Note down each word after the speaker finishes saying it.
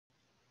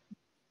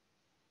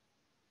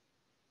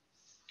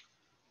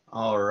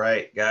All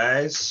right,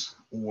 guys,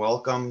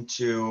 welcome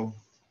to,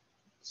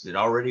 is it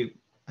already,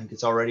 I think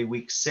it's already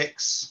week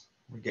 6.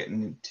 We're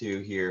getting to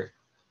here.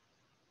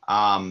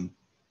 And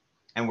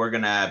we're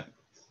gonna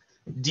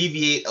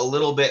deviate a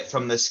little bit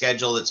from the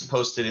schedule that's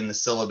posted in the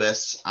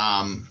syllabus.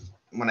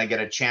 When I get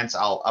a chance,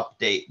 I'll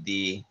update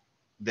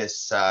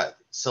this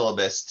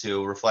syllabus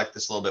to reflect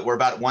this a little bit. We're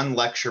about one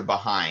lecture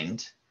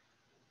behind.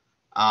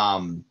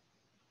 And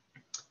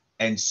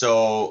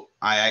so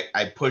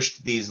I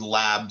pushed these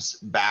labs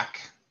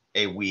back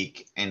a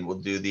week, and we'll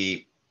do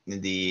the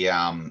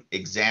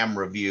exam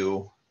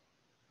review.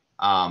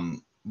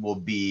 Will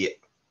be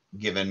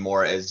given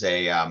more as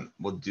a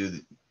we'll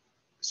do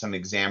some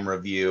exam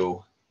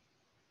review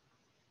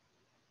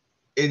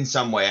in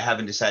some way. I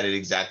haven't decided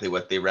exactly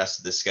what the rest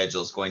of the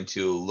schedule is going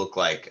to look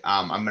like.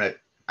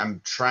 I'm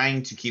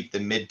trying to keep the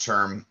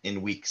midterm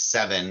in week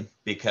 7,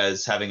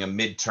 because having a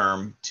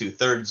midterm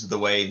 2/3 of the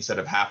way instead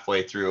of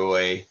halfway through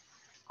a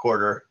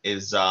quarter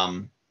is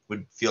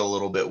would feel a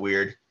little bit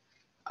weird.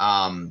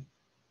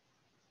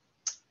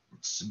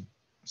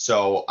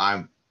 So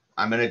I'm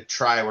gonna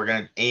try. We're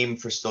gonna aim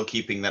for still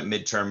keeping that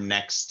midterm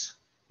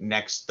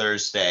next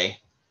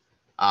Thursday,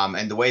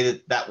 and the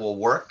way that will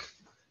work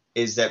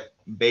is that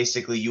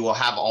basically you will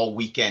have all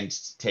weekend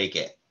to take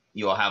it.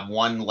 You will have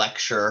one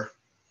lecture,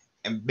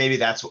 and maybe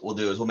that's what we'll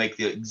do is we'll make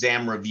the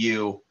exam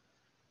review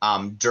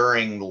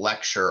during the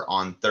lecture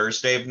on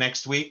Thursday of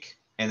next week,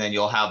 and then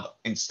you'll have,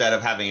 instead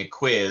of having a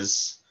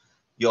quiz,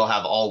 you'll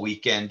have all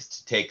weekend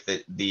to take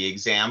the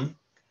exam,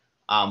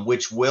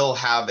 which will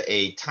have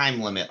a time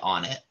limit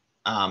on it.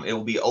 It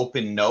will be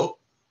open note,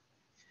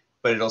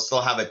 but it'll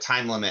still have a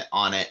time limit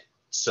on it,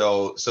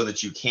 so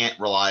that you can't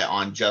rely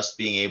on just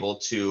being able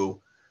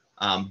to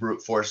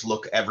brute force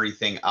look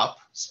everything up,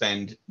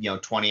 spend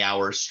 20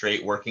 hours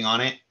straight working on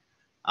it.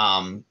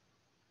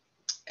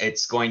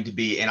 It's going to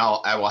be, and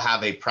I will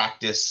have a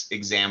practice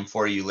exam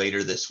for you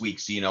later this week,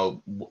 so you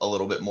know a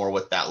little bit more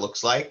what that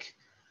looks like.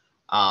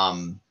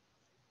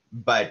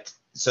 But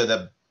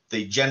so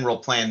the general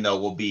plan though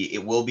will be,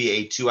 it will be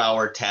a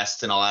 2-hour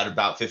test, and I'll add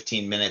about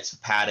 15 minutes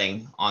of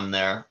padding on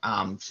there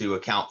to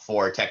account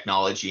for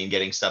technology and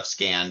getting stuff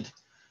scanned.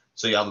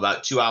 So you have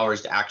about 2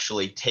 hours to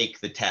actually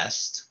take the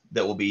test.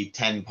 That will be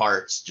 10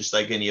 parts, just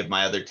like any of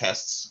my other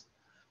tests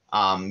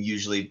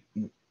usually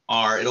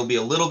are. It'll be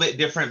a little bit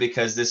different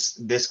because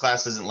this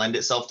class doesn't lend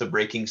itself to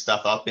breaking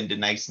stuff up into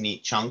nice,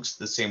 neat chunks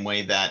the same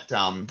way that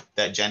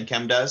that Gen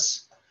Chem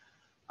does.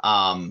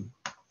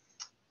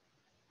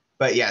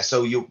 But yeah,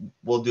 so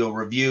we'll do a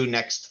review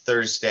next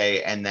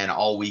Thursday, and then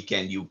all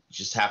weekend you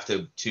just have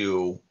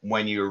to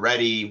when you're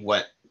ready,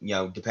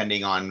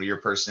 depending on your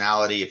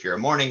personality, if you're a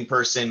morning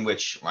person,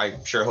 which I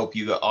sure hope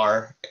you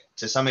are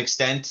to some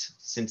extent,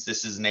 since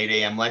this is an 8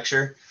 a.m.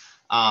 lecture,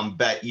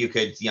 but you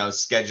could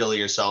schedule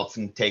yourself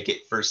and take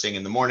it first thing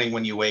in the morning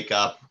when you wake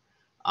up.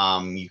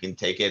 You can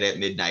take it at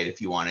midnight if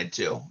you wanted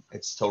to.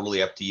 It's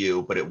totally up to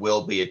you, but it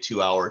will be a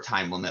 2-hour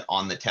time limit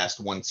on the test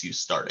once you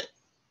start it.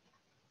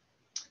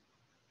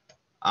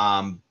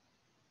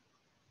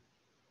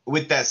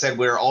 With that said,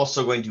 we're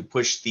also going to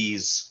push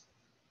these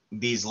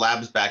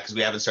labs back because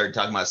we haven't started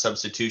talking about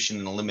substitution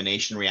and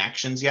elimination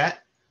reactions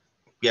yet.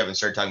 We haven't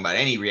started talking about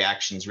any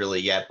reactions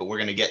really yet, but we're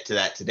going to get to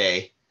that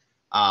today.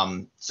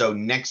 So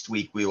next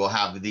week we will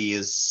have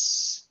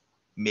these.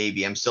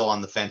 Maybe I'm still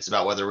on the fence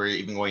about whether we're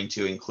even going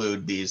to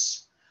include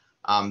these.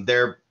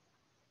 They're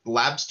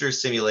Labster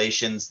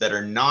simulations that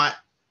are not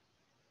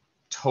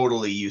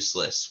totally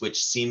useless,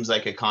 which seems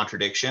like a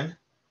contradiction.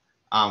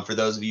 For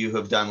those of you who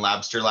have done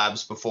Labster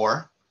labs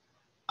before,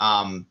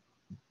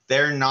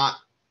 they're not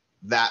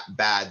that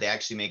bad. They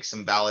actually make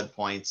some valid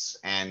points,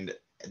 and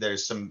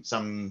there's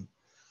some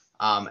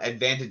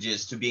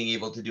advantages to being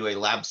able to do a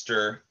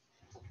Labster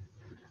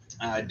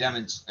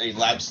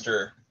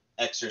Labster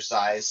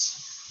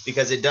exercise,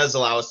 because it does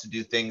allow us to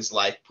do things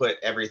like put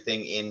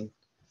everything in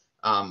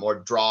or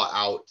draw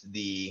out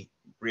the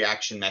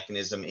reaction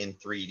mechanism in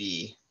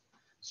 3D.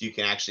 So you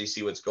can actually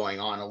see what's going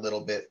on a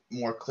little bit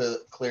more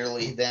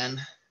clearly than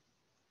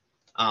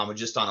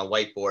just on a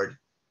whiteboard.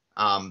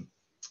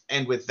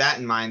 And with that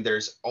in mind,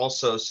 there's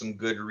also some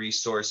good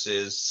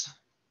resources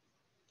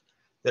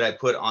that I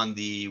put on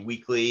the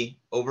weekly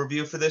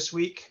overview for this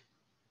week.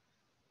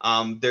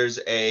 There's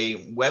a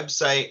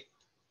website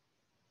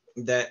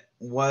that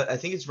I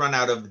think it's run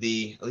out of at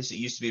least it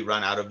used to be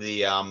run out of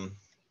the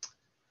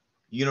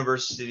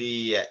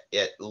university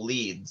at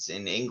Leeds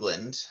in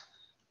England.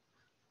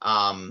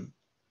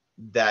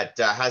 That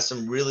has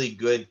some really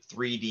good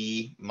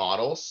 3D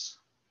models.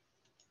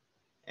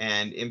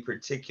 And in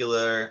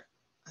particular,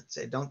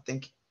 I don't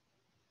think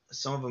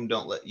some of them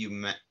don't let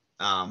you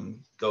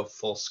go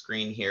full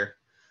screen here.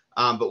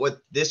 But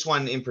what this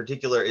one in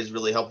particular is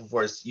really helpful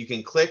for is you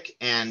can click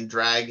and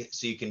drag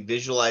so you can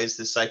visualize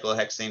the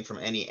cyclohexane from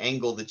any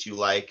angle that you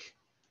like.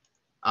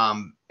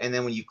 And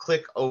then when you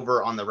click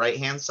over on the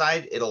right-hand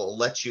side, it'll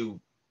let you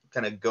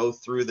kind of go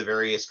through the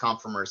various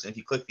conformers. And if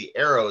you click the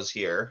arrows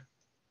here,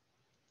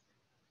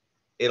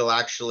 it'll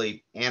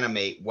actually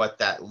animate what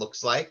that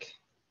looks like.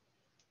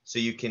 So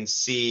you can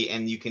see,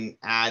 and you can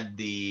add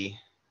the,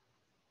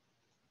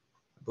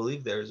 I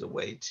believe there's a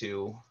way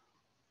to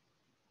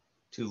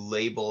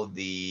label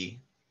the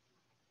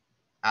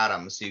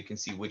atoms so you can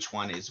see which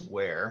one is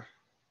where.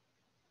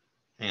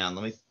 Hang on,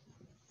 let me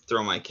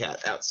throw my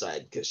cat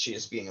outside because she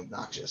is being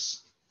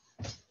obnoxious.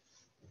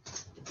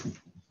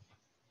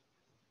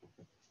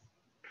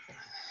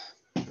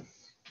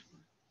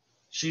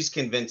 She's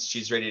convinced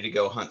she's ready to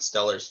go hunt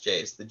Stellar's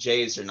jays. The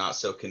jays are not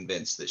so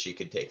convinced that she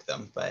could take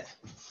them, but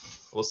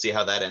we'll see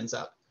how that ends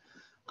up.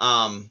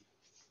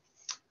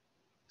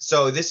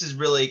 So this is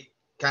really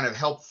kind of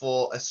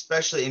helpful,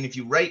 especially, and if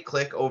you right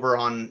click over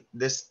on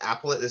this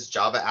applet, this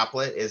Java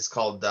applet is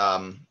called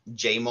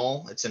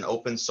JMOL. It's an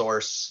open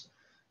source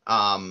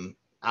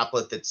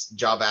applet, that's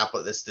Java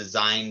applet that's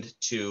designed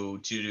to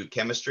do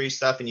chemistry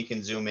stuff, and you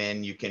can zoom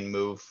in, you can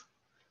move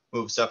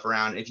stuff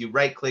around. If you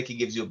right click, it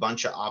gives you a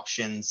bunch of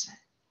options.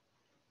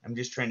 I'm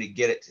just trying to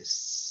get it to,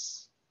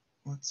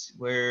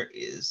 where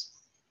is,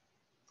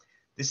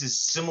 this is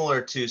similar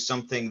to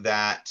something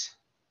that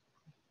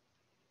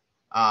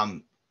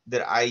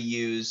that I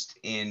used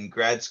in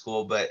grad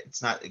school, but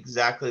it's not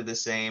exactly the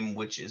same,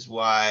 which is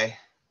why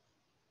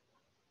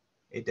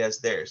it does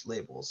theirs,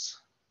 labels.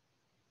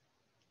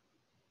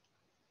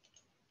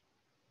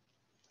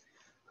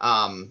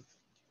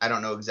 I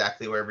don't know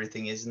exactly where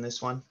everything is in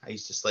this one. I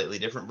used a slightly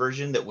different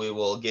version that we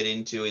will get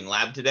into in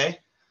lab today.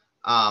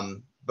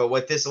 But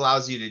what this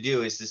allows you to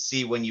do is to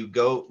see when you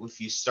go,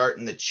 if you start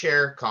in the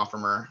chair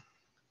conformer,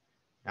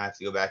 I have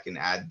to go back and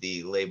add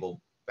the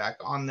label back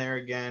on there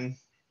again.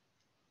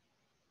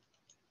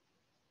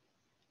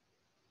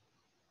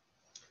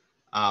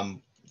 It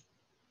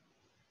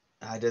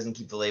doesn't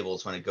keep the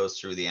labels when it goes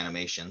through the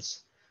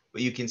animations,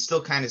 but you can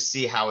still kind of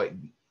see how it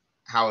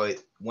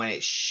when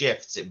it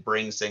shifts, it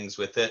brings things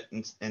with it,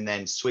 and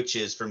then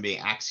switches from being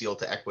axial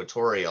to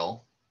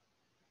equatorial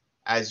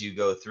as you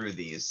go through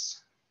these.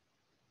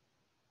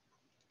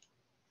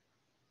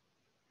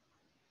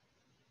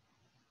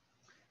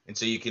 And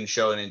so you can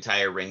show an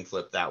entire ring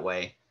flip that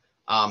way.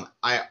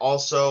 I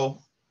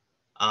also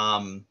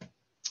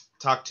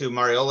talked to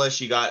Mariola.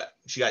 She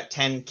got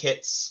 10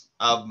 kits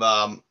of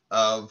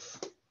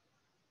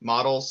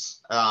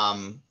models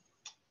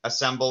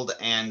assembled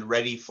and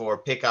ready for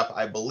pickup,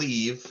 I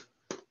believe,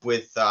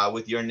 with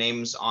your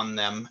names on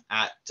them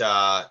at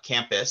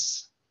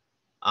campus.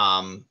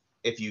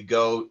 If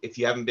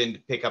you haven't been to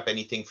pick up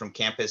anything from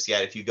campus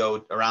yet, if you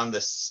go around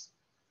this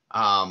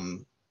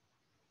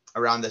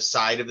around the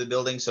side of the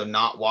building, so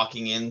not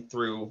walking in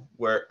through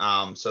where,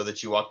 so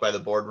that you walk by the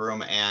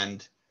boardroom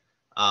and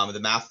the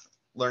math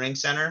learning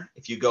center.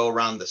 If you go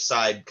around the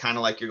side, kind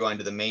of like you're going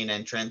to the main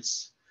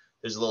entrance,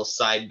 there's a little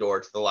side door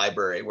to the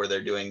library where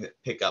they're doing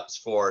pickups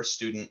for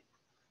student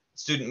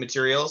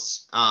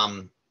materials.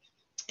 And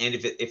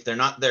if they're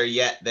not there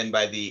yet, then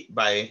by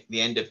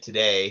the end of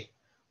today,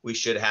 we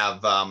should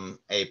have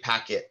a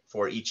packet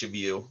for each of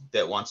you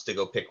that wants to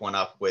go pick one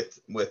up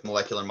with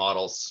molecular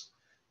models,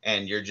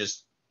 and you're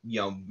just,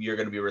 you're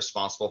going to be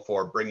responsible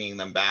for bringing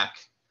them back.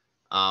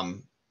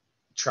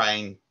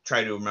 Try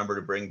to remember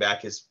to bring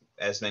back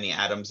as many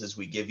atoms as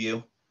we give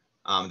you.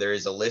 There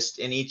is a list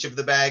in each of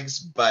the bags,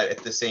 but at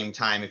the same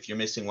time, if you're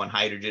missing one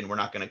hydrogen, we're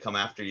not going to come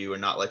after you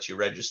and not let you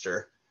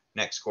register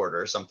next quarter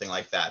or something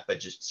like that. But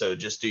just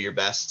do your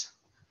best.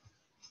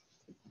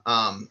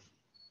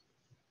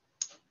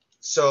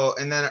 So,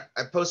 and then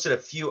I posted a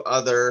few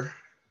other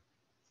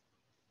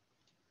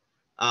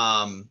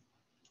ones.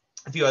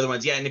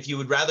 Yeah. And if you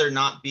would rather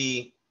not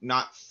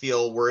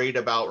feel worried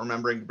about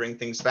remembering to bring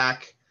things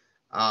back,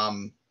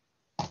 I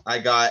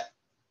got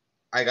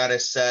a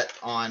set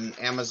on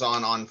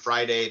Amazon on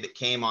Friday that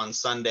came on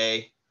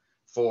Sunday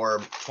for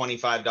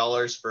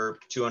 $25 for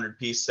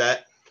 200-piece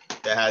set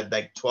that had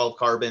like 12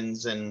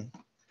 carbons and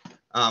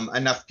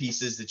enough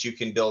pieces that you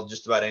can build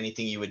just about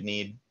anything you would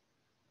need.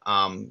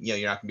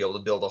 You're not gonna be able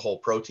to build a whole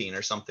protein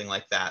or something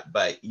like that,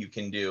 but you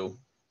can do,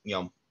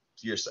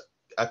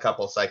 a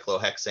couple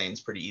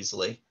cyclohexanes pretty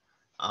easily,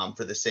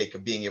 for the sake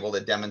of being able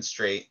to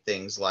demonstrate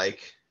things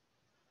like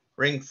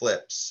ring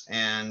flips.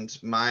 And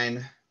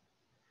mine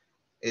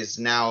is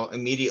now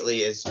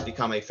immediately has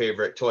become a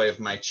favorite toy of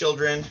my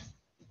children.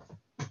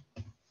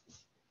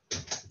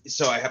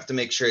 So I have to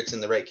make sure it's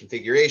in the right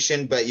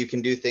configuration, but you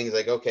can do things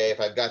like, okay, if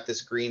I've got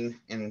this green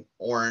and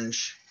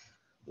orange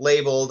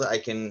labeled, I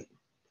can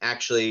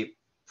actually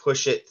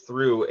push it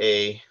through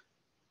a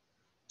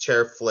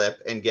chair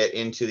flip and get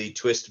into the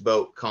twist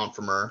boat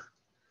conformer,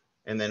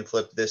 and then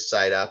flip this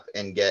side up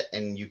and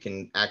you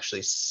can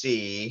actually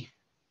see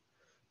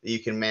that you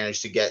can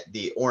manage to get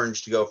the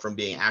orange to go from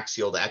being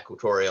axial to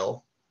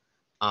equatorial.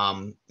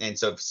 And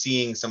so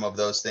seeing some of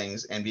those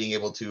things and being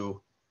able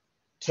to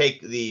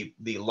take the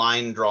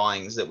line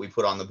drawings that we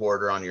put on the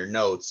board or on your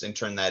notes and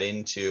turn that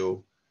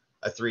into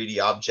a 3D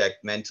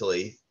object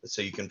mentally,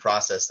 so you can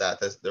process that.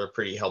 They're a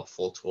pretty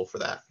helpful tool for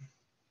that.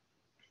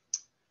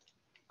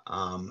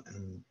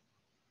 And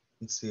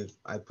let's see if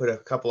I put a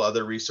couple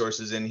other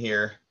resources in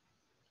here.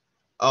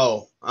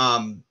 Oh,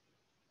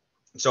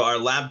 So our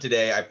lab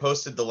today, I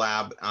posted the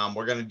lab.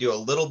 We're going to do a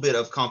little bit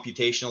of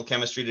computational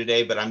chemistry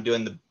today, but I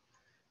did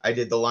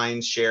the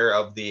lion's share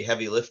of the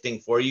heavy lifting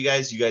for you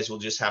guys. You guys will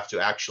just have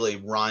to actually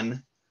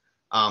run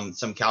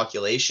some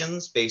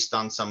calculations based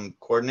on some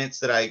coordinates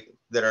that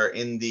are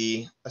in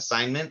the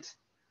assignment.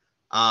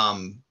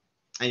 And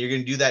you're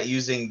going to do that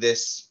using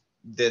this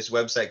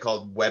website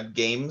called Web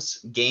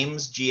Games.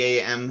 Games,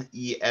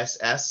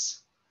 GAMESS,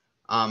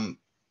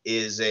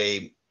 is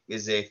a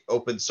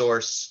open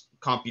source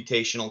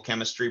computational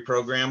chemistry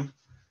program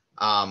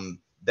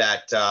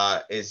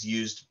that is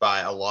used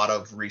by a lot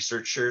of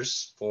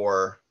researchers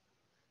for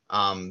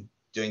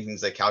doing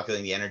things like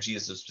calculating the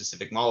energies of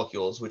specific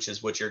molecules, which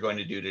is what you're going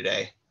to do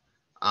today.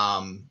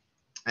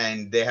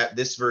 And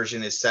this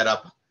version is set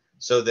up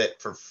so that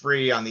for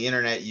free on the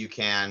internet, you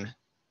can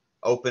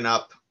open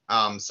up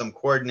some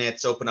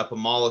coordinates, open up a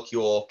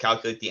molecule,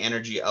 calculate the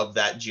energy of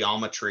that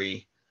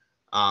geometry.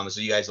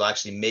 So you guys will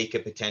actually make a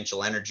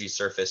potential energy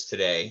surface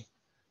today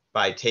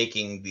by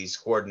taking these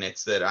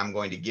coordinates that I'm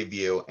going to give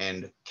you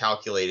and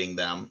calculating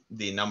them,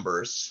 the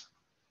numbers.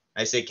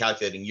 I say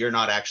calculating, you're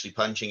not actually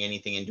punching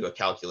anything into a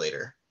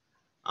calculator.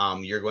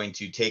 You're going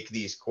to take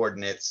these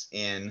coordinates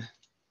in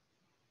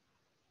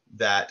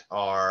that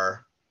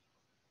are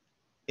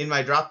in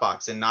my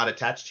Dropbox and not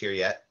attached here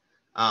yet,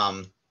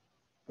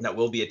 that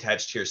will be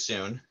attached here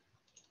soon,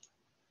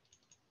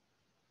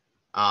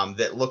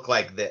 that look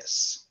like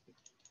this,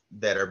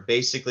 that are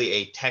basically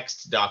a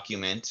text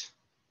document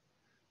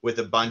with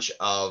a bunch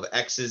of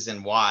X's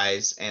and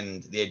Y's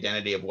and the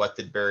identity of what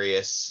the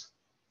various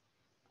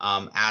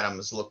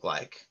atoms look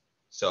like.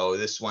 So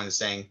this one is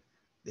saying,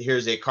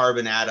 here's a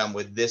carbon atom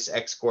with this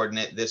X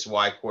coordinate, this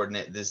Y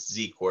coordinate, this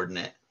Z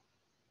coordinate.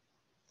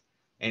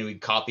 And we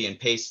copy and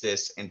paste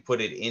this and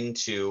put it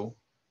into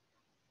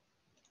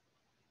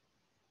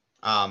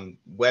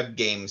Web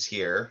Games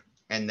here.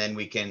 And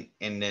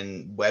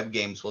then Web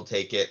Games will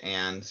take it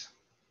and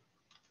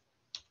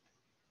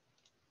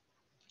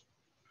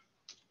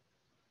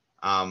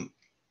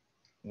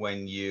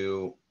when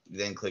you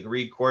then click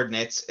read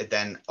coordinates, it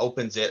then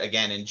opens it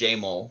again in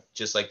JMOL,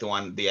 just like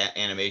the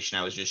animation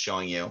I was just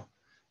showing you.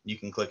 You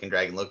can click and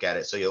drag and look at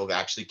it. So you'll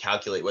actually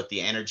calculate what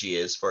the energy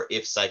is for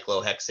if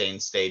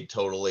cyclohexane stayed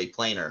totally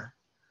planar.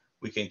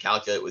 We can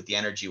calculate what the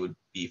energy would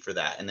be for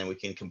that. And then we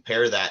can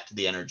compare that to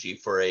the energy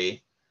for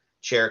a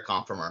chair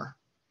conformer.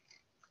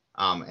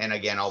 And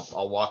again,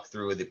 I'll walk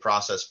through the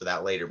process for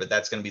that later, but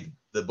that's going to be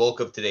the bulk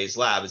of today's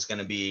lab. Is going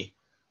to be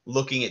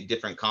looking at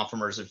different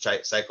conformers of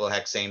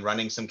cyclohexane,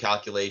 running some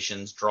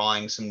calculations,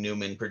 drawing some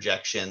Newman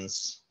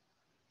projections,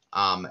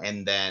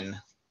 and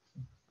then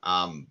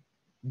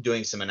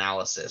doing some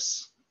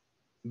analysis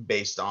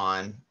based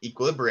on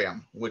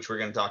equilibrium, which we're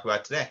going to talk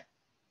about today.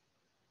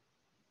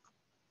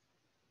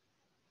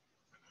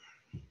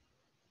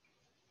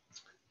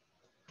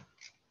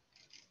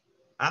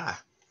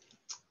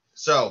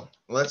 So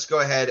let's go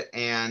ahead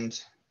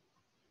and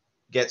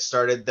get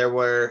started. There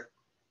were,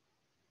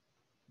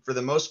 for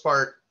the most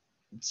part,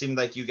 it seemed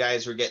like you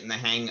guys were getting the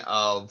hang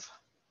of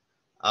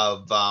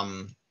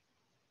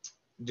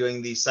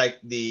doing the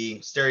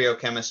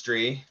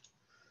stereochemistry.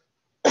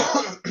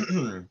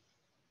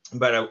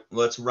 But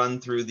let's run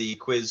through the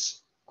quiz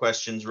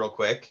questions real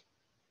quick.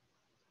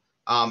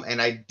 And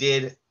I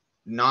did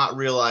not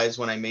realize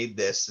when I made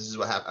this is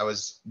what happened. I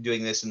was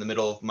doing this in the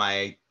middle of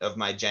my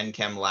Gen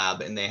Chem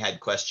lab, and they had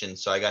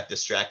questions, so I got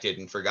distracted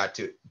and forgot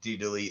to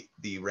delete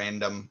the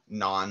random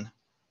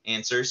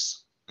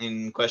non-answers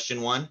in question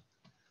 1.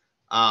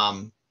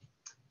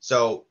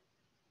 So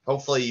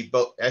hopefully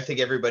I think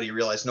everybody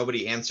realized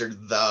nobody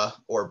answered the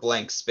or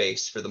blank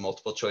space for the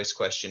multiple choice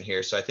question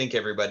here. So I think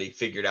everybody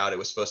figured out it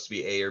was supposed to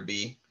be A or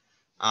B.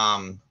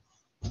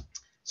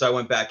 So I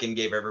went back and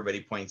gave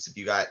everybody points if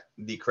you got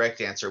the correct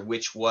answer,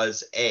 which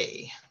was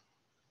A,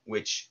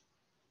 which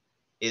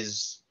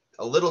is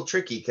a little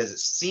tricky because it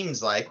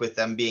seems like with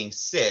them being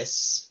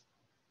cis,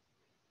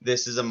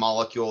 this is a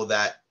molecule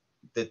that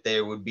they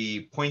would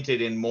be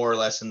pointed in more or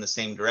less in the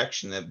same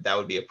direction. That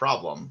would be a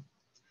problem.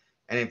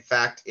 And in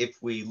fact,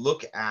 if we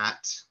look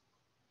at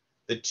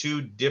the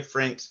two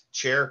different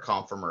chair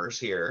conformers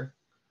here,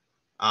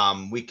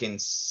 we can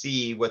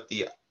see what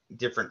the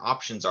different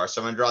options are.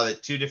 So I'm going to draw the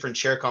two different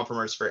chair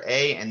conformers for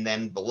A, and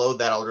then below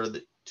that I'll draw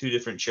the two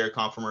different chair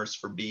conformers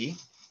for B.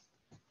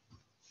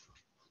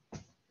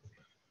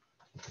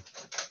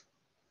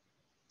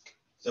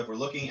 So if we're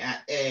looking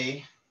at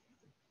A,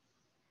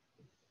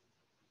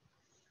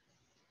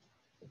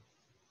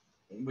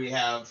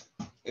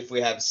 if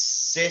we have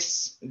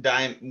cis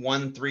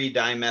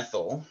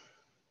 1,3-dimethyl,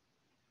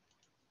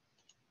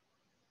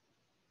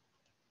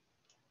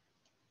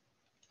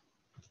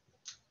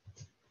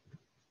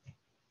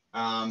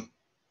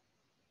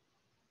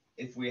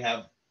 if we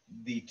have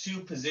the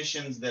two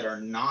positions that are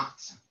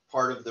not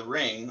part of the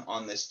ring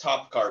on this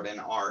top carbon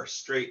are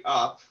straight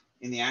up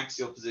in the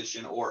axial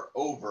position or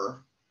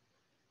over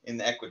in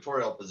the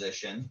equatorial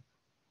position,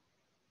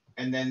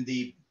 and then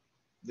the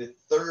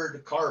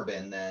third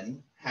carbon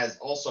then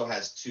also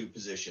has two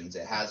positions.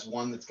 It has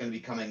one that's going to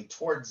be coming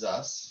towards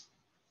us,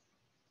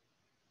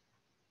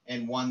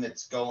 and one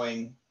that's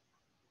going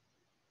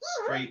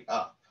straight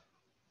up.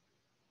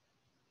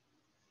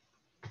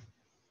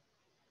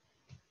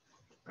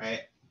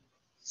 Right?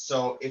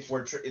 So if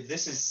we're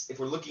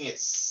looking at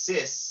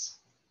cis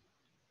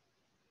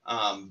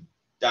dimethyl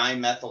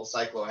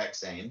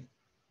cyclohexane,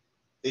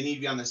 they need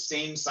to be on the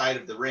same side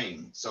of the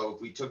ring. So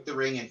if we took the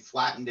ring and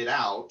flattened it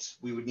out,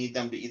 we would need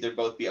them to either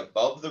both be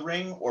above the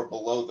ring or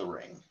below the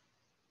ring.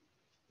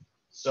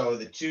 So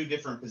the two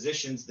different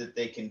positions that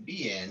they can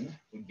be in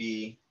would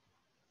be,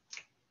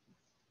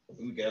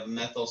 we could have a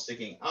methyl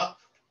sticking up,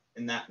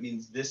 and that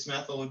means this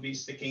methyl would be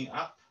sticking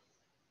up.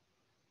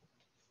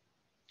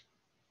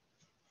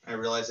 I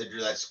realize I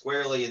drew that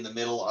squarely in the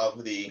middle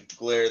of the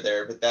glare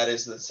there, but that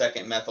is the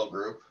second methyl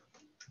group,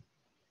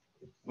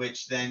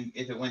 which then,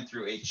 if it went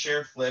through a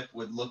chair flip,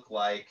 would look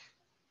like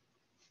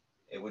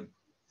it would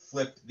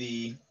flip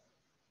the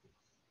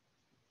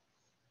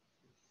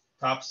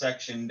top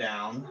section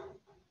down.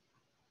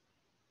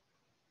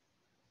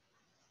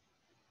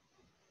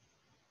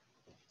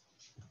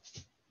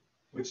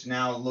 Which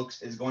now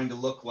is going to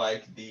look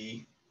like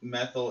the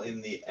methyl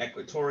in the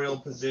equatorial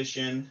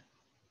position.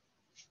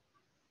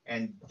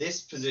 And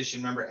this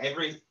position, remember,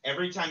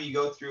 every time you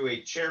go through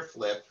a chair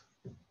flip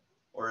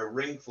or a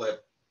ring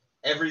flip,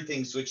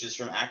 everything switches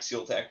from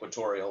axial to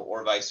equatorial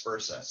or vice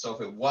versa. So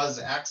if it was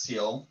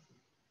axial,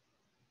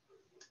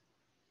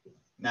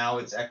 now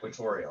it's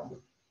equatorial.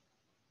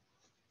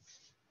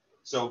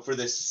 So for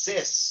the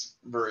cis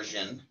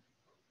version,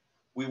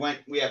 we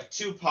have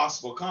two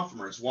possible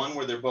conformers. One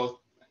where they're both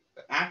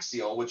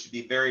axial, which would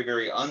be very,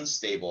 very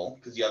unstable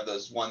because you have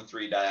those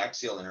 1,3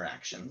 diaxial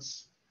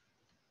interactions.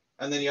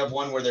 And then you have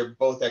one where they're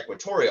both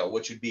equatorial,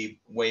 which would be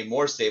way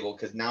more stable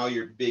because now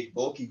your big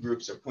bulky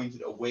groups are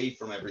pointed away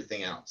from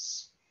everything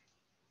else.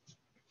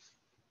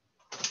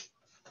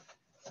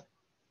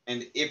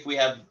 And if we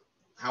have,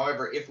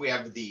 however, if we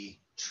have the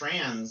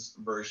trans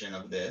version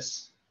of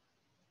this,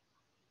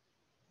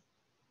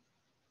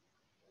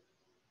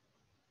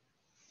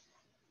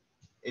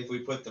 if we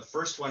put the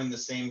first one in the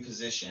same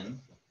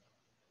position,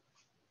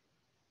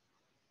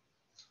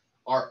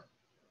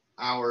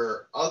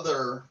 our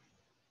other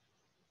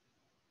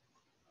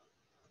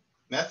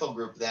methyl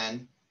group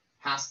then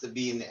has to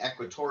be in the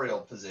equatorial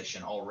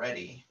position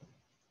already,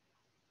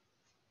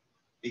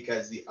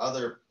 because the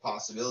other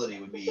possibility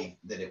would be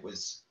that it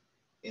was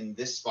in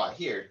this spot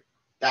here.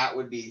 That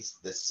would be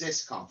the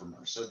cis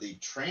conformer. So the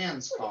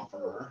trans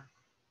conformer,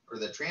 or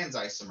the trans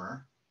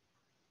isomer,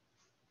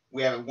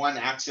 we have one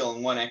axial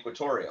and one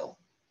equatorial.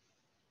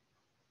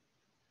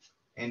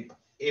 And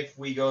if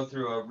we go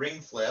through a ring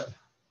flip,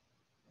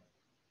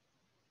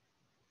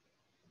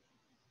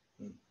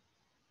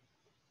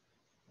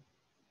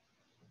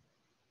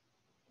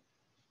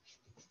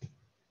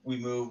 we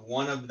move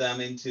one of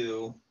them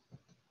into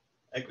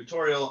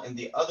equatorial and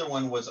the other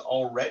one was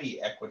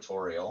already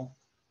equatorial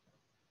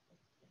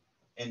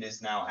and is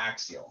now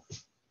axial.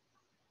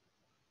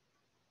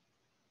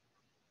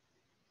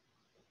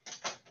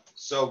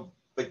 So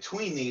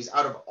between these,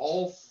 out of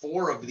all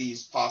four of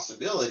these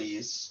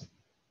possibilities,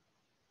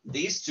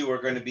 these two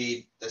are going to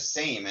be the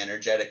same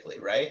energetically,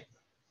 right?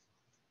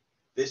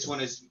 This one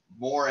is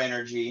more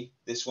energy,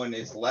 this one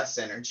is less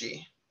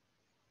energy.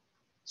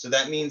 So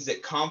that means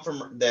that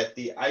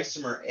the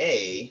isomer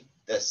A,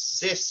 the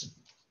cis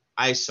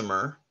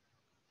isomer,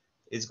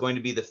 is going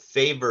to be the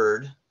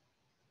favored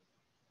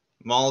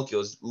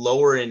molecules,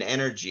 lower in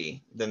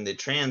energy than the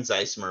trans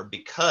isomer,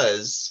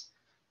 because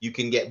you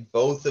can get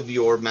both of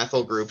your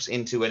methyl groups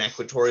into an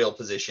equatorial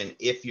position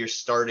if you're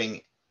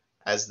starting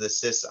as the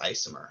cis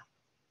isomer.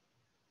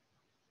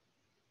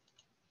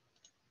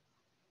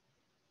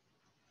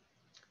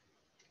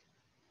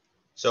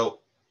 So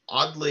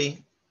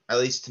oddly, at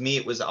least to me,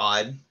 it was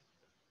odd.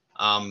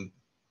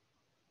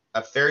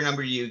 A fair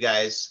number of you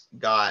guys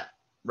got,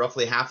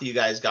 roughly half of you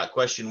guys got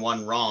question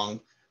 1 wrong.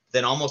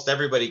 Then almost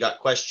everybody got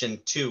question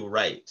 2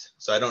 right.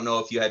 So I don't know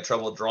if you had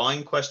trouble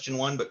drawing question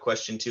 1, but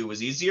question 2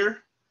 was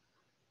easier.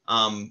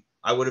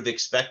 I would have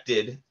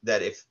expected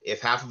that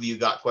if half of you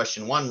got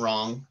question 1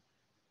 wrong,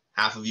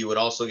 half of you would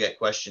also get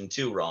question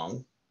 2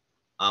 wrong.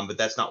 But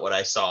that's not what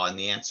I saw in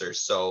the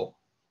answers. So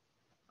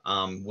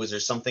was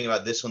there something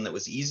about this one that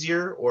was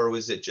easier, or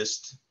was it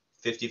just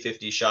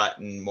 50-50 shot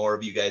and more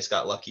of you guys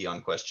got lucky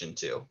on question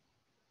 2?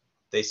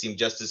 They seem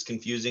just as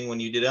confusing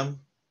when you did them.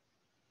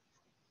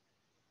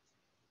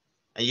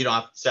 And you don't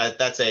have to,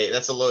 that's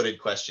a loaded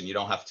question. You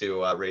don't have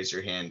to raise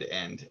your hand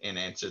and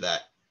answer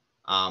that.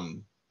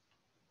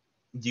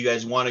 Do you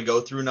guys want to go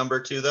through number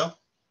 2 though?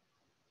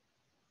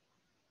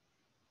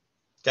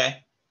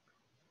 Okay.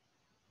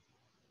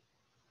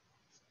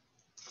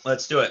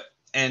 Let's do it.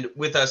 And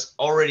with us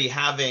already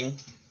having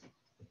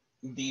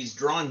these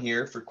drawn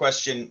here for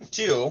question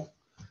 2,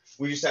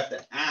 we just have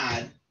to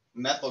add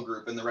methyl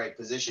group in the right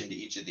position to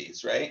each of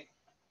these, right?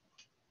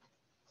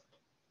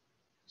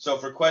 So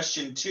for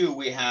question 2,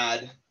 we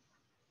had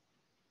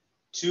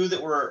two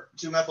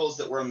methyls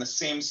that were on the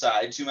same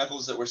side, 2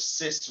 methyls that were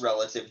cis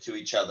relative to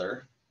each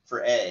other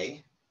for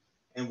A,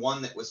 and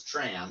one that was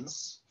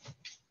trans.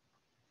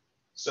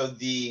 So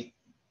the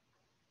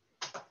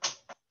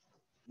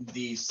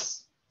the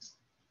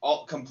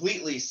all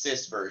completely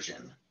cis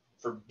version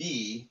for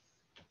B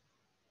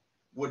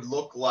would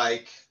look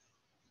like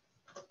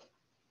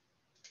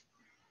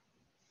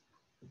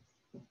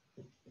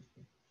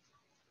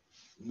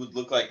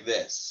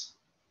this.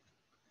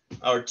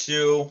 Our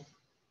two,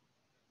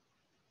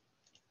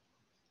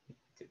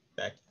 get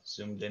back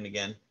zoomed in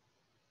again.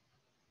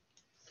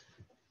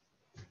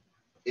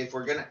 If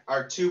we're gonna,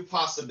 our two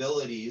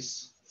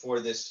possibilities for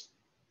this,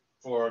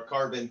 for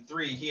carbon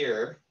 3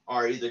 here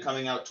are either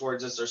coming out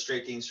towards us or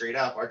straight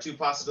up. Our two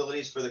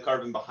possibilities for the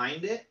carbon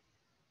behind it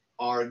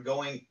are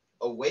going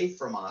away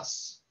from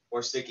us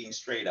or sticking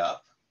straight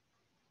up.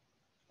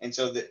 And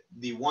so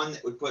the one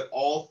that would put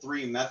all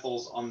three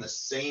methyls on the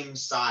same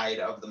side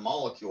of the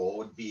molecule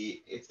would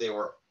be if they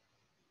were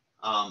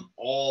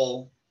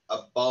all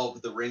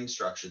above the ring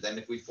structure. Then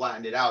if we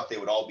flattened it out, they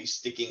would all be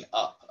sticking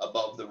up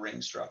above the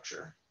ring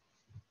structure.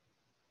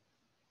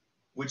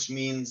 Which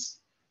means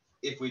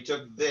if we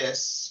took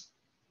this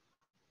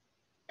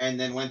and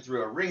then went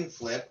through a ring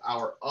flip,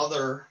 our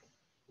other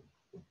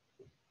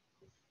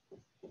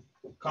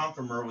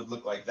conformer would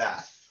look like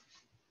that.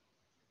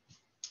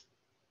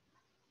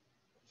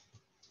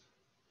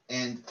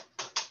 And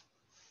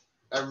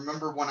I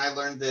remember when I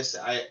learned this,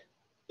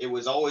 it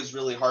was always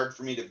really hard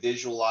for me to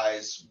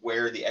visualize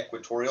where the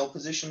equatorial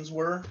positions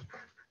were,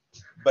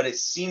 but it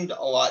seemed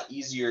a lot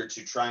easier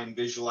to try and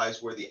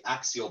visualize where the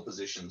axial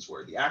positions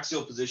were. The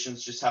axial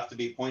positions just have to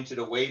be pointed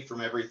away from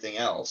everything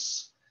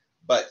else,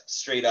 but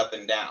straight up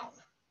and down.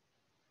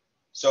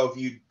 So if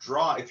you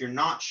draw, if you're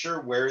not sure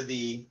where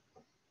the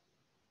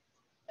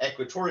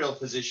equatorial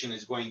position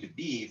is going to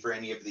be for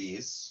any of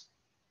these,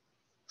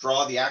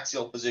 draw the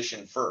axial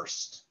position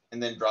first,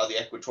 and then draw the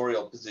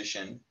equatorial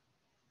position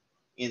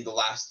in the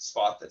last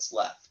spot that's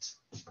left.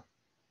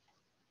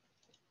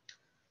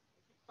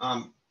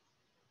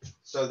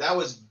 So that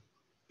was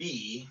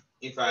B.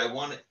 If I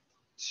wanted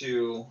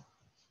to,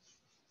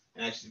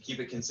 and actually keep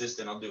it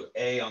consistent, I'll do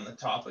A on the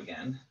top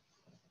again.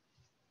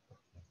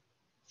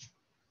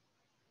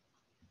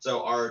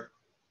 So our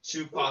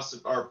two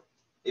possible,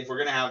 if we're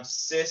going to have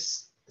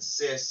cis,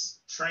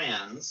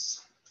 trans,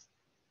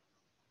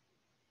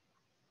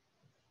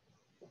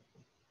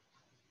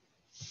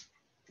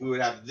 we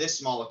would have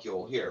this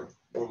molecule here,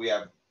 where we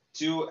have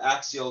two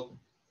axial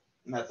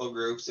methyl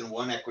groups and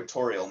one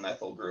equatorial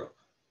methyl group.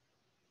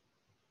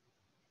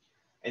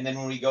 And then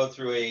when we go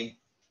through a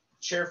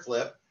chair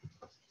flip,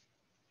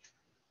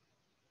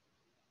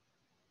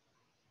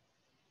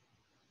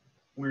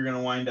 we're going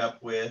to wind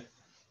up with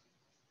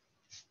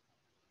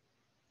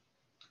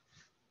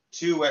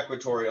two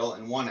equatorial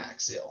and one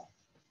axial.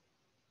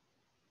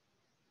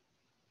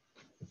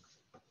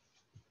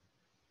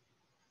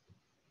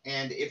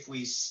 And if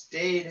we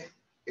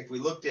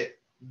looked at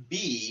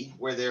B,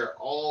 where they're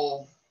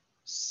all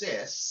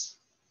cis,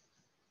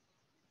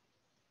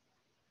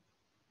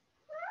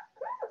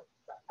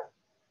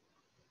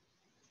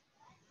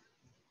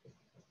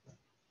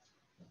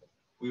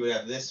 we would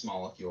have this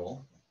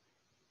molecule,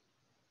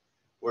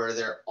 where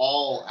they're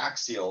all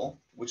axial,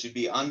 which would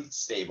be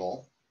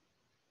unstable.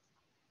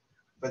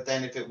 But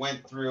then if it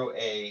went through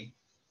a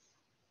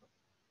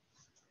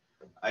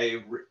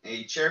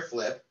chair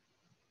flip,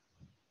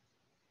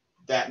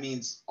 that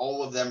means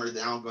all of them are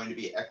now going to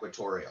be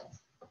equatorial.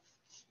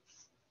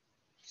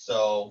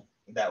 So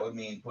that would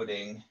mean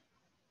putting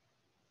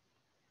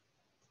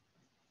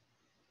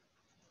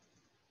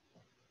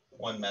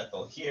one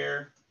methyl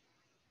here,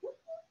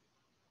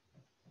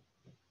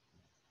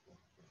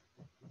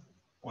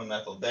 one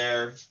methyl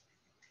there,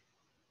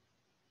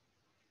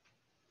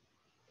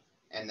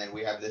 and then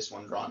we have this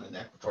one drawn in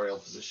equatorial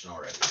position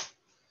already.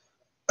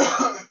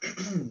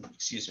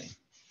 Excuse me.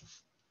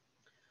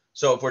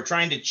 So if we're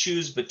trying to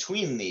choose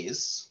between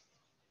these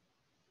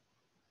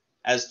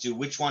as to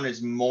which one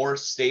is more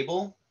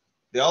stable,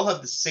 they all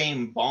have the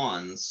same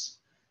bonds.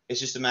 It's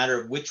just a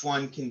matter of which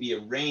one can be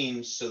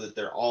arranged so that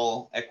they're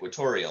all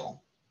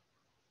equatorial,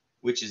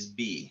 which is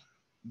B.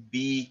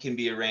 B can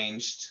be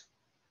arranged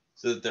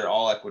so that they're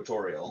all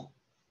equatorial,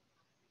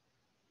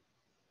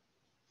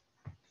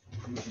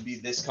 which would be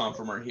this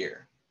conformer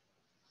here.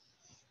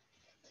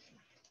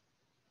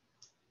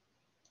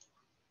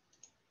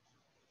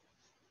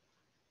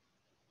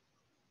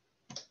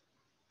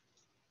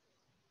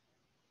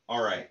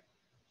 All right.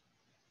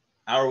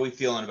 How are we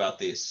feeling about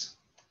these?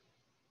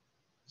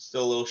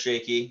 Still a little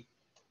shaky.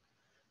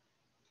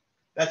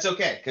 That's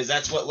okay, because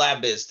that's what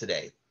lab is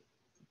today.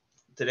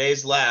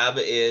 Today's lab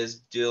is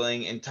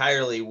dealing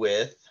entirely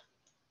with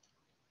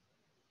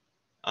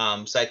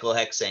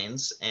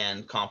cyclohexanes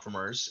and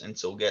conformers, and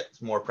so we'll get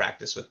more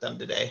practice with them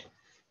today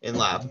in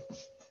lab.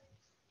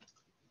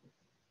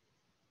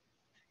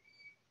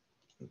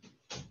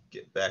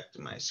 Get back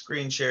to my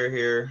screen share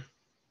here.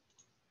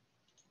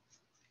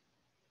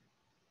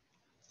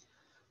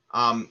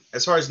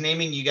 As far as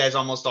naming, you guys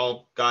almost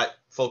all got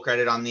full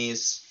credit on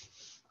these.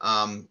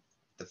 The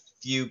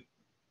few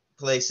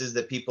places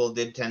that people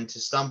did tend to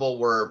stumble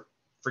were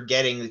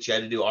forgetting that you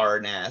had to do R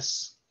and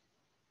S.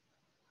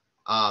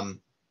 And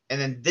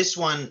then this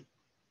one,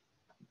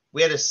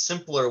 we had a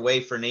simpler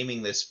way for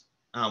naming this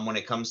when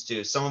it comes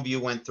to, some of you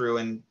went through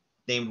and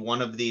named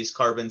one of these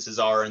carbons as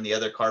R and the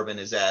other carbon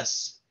as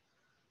S.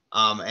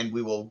 And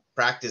we will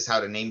practice how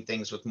to name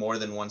things with more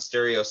than one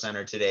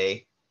stereocenter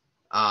today.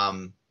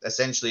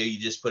 Essentially, you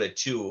just put a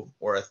 2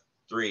 or a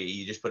 3.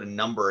 You just put a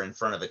number in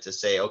front of it to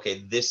say, okay,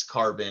 this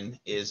carbon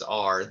is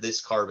R,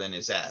 this carbon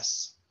is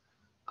S.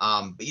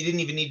 But you didn't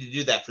even need to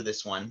do that for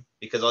this one,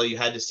 because all you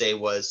had to say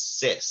was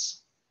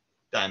cis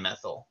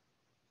dimethyl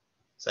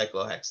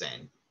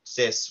cyclohexane,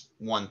 cis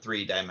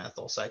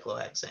 1,3-dimethyl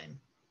cyclohexane.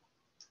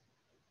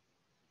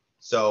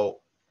 So,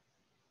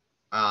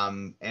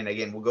 and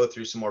again, we'll go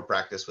through some more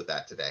practice with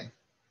that today.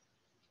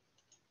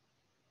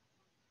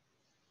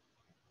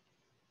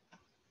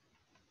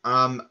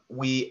 I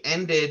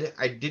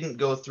didn't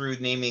go through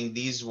naming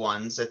these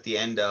ones at the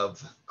end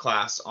of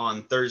class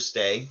on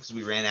Thursday because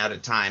we ran out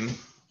of time.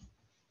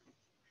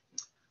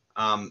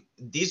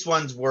 These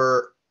ones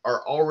are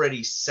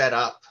already set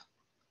up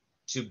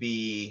to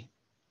be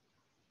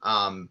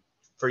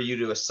for you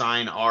to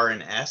assign R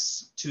and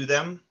S to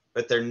them,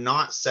 but they're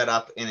not set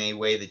up in a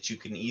way that you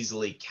can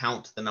easily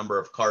count the number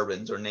of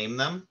carbons or name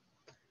them.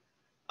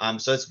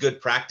 So it's good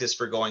practice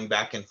for going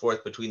back and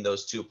forth between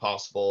those two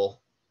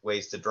possible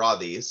ways to draw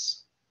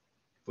these.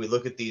 If we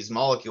look at these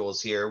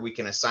molecules here, we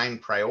can assign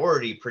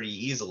priority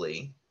pretty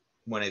easily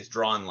when it's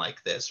drawn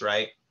like this,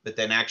 right? But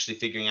then actually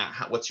figuring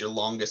out what's your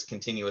longest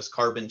continuous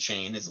carbon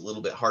chain is a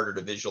little bit harder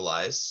to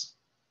visualize.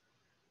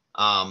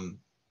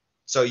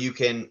 So you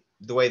can,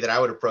 the way that I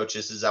would approach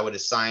this is I would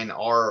assign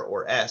R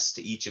or S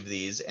to each of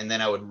these, and then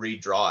I would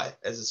redraw it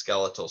as a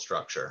skeletal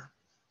structure.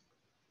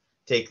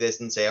 Take this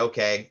and say,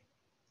 okay,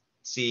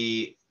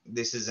 see,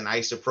 this is an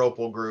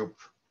isopropyl group.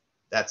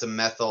 That's a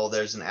methyl,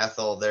 there's an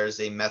ethyl,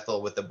 there's a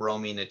methyl with a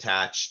bromine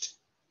attached.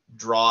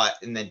 Draw it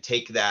and then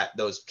take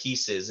those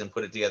pieces and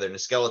put it together in a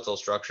skeletal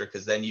structure,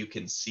 because then you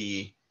can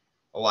see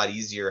a lot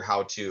easier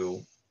how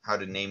to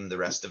name the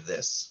rest of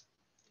this.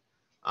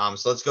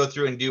 So let's go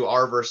through and do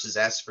R versus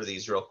S for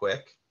these real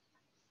quick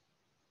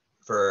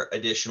for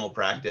additional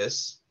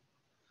practice.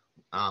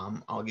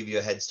 I'll give you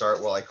a head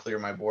start while I clear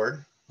my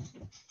board.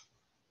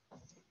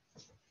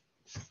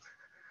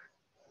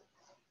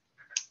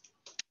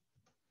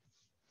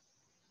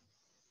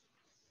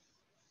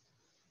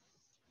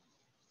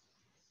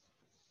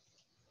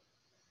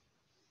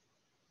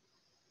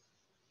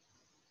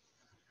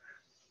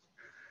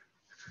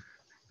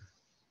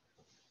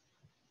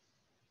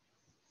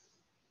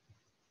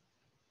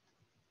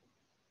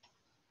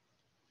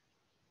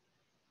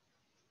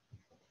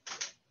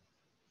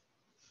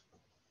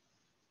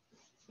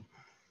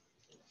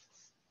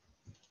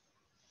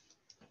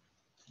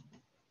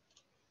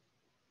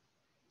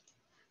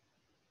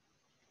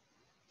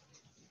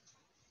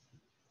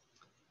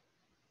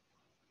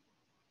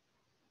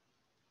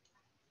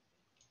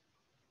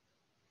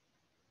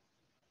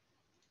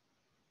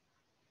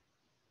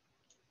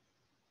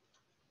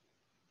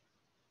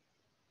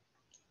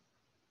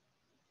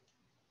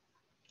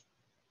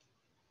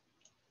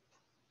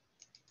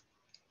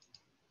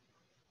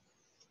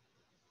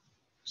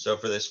 So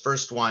for this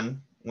first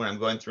one, when I'm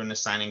going through and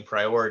assigning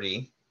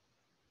priority,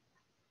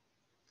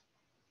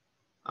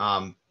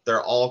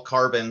 they're all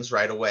carbons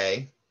right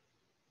away.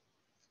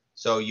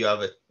 So you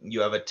have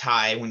a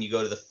tie when you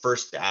go to the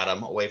first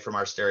atom away from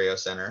our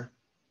stereocenter.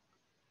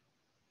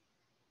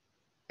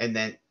 And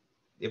then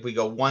if we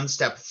go one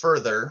step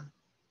further,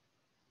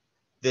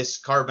 this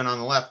carbon on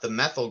the left, the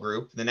methyl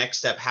group, the next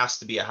step has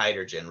to be a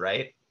hydrogen,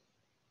 right?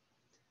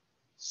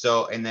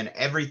 So, and then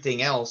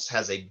everything else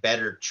has a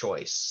better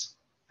choice,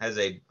 has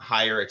a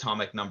higher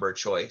atomic number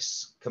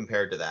choice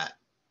compared to that.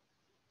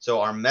 So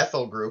our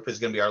methyl group is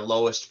going to be our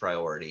lowest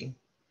priority.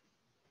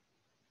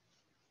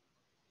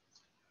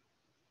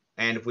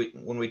 And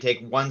when we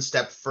take one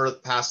step further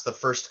past the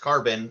first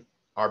carbon,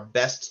 our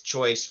best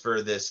choice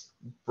for this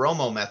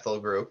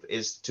bromomethyl group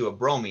is to a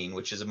bromine,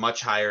 which is a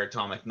much higher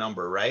atomic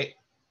number, right?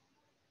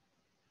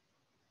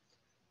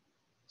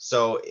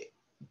 So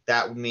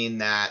that would mean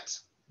that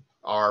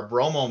our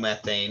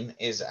bromomethane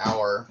is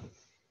our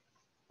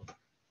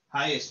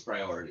highest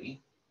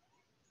priority.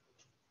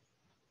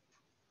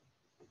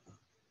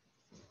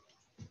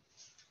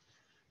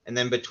 And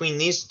then between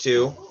these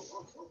two,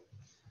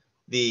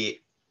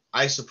 the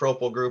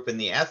isopropyl group and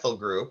the ethyl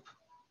group,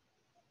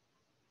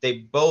 they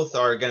both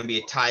are going to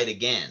be tied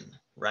again,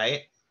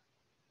 right?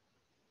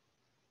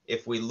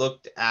 If we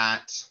looked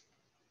at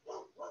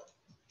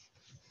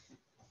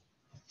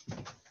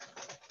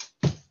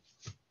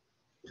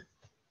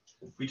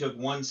we took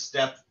one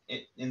step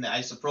in the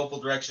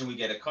isopropyl direction, we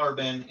get a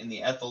carbon. In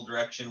the ethyl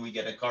direction, we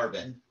get a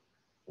carbon.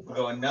 If we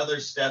go another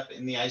step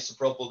in the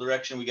isopropyl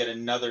direction, we get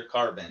another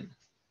carbon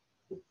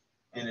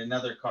and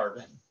another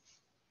carbon.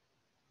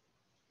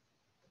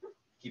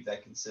 Keep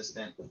that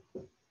consistent.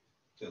 Do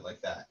it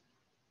like that.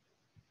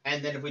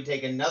 And then if we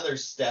take another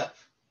step,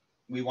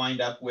 we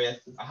wind up with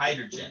a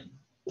hydrogen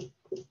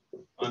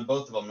on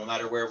both of them, no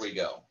matter where we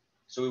go.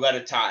 So we've got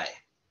a tie.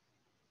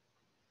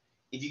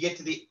 If you get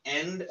to the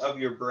end of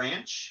your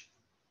branch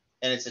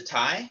and it's a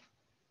tie,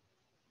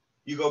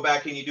 you go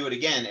back and you do it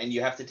again, and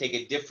you have to take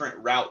a different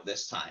route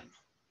this time.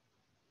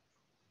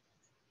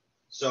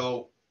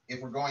 So if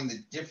we're going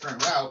the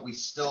different route, we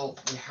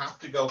have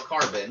to go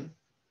carbon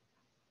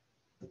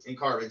in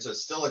carbon, so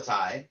it's still a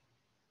tie.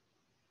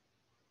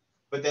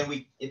 But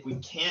then if we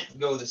can't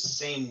go the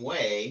same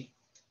way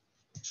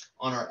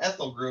on our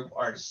ethyl group,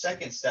 our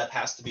second step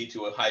has to be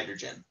to a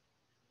hydrogen.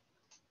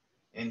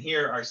 And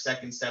here our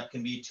second step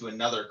can be to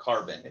another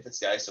carbon if it's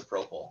the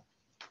isopropyl.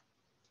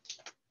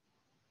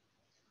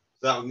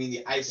 So that would mean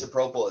the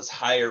isopropyl is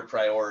higher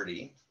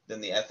priority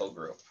than the ethyl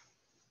group.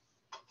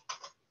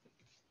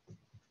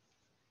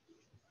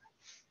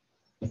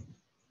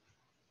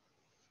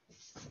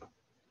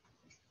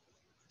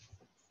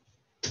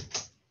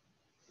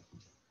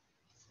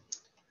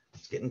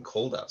 It's getting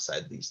cold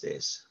outside these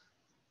days.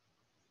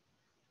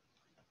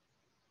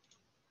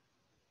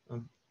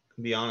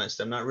 To be honest,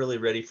 I'm not really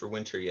ready for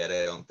winter yet,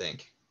 I don't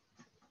think.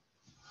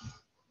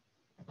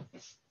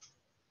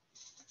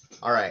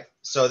 All right,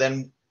 so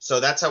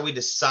that's how we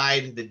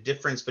decide the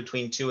difference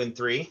between 2 and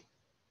 3.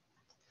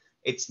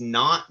 It's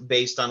not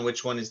based on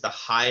which one is the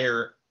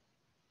higher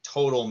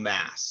total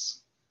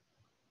mass.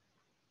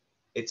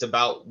 It's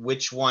about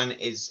which one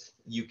is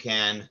you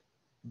can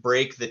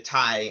break the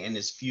tie in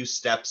as few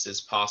steps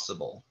as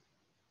possible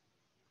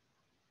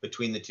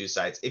between the two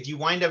sides. If you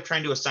wind up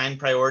trying to assign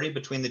priority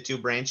between the two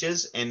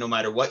branches, and no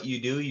matter what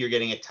you do, you're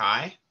getting a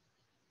tie,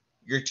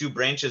 your two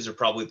branches are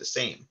probably the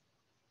same.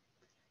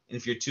 And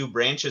if your two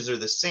branches are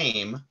the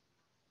same,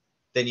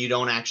 then you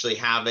don't actually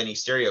have any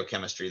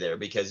stereochemistry there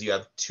because you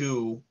have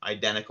two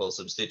identical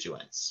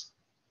substituents,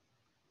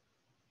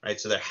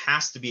 right? So there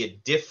has to be a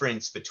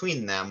difference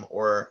between them,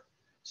 or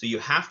so you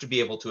have to be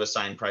able to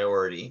assign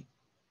priority,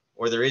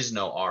 or there is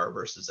no R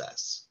versus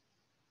S.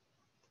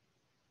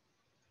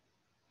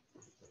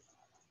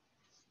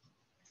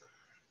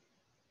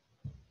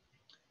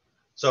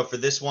 So for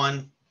this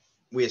one,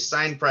 we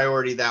assign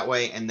priority that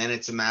way, and then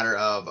it's a matter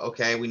of,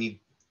 okay, we need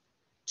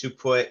to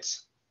put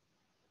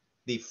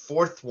the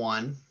fourth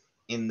one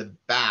in the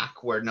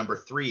back where number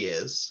 3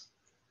 is.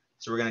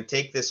 So we're going to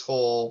take this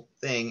whole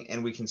thing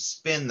and we can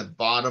spin the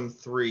bottom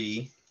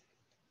three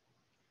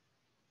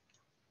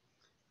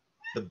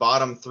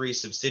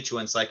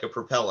substituents like a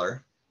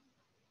propeller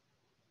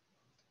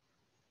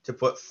to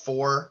put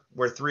 4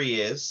 where 3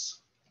 is.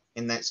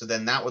 And that, so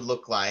then that would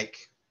look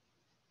like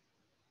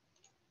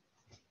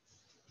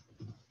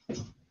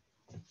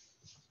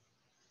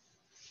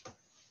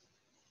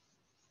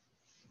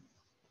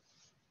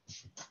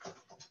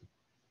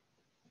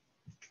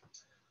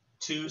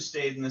two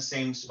stayed in the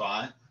same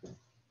spot,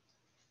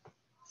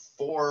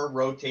 4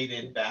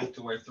 rotated back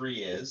to where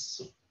 3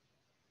 is,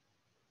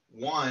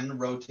 1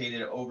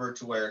 rotated over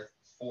to where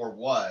 4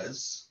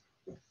 was,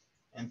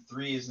 and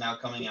 3 is now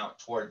coming out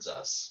towards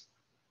us.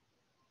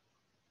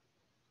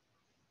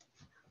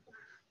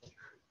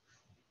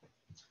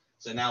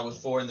 So now with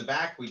 4 in the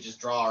back, we just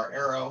draw our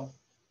arrow,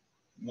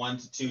 1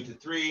 to 2 to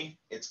 3,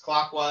 it's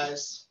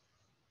clockwise,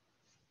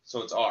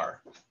 so it's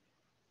R.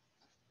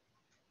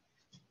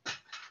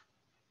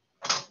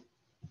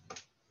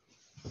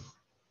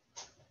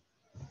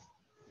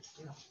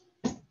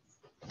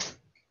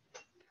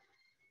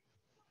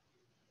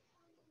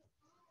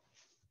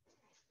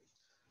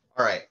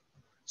 All right,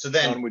 so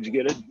then John, would you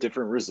get a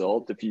different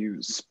result if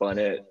you spun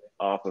it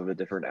off of a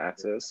different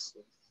axis?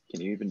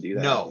 Can you even do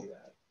that? No,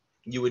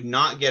 you would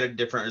not get a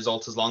different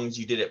result as long as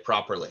you did it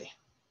properly.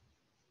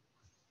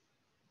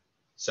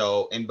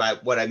 So, and by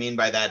what I mean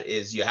by that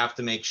is you have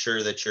to make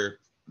sure that you're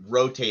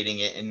rotating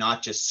it and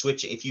not just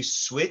switch. If you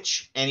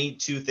switch any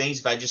two things,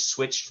 if I just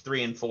switched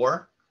 3 and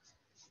 4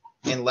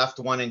 and left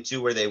 1 and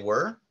 2 where they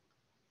were,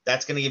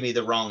 that's going to give me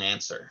the wrong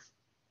answer,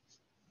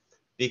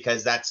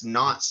 because that's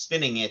not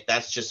spinning it.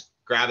 That's just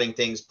grabbing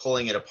things,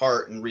 pulling it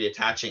apart and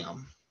reattaching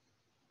them.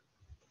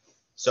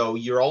 So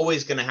you're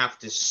always going to have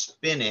to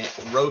spin it,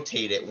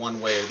 rotate it one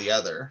way or the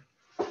other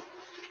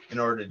in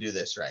order to do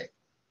this right.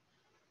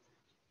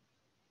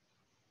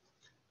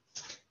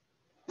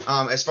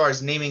 As far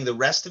as naming the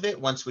rest of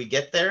it, once we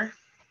get there,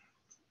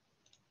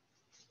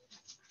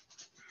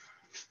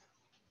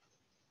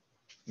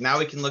 now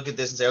we can look at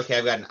this and say, okay,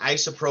 I've got an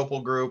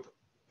isopropyl group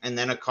and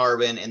then a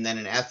carbon and then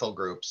an ethyl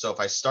group. So if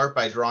I start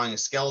by drawing a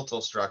skeletal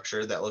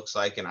structure that looks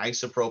like an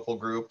isopropyl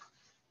group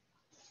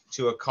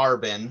to a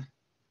carbon,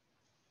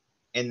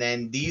 and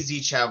then these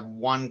each have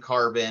 1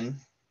 carbon.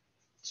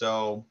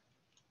 So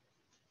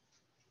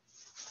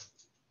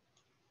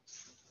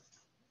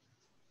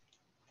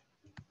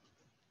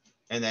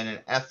and then an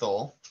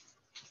ethyl.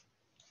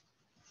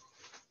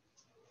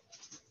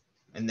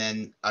 And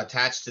then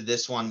attached to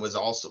this one was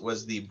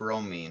the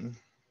bromine.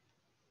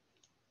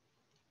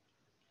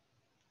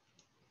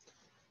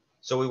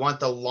 So we want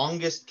the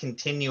longest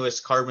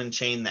continuous carbon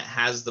chain that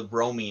has the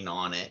bromine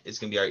on it is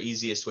going to be our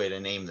easiest way to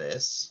name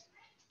this.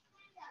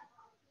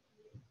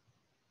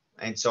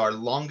 And so our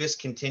longest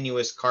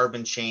continuous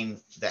carbon chain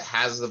that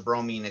has the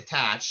bromine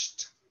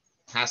attached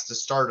has to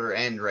start or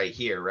end right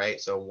here,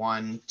 right? So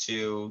 1,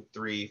 2,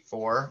 3,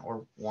 4,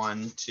 or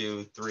 1,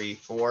 2, 3,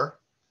 4.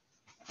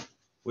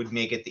 would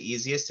make it the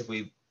easiest if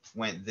we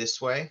went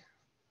this way.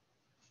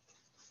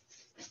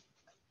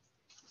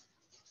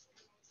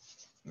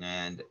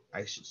 And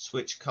I should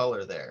switch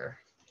color there.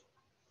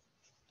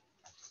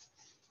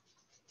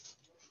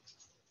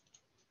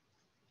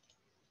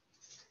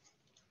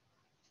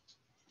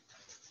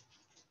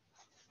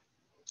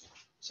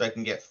 So I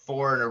can get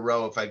 4 in a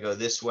row if I go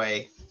this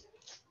way.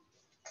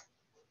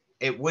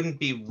 It wouldn't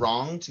be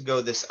wrong to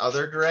go this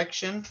other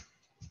direction.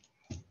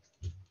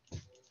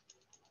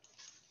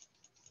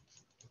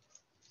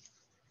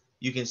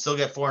 You can still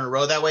get 4 in a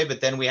row that way, but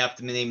then we have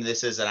to name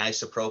this as an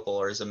isopropyl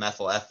or as a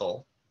methyl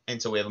ethyl.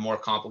 And so we have a more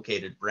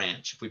complicated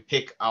branch. If we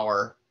pick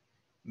our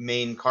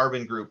main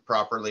carbon group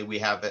properly, we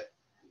have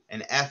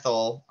an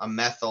ethyl, a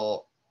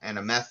methyl, and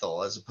a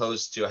methyl, as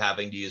opposed to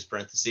having to use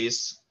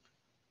parentheses.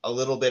 A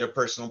little bit of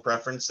personal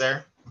preference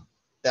there.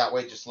 That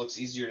way it just looks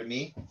easier to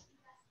me.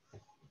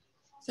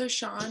 So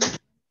Sean?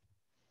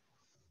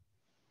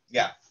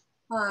 Yeah.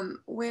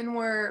 When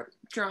we're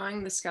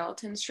drawing the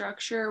skeleton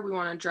structure, we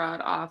want to draw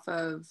it off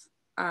of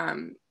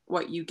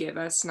what you give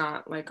us,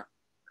 not like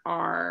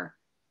our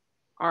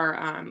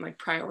like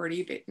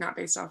priority, not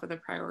based off of the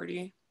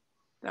priority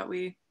that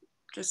we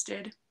just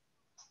did.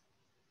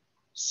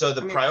 So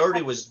the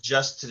priority was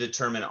just to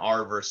determine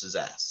R versus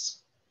S.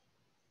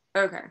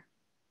 Okay.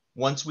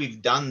 Once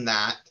we've done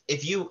that,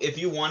 if you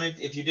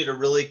did a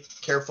really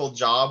careful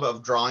job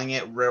of drawing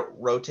it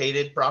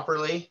rotated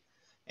properly,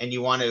 and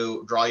you want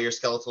to draw your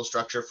skeletal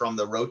structure from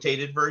the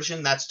rotated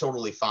version, that's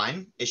totally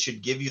fine. It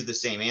should give you the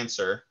same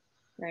answer.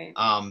 Right.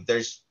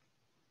 There's,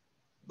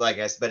 like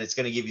I said, but it's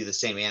going to give you the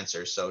same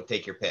answer. So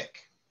take your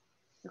pick.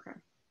 Okay.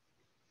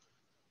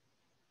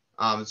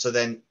 So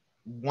then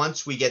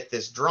once we get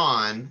this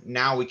drawn,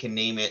 now we can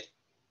name it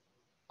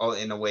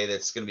in a way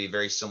that's going to be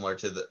very similar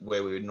to the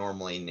way we would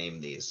normally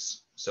name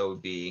these. So it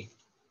would be,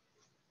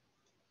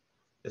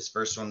 this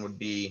first one would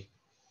be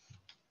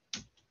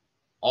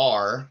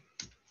R,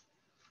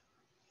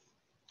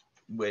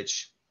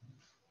 which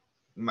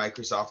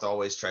Microsoft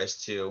always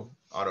tries to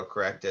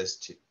autocorrect as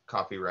to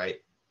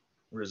copyright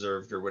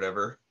reserved or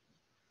whatever.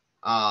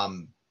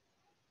 And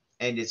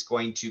it's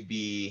going to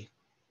be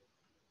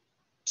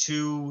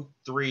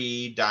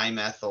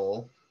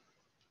 2,3-dimethyl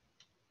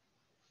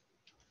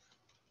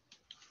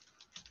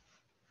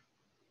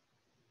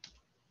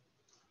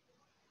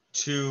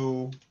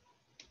two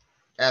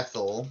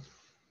ethyl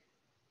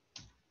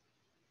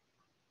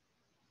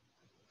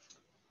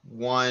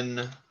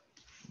 1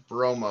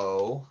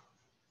 bromo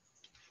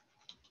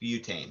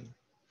butane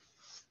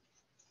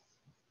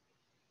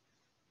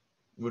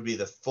would be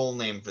the full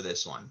name for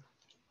this one.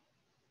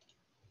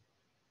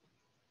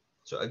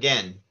 So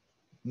again,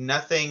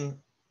 nothing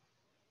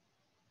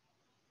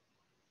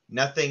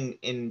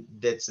in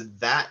that's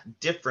that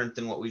different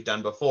than what we've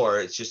done before.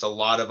 It's just a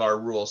lot of our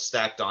rules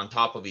stacked on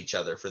top of each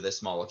other for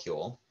this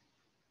molecule.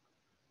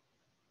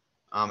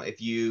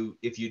 If you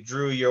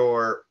drew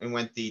your and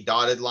went the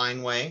dotted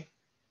line way,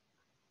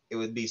 it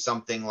would be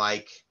something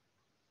like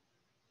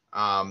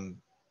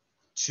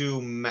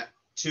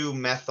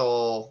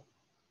 2-methyl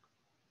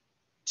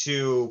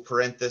 2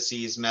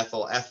 parentheses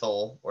methyl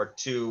ethyl, or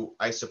 2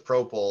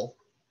 isopropyl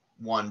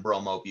 1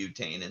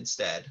 bromobutane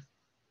instead,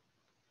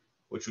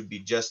 which would be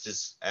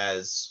just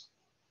as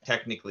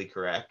technically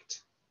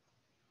correct.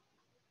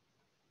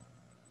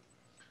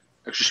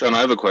 Actually, Sean, I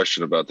have a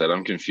question about that.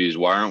 I'm confused.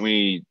 Why aren't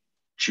we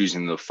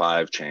choosing the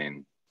 5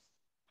 chain?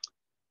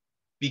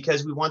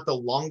 Because we want the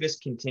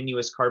longest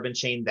continuous carbon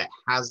chain that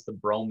has the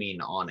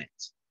bromine on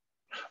it.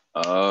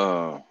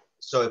 Oh.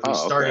 So if we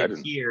started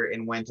okay, here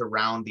and went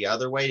around the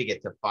other way to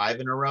get to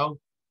 5 in a row,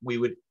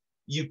 you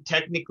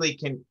technically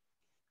can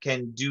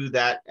do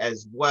that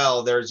as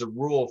well. There's a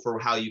rule for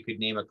how you could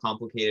name a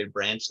complicated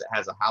branch that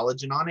has a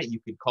halogen on it. You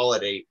could call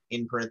it a,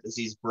 in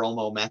parentheses,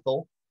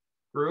 bromomethyl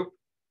group.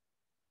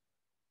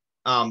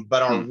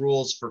 But our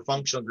rules for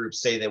functional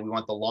groups say that we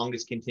want the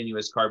longest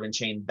continuous carbon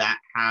chain that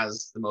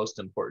has the most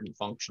important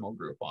functional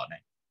group on it.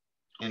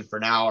 And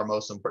for now, our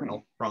most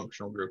important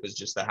functional group is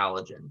just the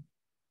halogen.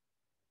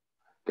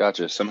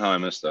 Gotcha. Somehow I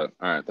missed that.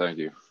 All right, thank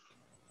you.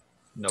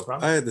 No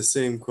problem. I had the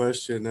same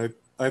question.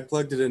 I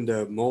plugged it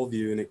into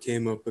MolView and it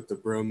came up with the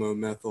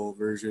bromomethyl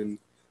version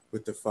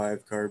with the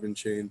 5 carbon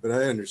chain, but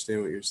I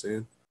understand what you're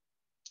saying.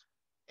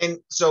 And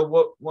so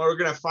what we're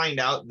going to find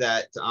out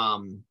that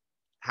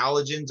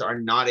halogens are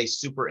not a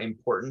super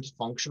important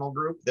functional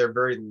group. They're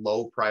very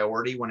low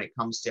priority when it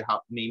comes to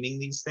naming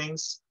these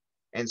things.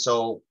 And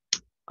so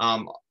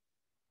I'm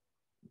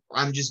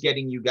just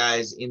getting you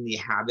guys in the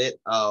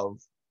habit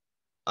of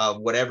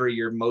whatever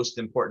your most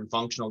important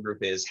functional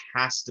group is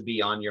has to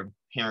be on your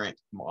parent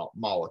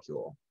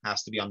molecule,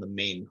 has to be on the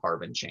main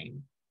carbon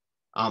chain,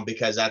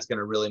 because that's going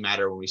to really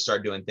matter when we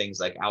start doing things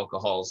like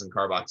alcohols and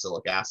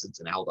carboxylic acids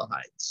and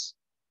aldehydes.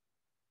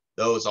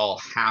 Those all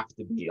have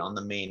to be on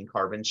the main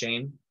carbon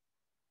chain.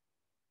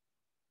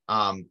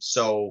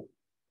 So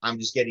I'm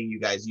just getting you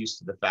guys used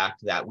to the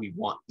fact that we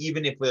want,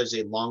 even if there's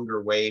a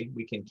longer way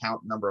we can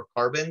count number of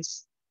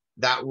carbons,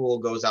 that rule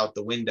goes out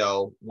the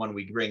window when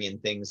we bring in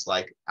things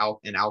like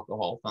an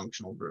alcohol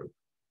functional group.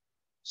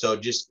 So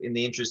just in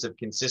the interest of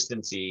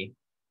consistency,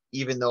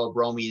 even though a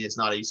bromine is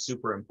not a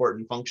super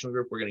important functional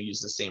group, we're going to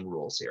use the same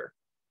rules here.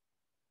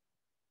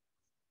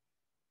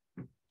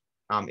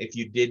 If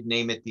you did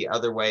name it the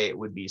other way, it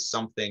would be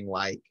something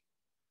like,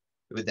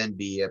 it would then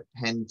be a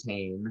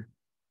pentane,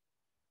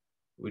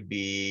 would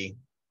be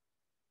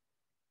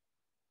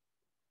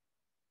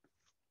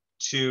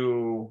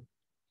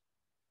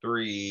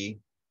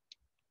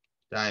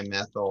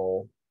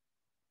 2,3-dimethyl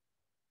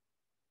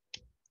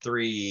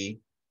 3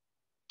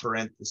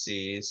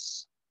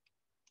 parentheses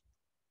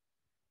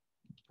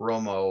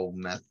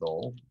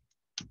bromomethyl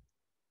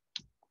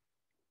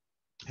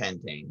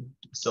pentane,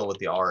 still with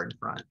the R in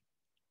front.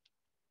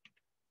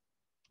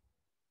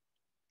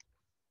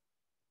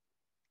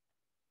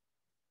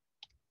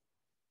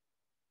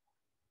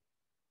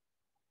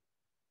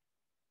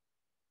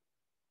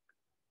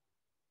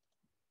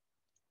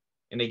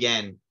 And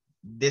again,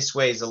 this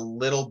way is a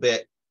little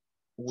bit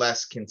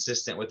less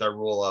consistent with our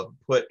rule of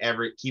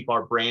keep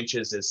our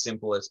branches as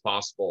simple as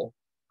possible.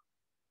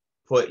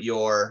 Put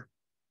your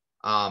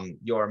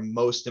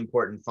most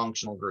important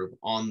functional group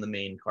on the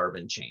main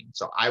carbon chain.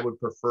 So I would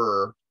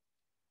prefer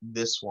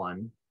this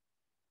one.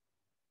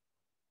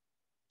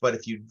 But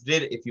if you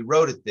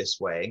wrote it this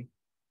way,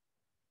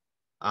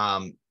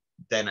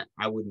 then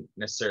I wouldn't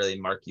necessarily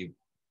mark you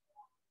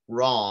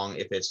wrong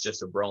if it's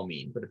just a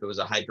bromine. But if it was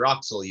a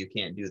hydroxyl, you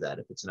can't do that.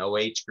 If it's an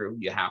OH group,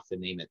 you have to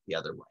name it the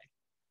other way.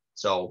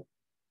 So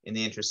in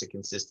the interest of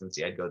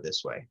consistency, I'd go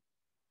this way.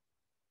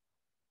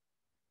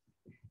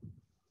 I'm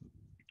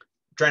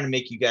trying to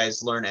make you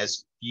guys learn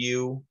as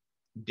few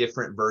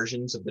different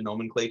versions of the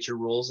nomenclature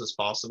rules as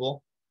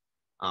possible,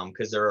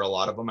 because there are a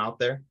lot of them out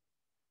there.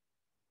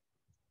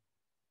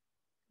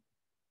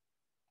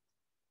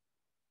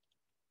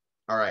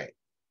 All right.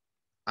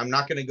 I'm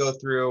not going to go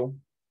through.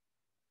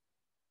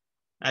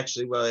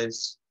 Actually, well, it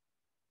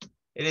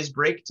is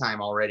break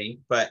time already,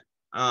 but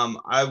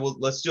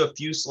let's do a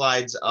few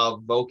slides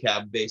of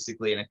vocab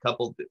basically and a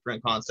couple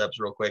different concepts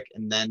real quick,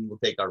 and then we'll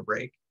take our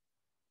break.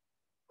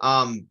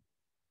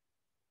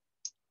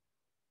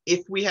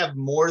 If we have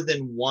more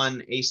than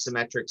one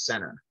asymmetric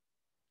center,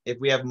 if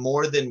we have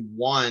more than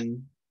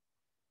one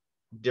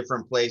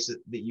different place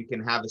that you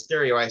can have a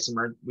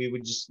stereoisomer, we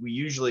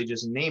usually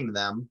just name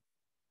them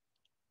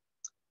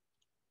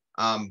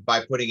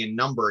by putting a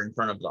number in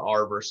front of the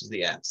R versus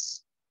the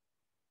S.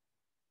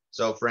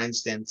 So for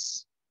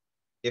instance,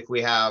 if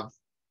we have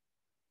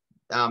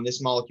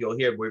this molecule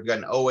here, we've got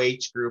an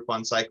OH group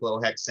on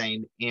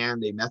cyclohexane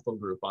and a methyl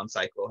group on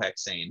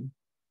cyclohexane.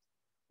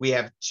 We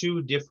have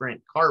two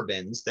different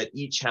carbons that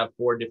each have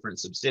 4 different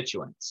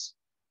substituents.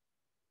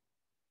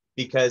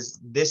 Because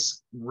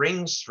this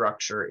ring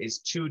structure is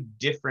 2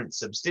 different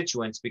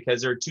substituents,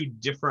 because there are 2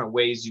 different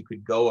ways you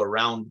could go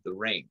around the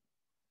ring,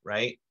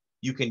 right?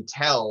 You can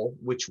tell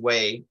which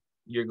way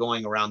you're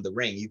going around the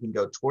ring. You can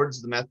go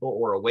towards the methyl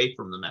or away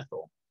from the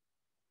methyl.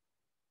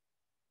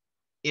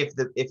 If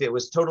it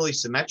was totally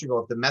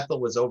symmetrical, if the methyl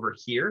was over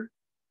here,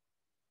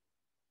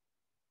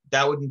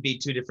 that wouldn't be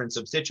 2 different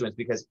substituents,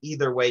 because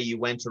either way you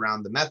went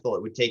around the methyl,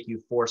 it would take you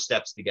 4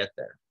 steps to get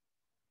there,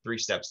 3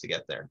 steps to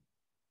get there.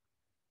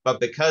 But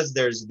because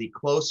there's the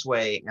close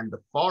way and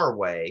the far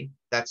way,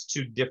 that's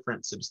 2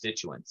 different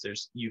substituents.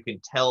 You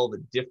can tell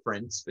the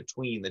difference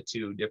between the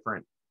 2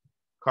 different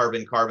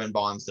carbon-carbon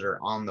bonds that are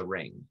on the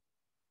ring.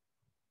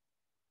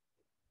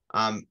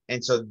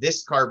 And so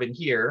this carbon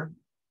here,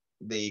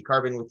 the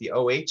carbon with the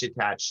OH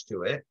attached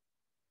to it,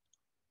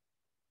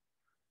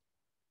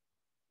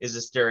 is a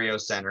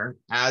stereocenter,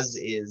 as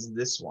is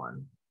this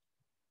one.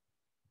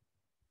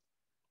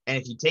 And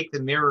if you take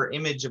the mirror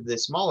image of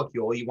this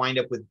molecule, you wind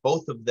up with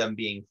both of them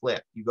being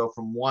flipped. You go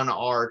from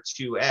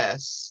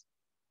 1R2S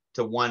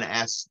to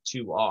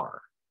 1S2R.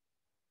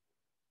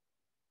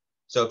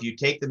 So if you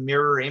take the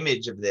mirror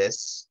image of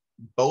this,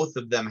 both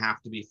of them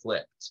have to be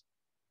flipped.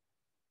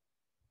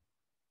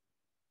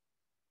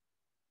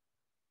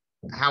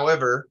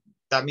 However,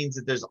 that means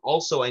that there's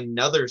also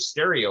another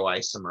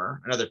stereoisomer,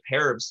 another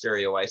pair of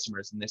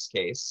stereoisomers in this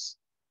case,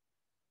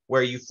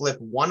 where you flip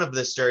one of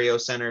the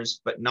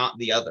stereocenters, but not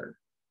the other.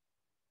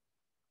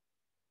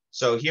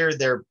 So here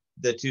the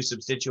 2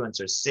 substituents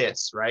are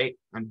cis, right?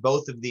 On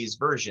both of these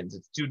versions,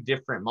 it's 2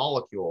 different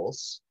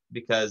molecules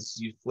because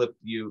you flip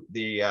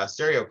the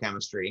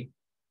stereochemistry,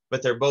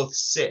 but they're both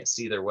cis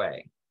either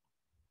way.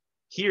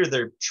 Here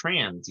they're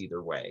trans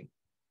either way.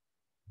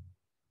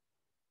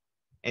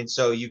 And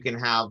so you can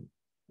have,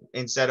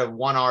 instead of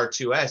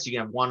 1R2S, you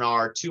can have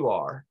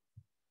 1R2R,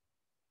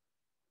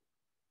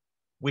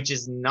 which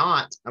is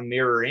not a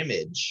mirror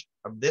image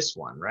of this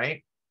one,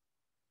 right?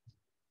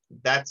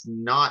 That's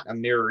not a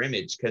mirror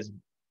image, because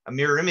a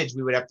mirror image,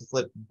 we would have to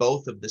flip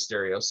both of the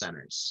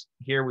stereocenters.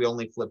 Here we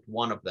only flipped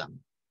one of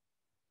them,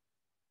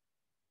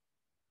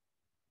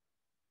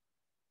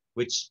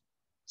 which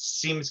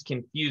seems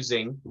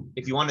confusing.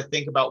 If you want to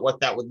think about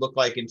what that would look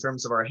like in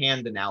terms of our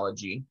hand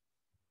analogy.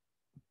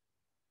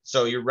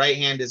 So your right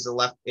hand is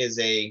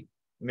a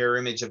mirror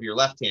image of your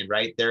left hand,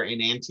 right? They're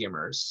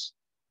enantiomers.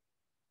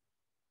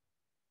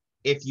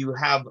 If you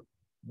have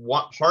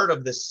what part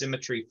of the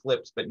symmetry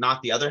flipped, but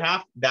not the other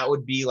half, that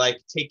would be like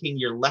taking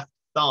your left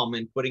thumb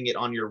and putting it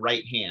on your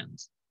right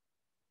hand.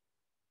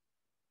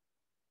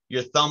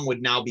 Your thumb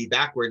would now be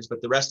backwards,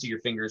 but the rest of your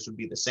fingers would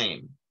be the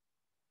same.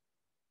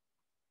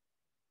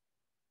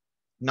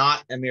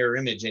 Not a mirror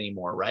image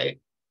anymore, right?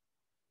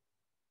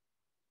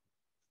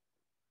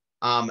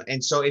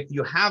 And so if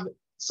you have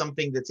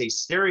something that's a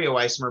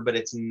stereoisomer, but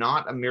it's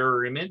not a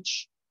mirror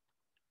image,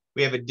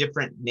 we have a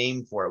different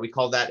name for it. We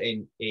call that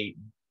a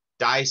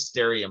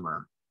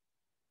distereomer,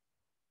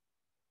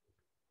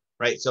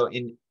 right? So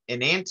an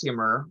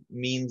enantiomer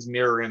means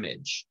mirror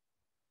image.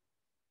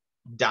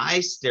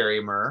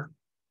 Distereomer,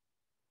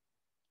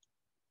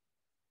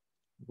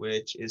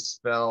 which is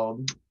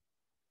spelled,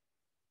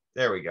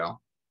 there we go,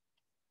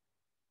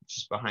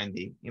 just behind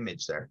the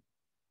image there.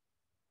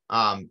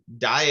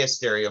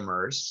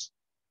 Diastereomers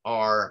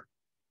are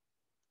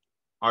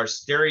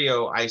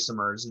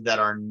stereoisomers that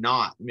are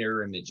not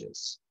mirror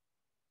images.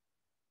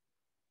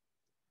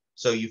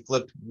 So you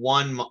flipped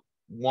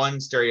one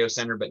stereo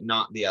center, but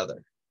not the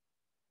other.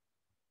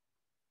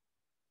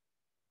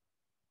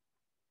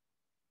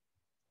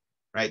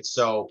 Right,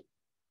 so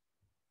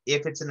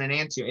if it's an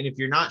enantiomer, and if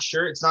you're not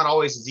sure, it's not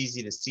always as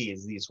easy to see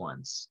as these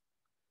ones.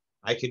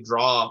 I could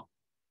draw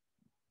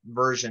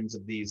versions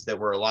of these that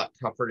were a lot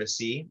tougher to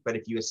see, but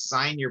if you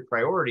assign your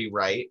priority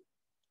right,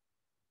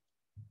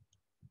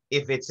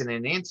 if it's an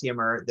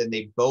enantiomer, then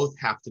they both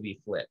have to be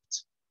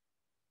flipped.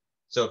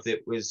 So if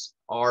it was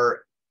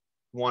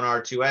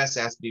R1R2S,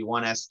 it has to be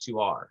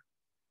 1S2R.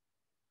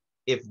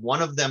 If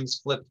one of them's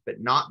flipped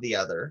but not the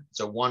other,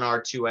 so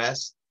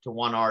 1R2S to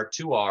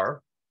 1R2R,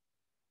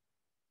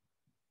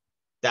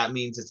 that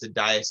means it's a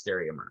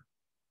diastereomer.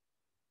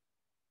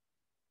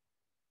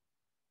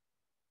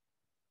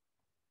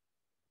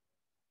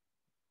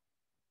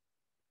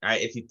 All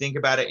right, if you think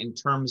about it in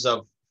terms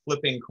of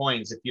flipping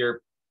coins,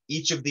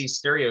 each of these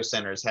stereo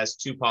centers has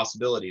two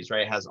possibilities,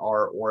 right? It has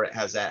R or it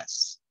has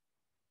S.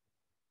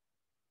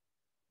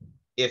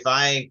 If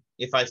I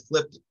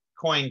flipped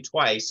coin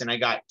twice and I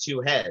got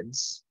two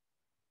heads,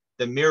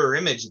 the mirror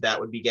image of that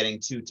would be getting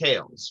two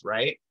tails,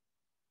 right?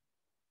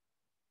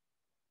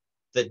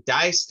 The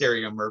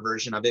distereomer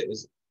version of it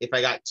was, if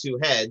I got two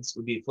heads,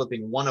 would be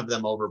flipping one of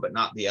them over, but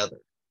not the other.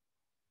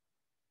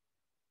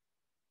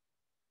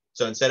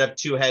 So instead of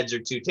two heads or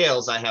two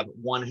tails, I have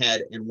one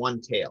head and one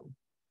tail,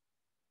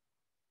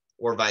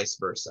 or vice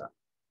versa.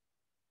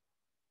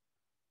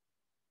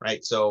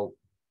 Right, so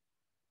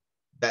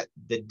that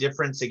the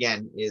difference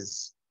again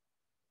is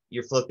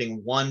you're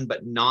flipping one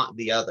but not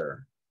the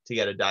other to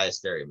get a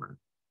diastereomer.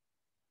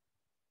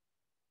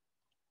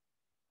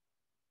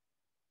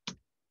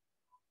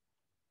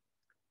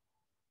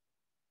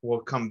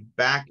 We'll come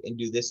back and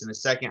do this in a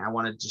second. I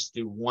want to just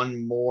do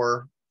one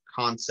more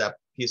concept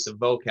piece of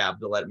vocab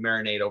to let it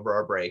marinate over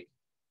our break.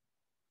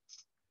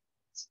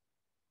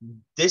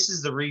 This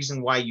is the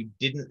reason why you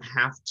didn't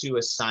have to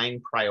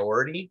assign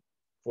priority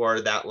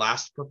for that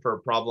last for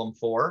problem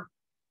 4,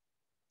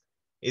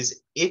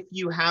 is if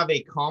you have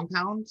a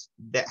compound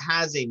that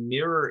has a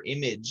mirror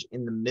image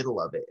in the middle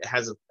of it, it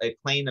has a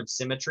plane of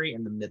symmetry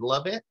in the middle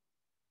of it,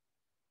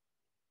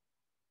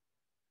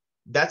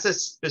 that's a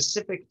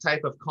specific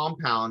type of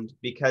compound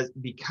because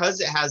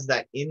it has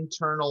that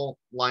internal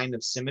line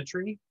of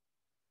symmetry.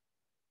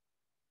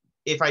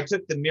 If I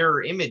took the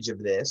mirror image of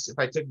this, if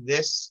I took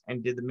this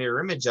and did the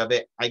mirror image of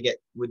it,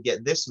 would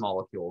get this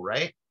molecule,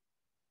 right?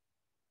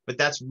 But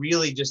that's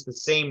really just the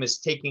same as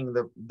taking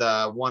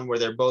the one where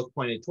they're both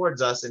pointed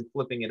towards us and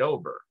flipping it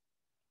over.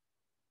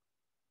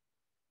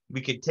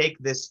 We could take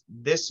this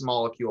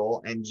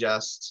molecule and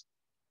just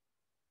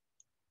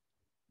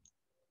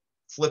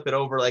flip it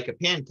over like a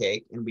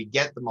pancake, and we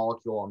get the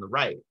molecule on the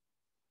right.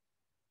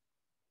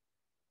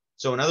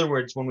 So in other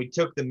words, when we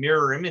took the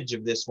mirror image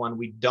of this one,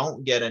 we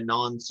don't get a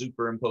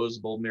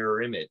non-superimposable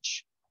mirror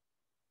image,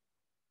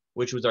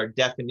 which was our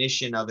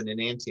definition of an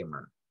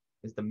enantiomer,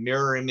 is the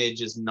mirror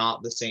image is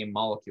not the same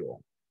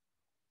molecule.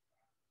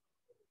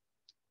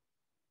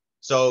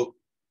 So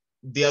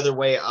the other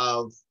way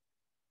of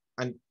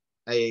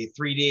a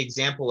 3D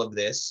example of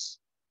this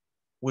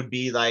would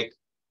be like,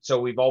 so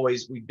we've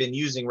been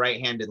using right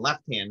hand and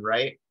left hand,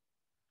 right?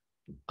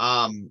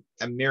 A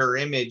mirror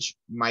image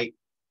might,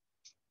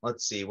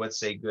 let's see,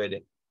 what's a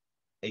good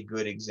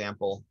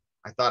example?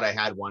 I thought I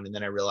had one and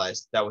then I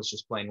realized that was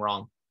just plain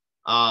wrong.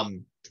 Let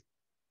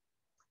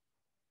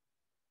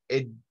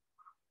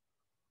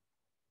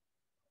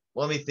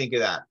me think of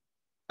that,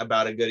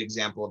 about a good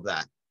example of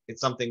that. It's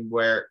something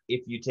where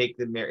if you take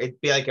the mirror, it'd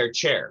be like our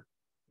chair.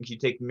 If you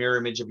take the mirror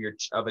image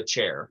of a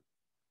chair,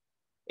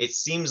 it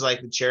seems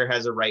like the chair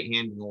has a right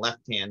hand and a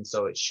left hand,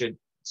 so it should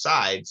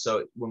side.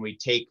 So when we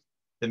take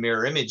the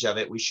mirror image of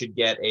it, we should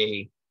get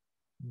a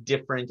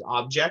different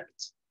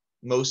object.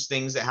 Most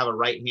things that have a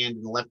right hand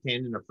and a left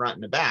hand and a front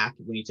and a back,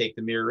 when you take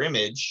the mirror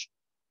image,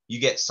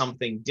 you get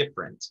something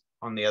different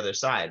on the other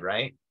side,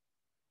 right?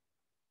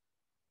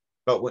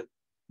 But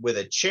with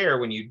a chair,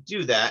 when you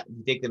do that,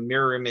 you take the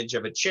mirror image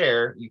of a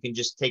chair, you can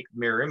just take the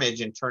mirror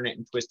image and turn it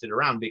and twist it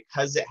around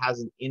because it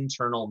has an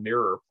internal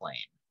mirror plane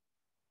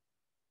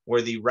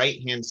where the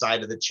right-hand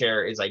side of the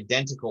chair is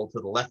identical to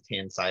the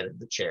left-hand side of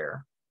the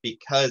chair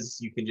because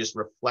you can just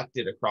reflect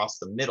it across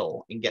the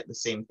middle and get the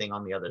same thing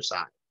on the other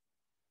side.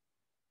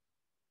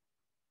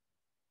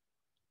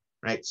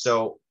 Right?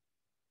 So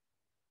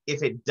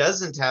if it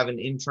doesn't have an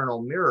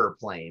internal mirror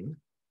plane,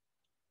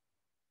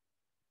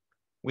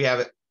 we have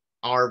it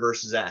R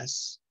versus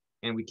S,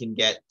 and we can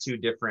get two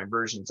different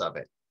versions of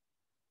it.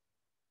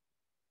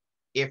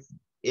 If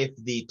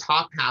the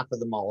top half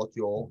of the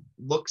molecule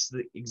looks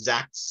the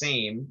exact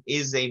same,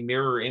 is a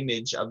mirror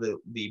image of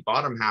the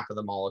bottom half of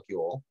the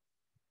molecule,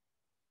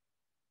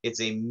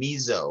 it's a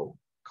meso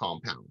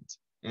compound.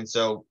 And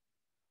so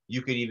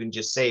you could even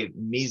just say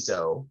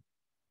meso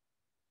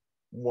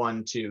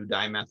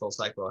 1,2-dimethyl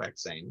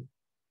cyclohexane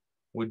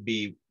would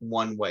be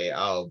one way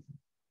of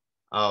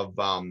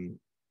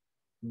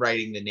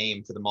writing the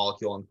name for the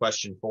molecule in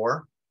question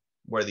 4,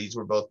 where these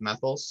were both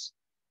methyls,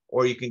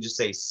 or you can just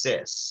say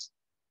cis.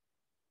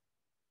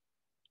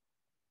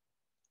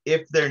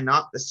 If they're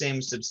not the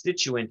same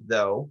substituent,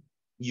 though,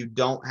 you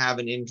don't have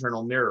an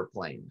internal mirror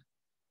plane.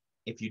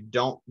 If you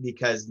don't,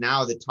 because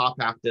now the top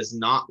half does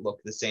not look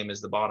the same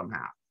as the bottom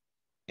half.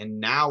 And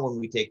now when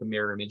we take a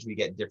mirror image, we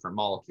get different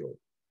molecule.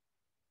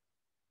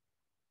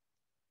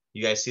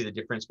 You guys see the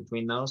difference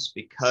between those?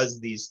 Because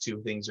these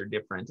two things are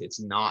different,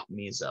 it's not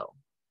meso.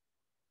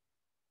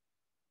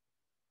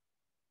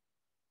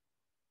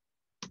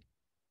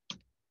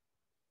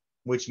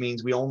 Which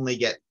means we only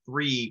get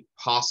 3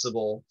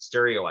 possible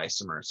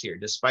stereoisomers here,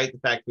 despite the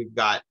fact we've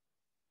got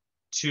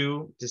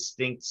 2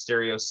 distinct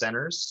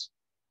stereocenters,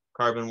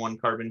 carbon 1,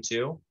 carbon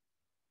 2,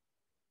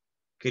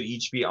 could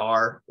each be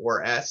R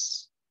or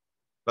S.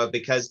 But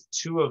because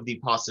 2 of the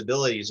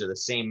possibilities are the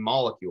same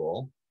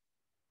molecule,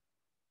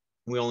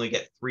 we only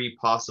get 3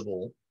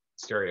 possible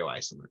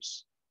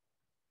stereoisomers.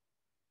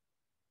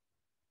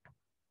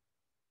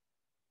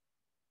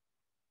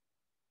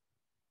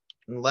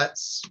 And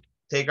let's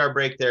take our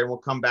break there, and we'll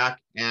come back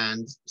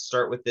and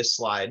start with this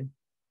slide.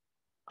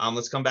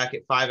 Let's come back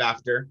at 5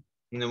 after,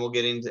 and then we'll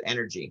get into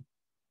energy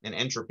and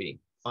entropy,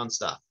 fun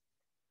stuff.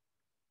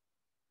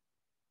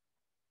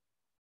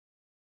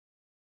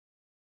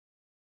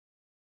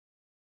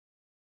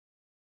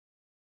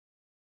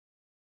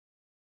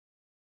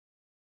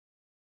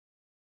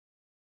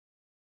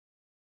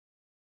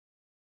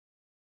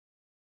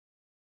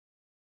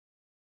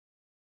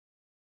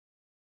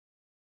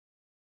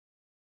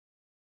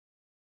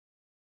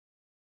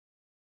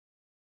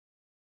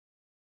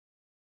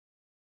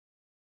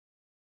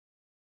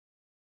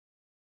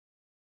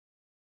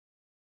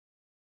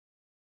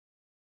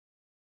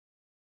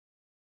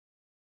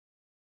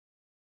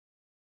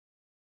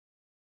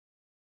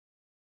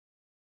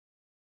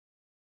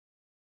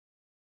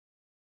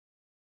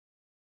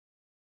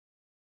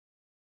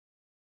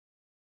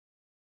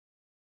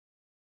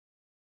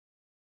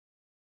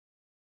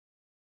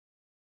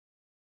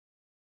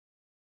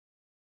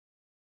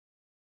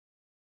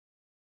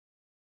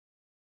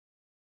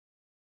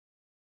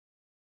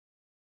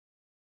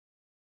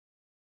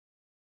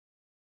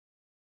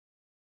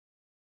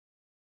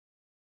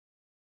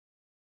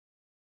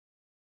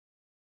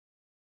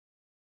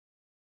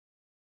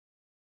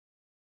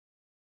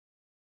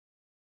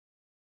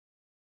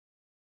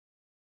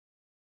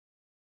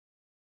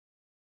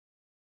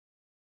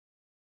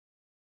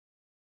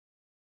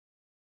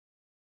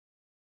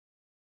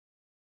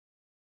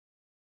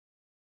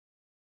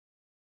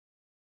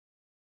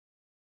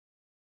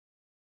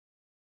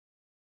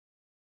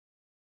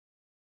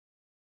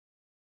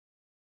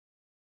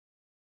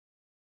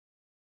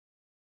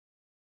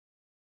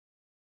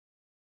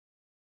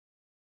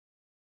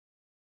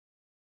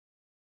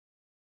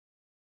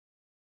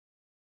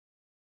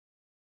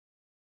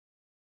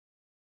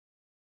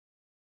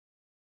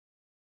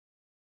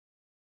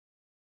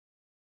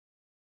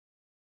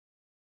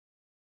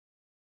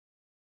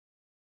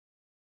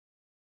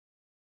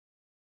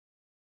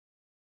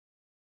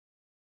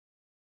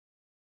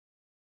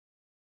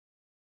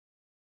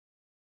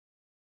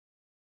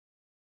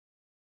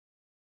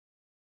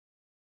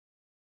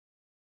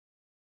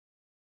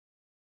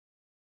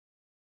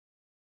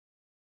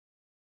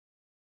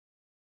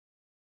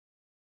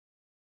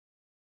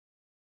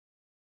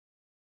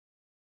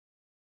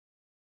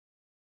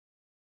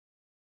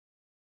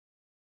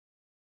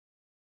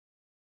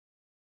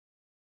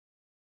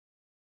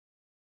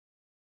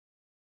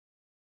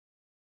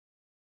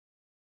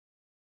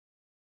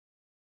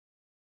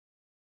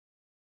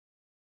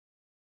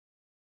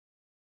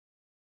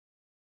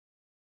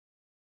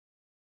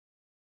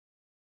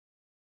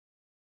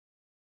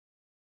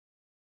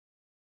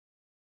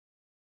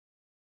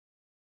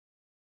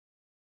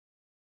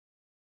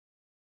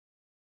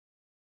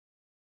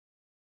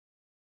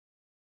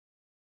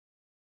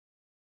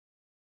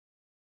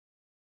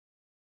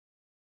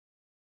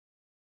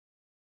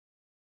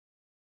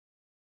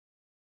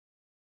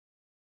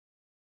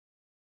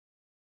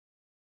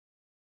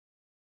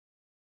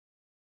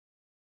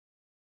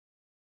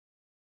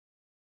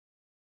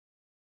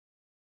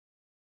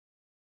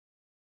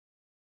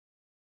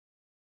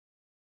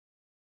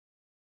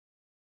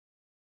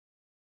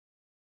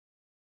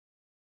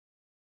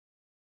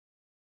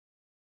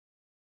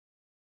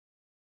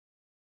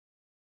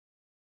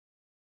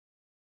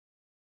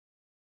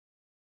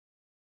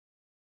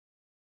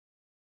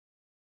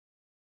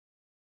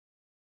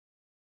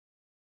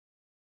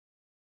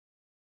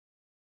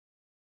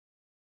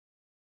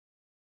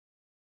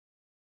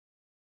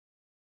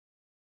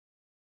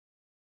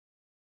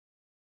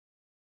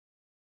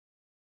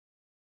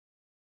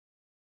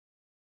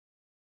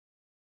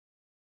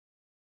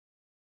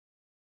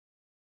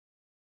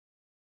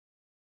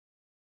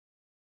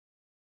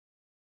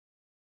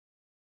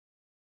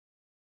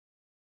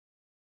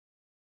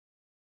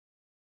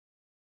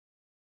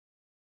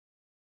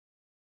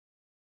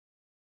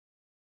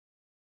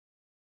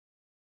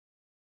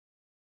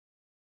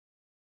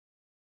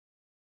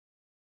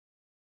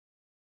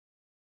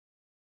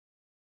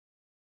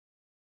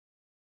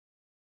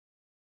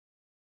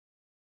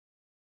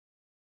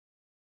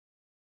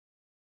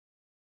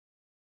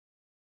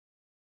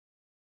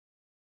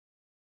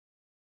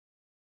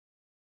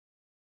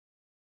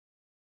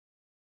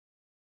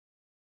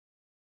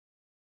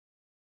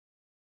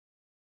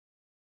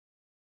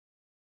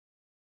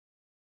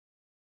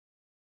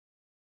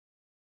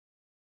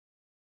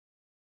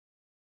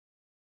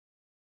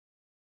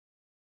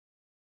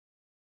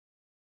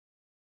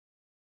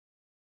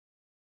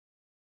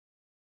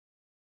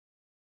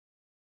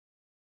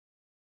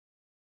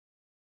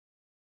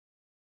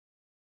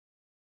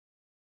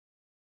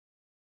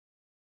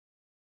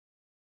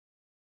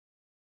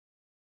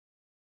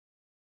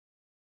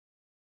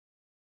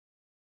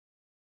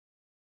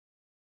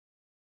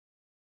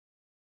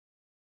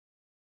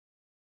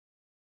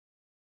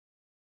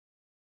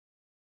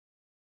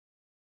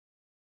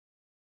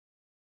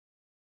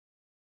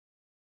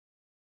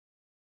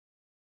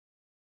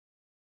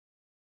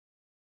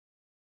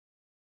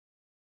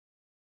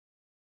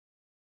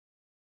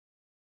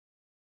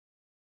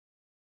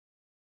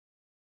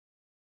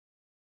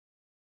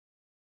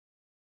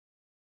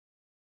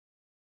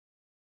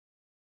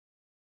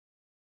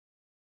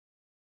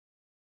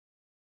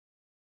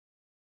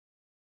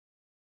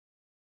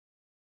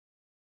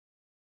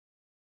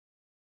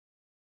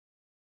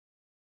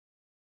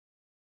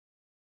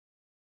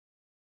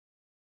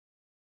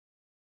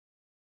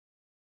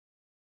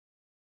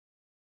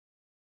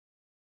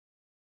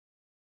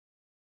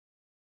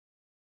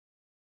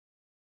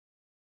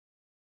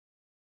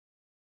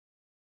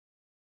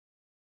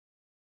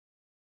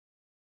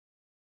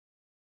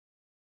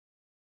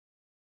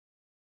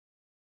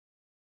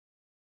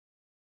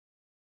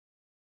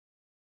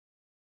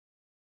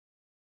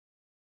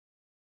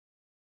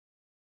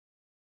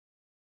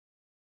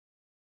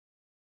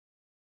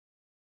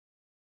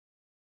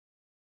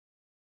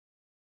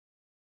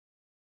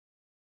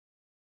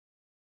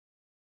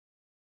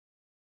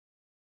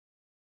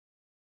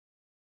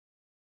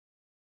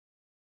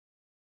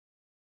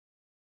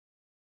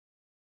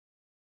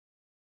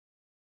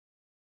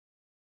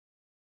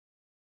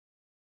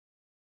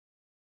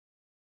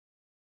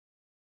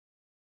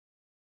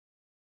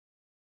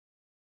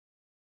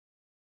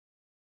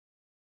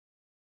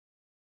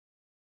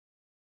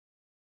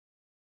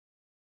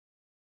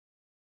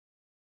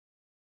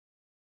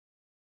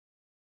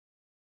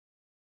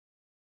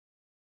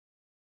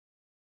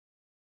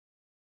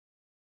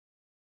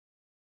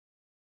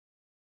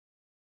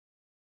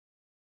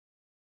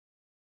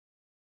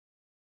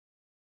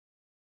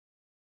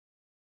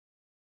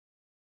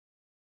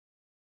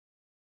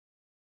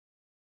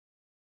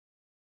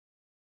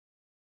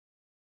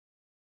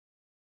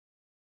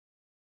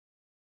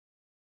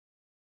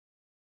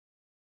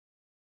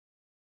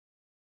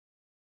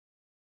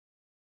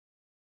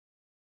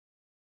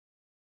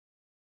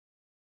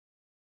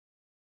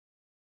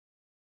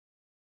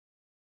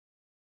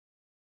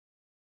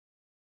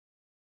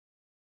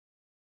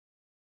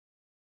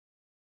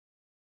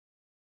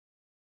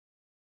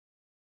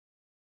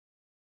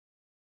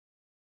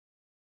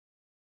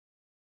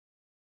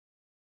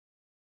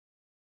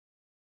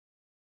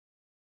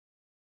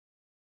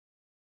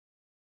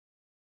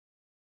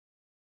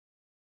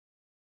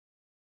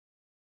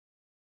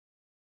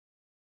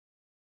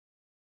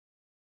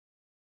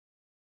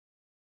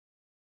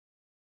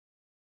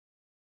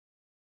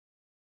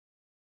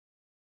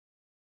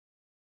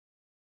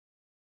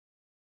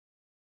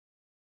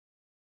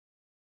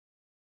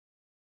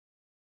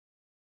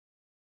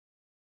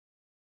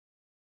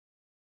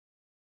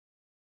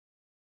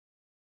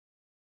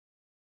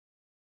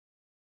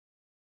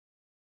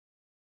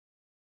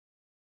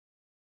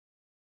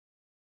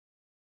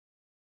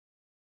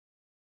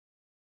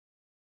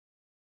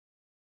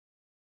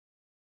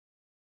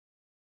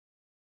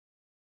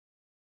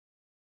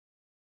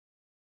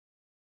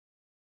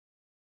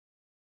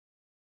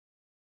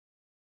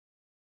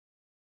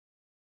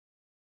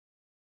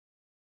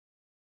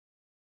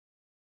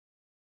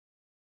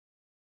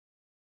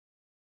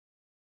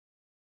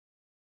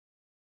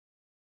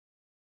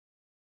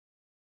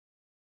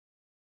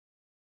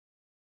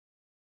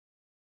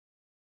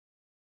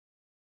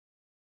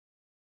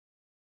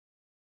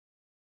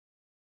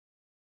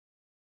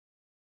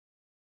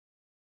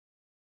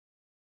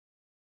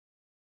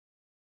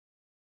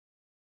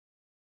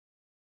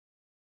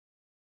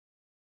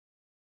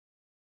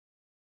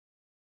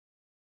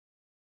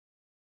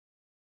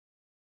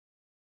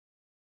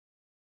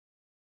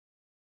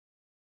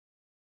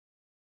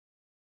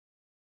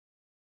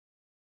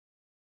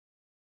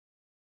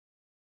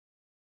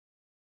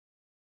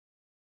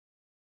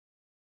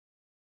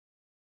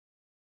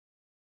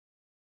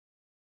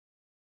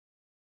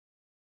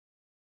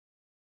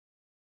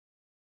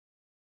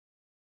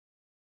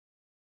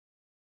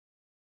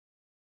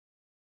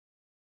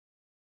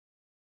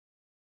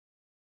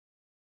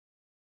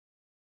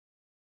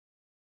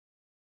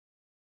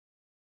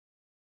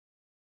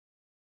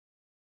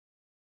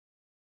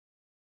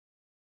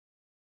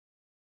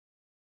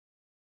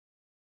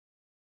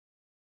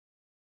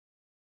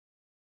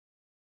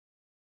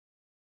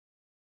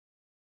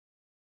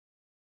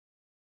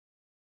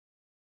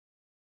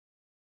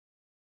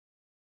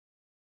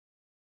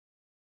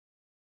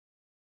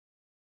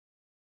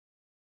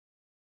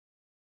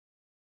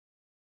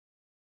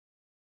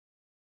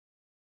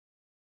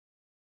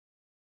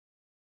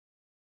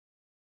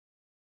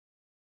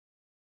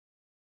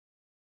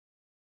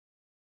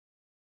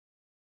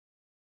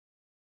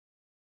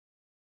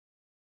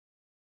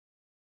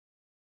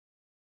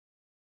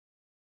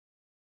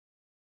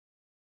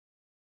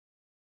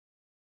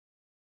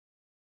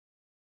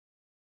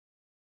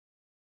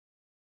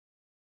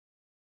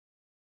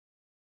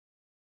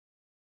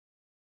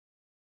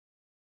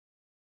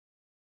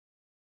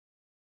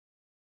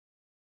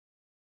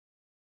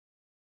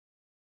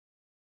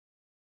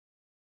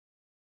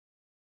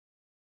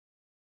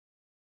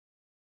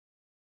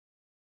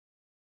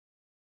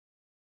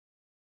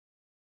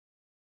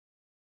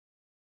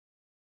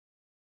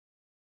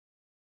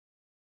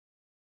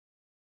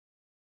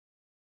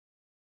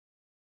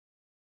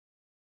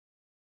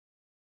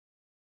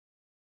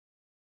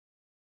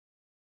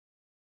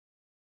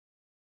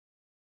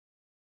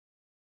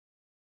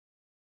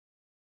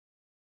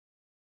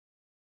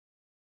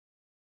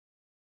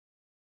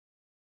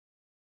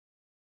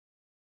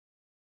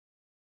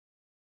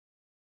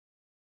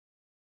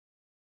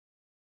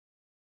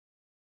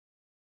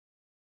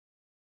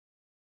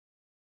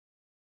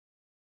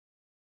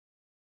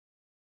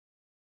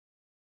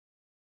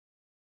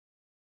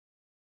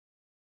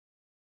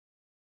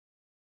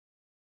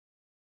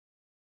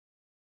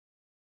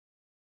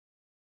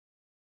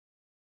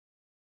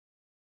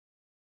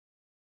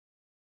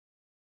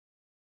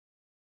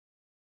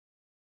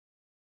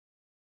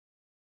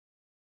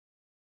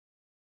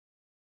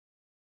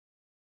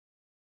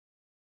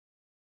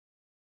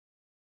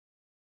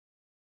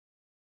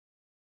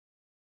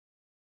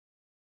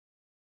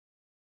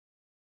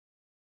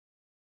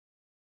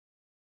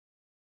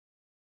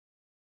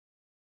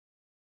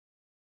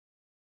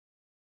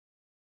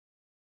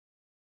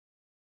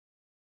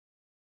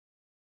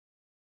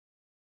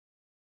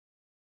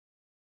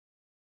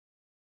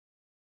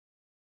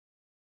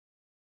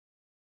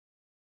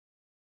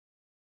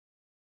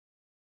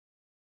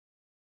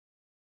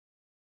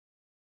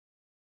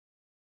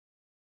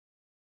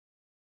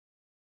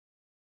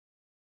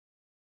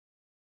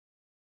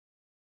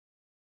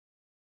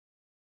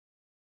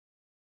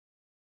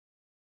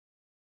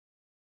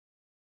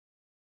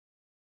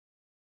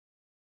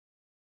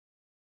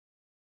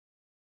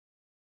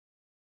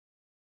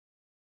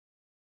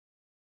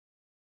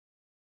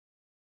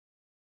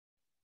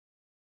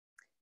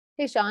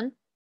 Hey, Sean.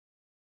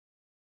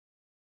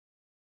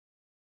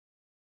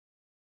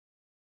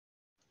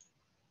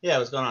 Yeah,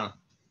 what's going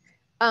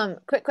on?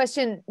 Quick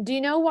question. Do you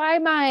know why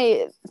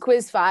my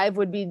quiz 5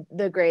 would be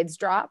the grades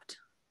dropped?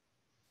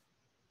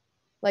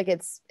 Like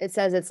it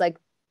says it's like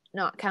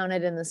not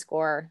counted in the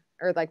score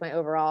or like my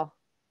overall.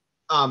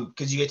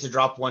 Because you get to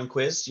drop one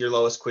quiz, your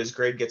lowest quiz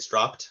grade gets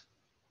dropped.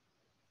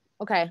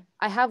 Okay,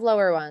 I have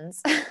lower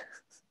ones.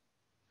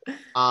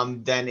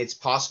 Then it's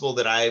possible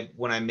that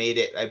when I made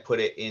it, I put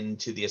it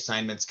into the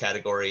assignments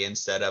category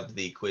instead of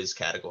the quiz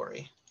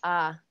category.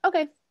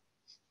 Okay.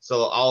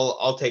 So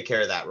I'll take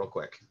care of that real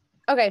quick.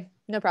 Okay,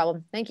 no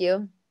problem. Thank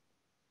you.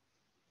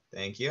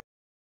 Thank you.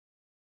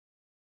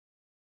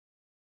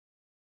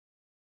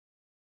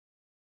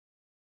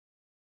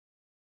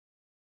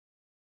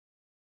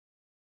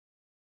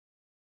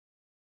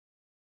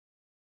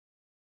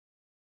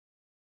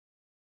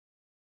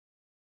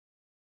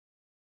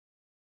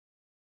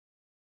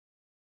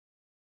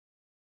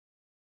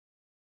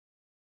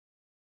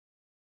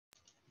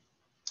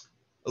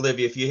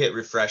 Olivia, if you hit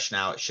refresh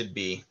now, it should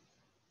be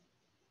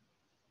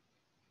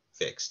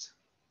fixed.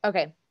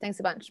 Okay, thanks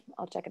a bunch.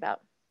 I'll check it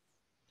out.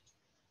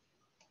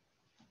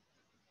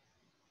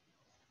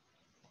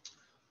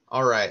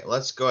 All right,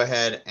 let's go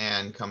ahead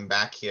and come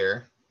back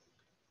here.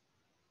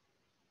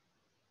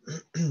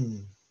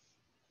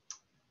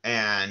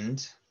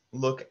 And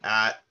look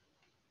at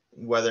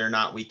whether or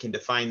not we can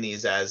define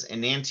these as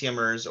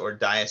enantiomers or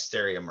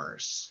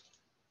diastereomers.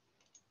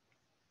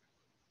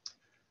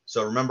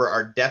 So remember,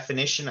 our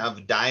definition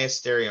of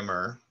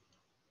diastereomer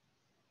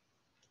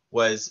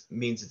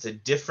means it's a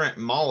different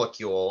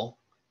molecule,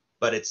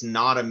 but it's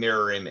not a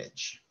mirror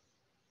image.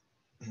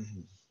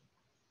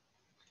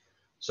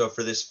 So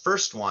for this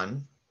first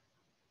one,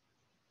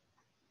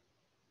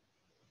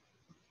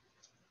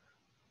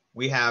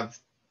 we have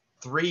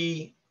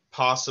 3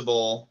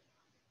 possible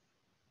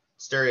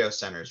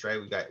stereocenters, right?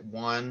 We've got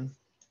 1,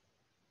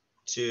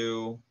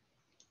 2,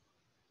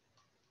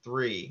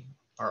 3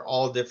 are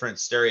all different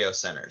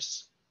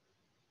stereocenters.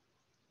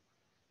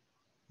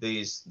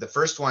 The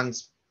first 2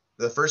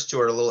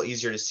 are a little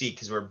easier to see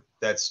because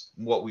that's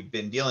what we've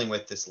been dealing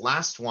with. This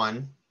last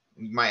one,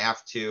 you might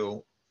have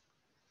to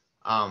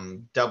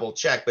double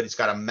check, but it's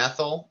got a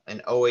methyl,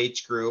 an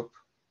OH group,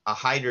 a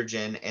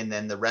hydrogen, and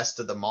then the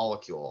rest of the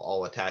molecule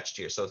all attached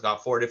here. So it's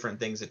got 4 different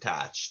things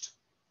attached.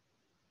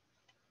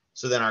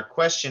 So then our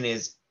question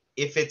is,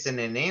 if it's an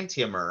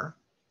enantiomer,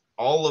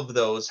 all of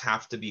those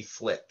have to be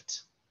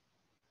flipped.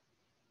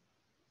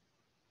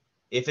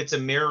 If it's a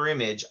mirror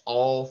image,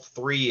 all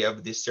 3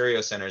 of the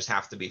stereocenters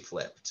have to be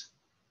flipped.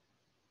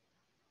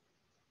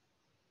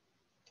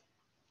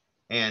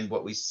 And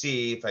what we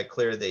see, if I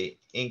clear the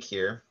ink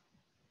here,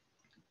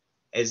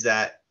 is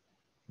that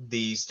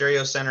the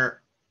stereocenter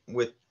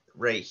with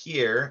right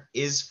here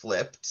is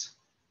flipped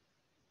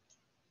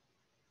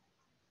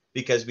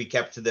because we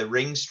kept the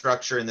ring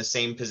structure in the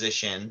same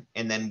position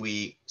and then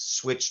we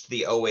switched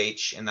the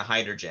OH and the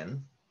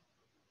hydrogen.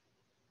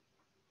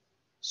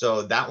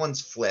 So that one's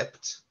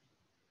flipped.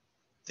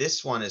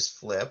 This one is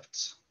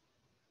flipped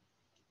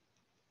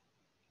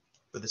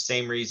for the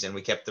same reason.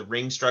 We kept the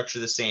ring structure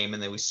the same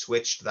and then we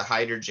switched the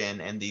hydrogen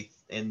and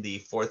the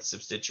 4th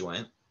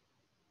substituent.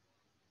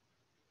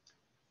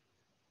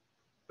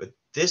 But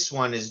this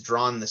one is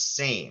drawn the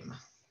same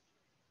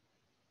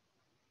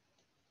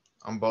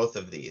on both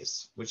of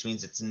these, which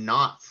means it's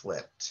not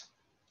flipped.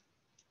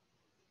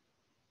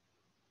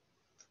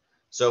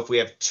 So if we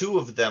have 2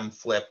 of them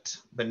flipped,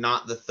 but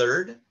not the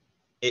 3rd,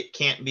 it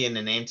can't be an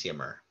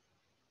enantiomer.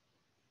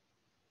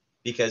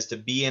 Because to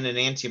be an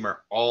enantiomer,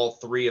 all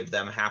 3 of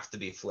them have to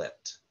be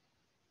flipped,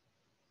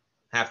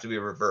 have to be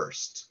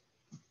reversed.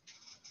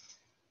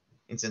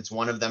 And since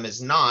one of them is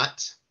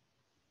not,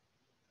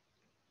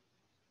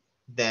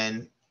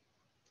 then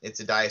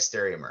it's a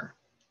diastereomer.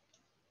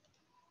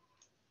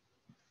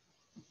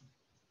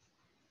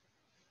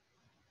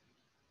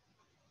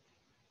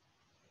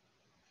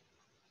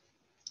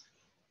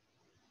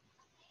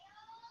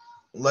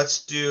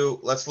 Let's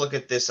look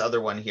at this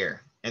other one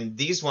here. And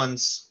these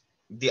ones,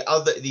 the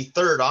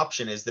 3rd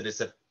option is that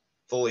it's a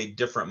fully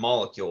different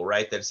molecule,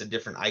 right? That it's a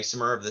different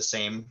isomer of the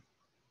same,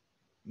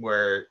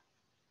 where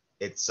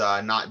it's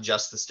not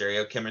just the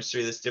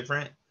stereochemistry that's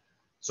different.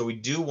 So we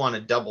do want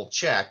to double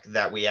check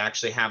that we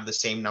actually have the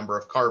same number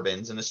of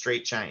carbons in a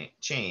straight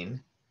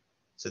chain.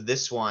 So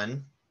this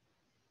one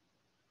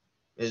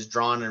is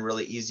drawn in a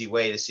really easy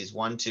way to see.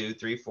 1, 2,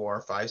 3,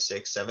 4, 5,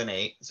 6, 7,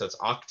 8. So it's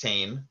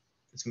octane.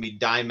 It's going to be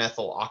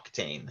dimethyl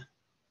octane,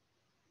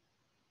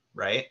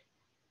 right?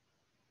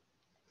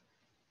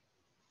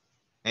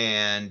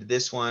 And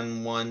this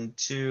one, 1,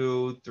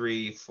 2,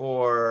 3,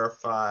 4,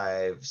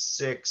 5,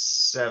 6,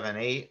 7,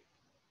 8.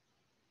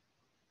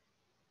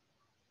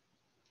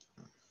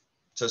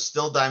 So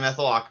still dimethyl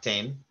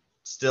octane,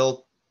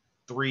 still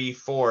 3,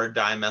 4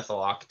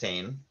 dimethyl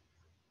octane.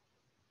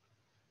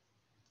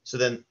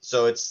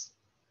 So it's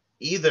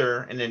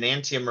either an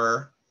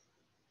enantiomer,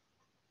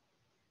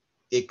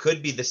 it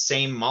could be the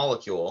same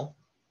molecule.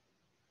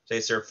 So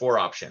there are 4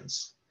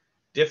 options.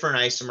 Different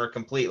isomer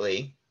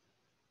completely,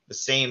 the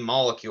same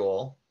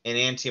molecule, an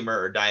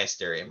enantiomer or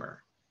diastereomer.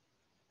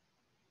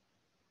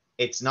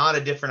 It's not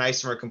a different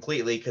isomer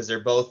completely because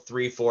they're both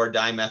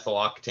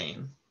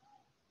 3,4-dimethyl-octane.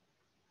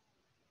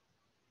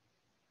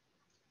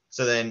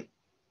 So then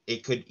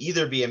it could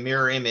either be a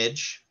mirror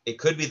image, it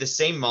could be the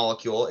same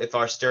molecule if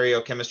our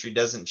stereochemistry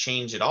doesn't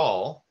change at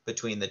all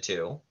between the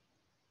two,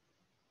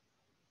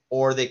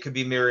 or they could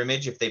be mirror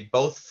image if they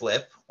both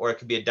flip, or it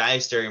could be a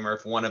diastereomer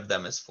if one of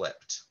them is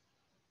flipped.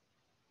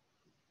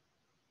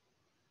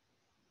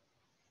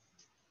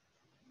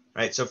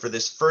 Right, so for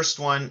this first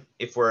one,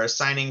 if we're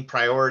assigning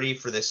priority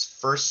for this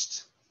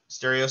first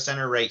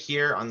stereocenter right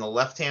here on the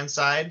left-hand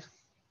side,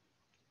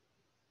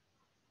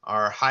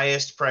 our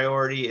highest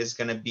priority is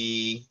going to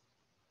be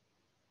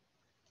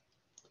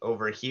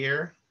over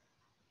here.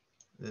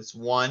 This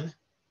 1,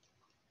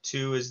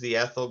 2 is the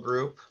ethyl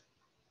group,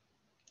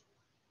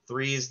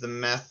 3 is the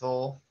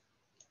methyl,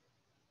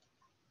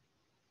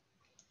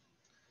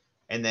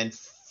 and then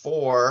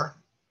 4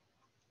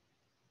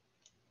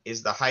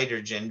 is the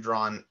hydrogen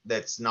drawn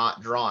that's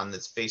not drawn,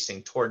 that's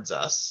facing towards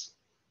us.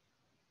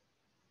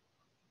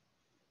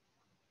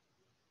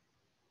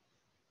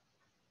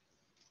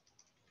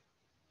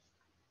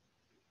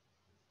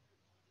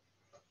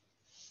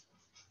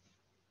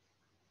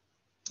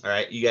 All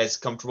right, you guys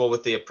comfortable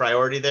with the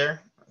priority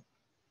there?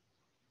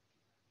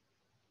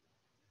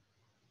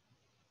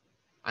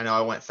 I know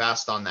I went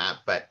fast on that,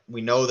 but we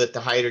know that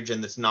the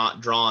hydrogen that's not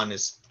drawn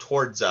is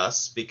towards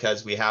us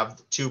because we have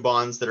 2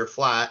 bonds that are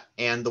flat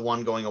and the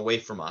one going away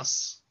from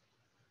us.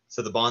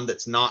 So the bond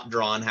that's not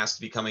drawn has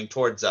to be coming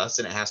towards us,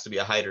 and it has to be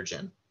a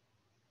hydrogen.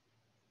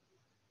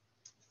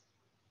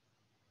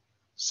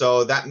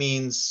 So that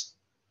means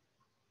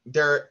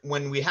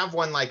when we have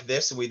one like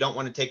this and we don't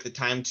want to take the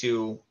time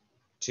to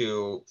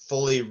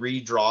fully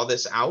redraw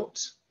this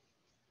out,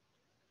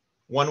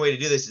 one way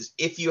to do this is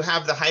if you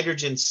have the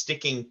hydrogen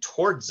sticking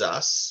towards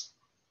us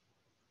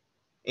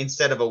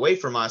instead of away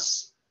from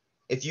us,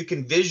 if you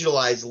can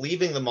visualize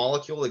leaving the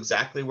molecule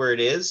exactly where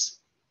it is,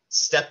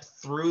 step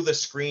through the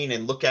screen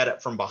and look at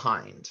it from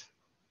behind.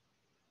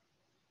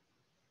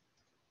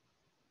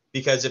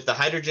 Because if the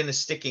hydrogen is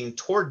sticking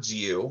towards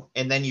you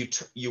and then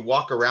you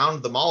walk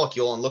around the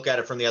molecule and look at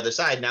it from the other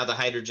side, now the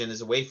hydrogen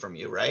is away from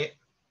you, right?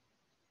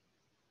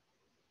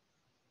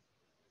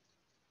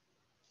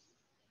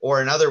 Or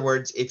in other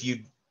words, if you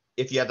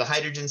have the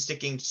hydrogen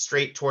sticking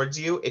straight towards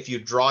you, if you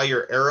draw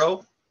your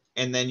arrow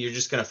and then you're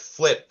just going to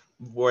flip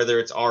whether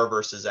it's R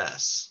versus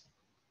S.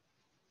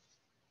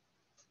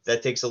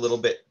 That takes a little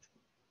bit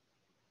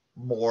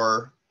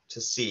more to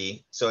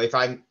see. So if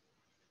the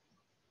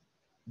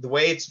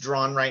way it's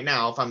drawn right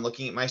now, if I'm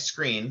looking at my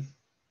screen,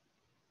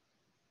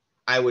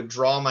 I would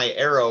draw my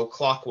arrow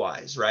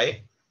clockwise,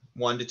 right?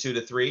 1 to 2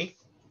 to 3,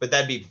 but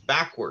that'd be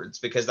backwards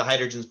because the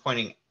hydrogen's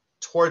pointing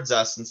towards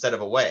us instead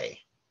of away.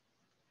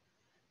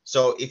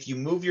 So if you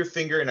move your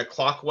finger in a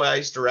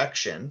clockwise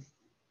direction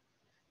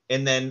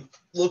and then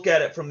look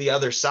at it from the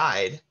other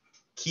side,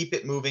 keep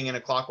it moving in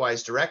a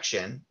clockwise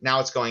direction. Now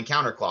it's going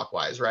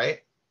counterclockwise,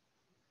 right?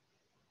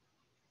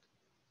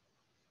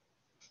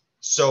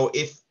 So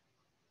if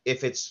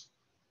it's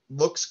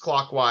looks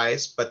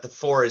clockwise, but the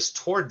 4 is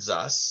towards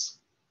us,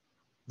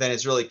 then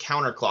it's really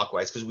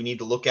counterclockwise because we need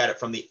to look at it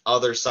from the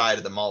other side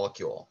of the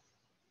molecule.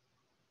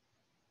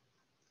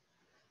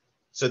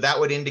 So that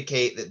would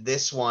indicate that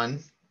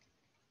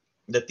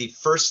that the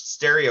first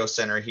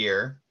stereocenter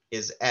here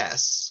is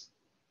S.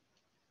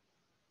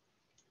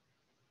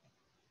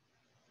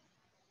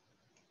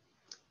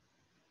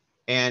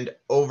 And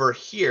over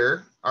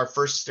here, our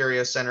first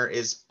stereocenter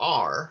is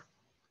R.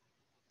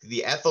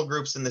 The ethyl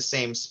group's in the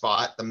same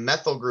spot. The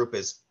methyl group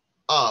is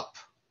up.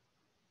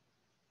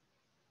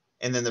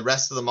 And then the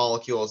rest of the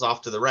molecule is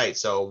off to the right.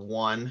 So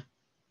 1,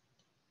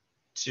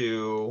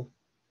 2,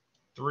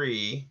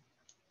 3.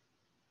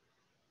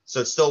 So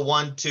it's still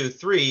 1, 2,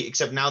 3,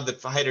 except now the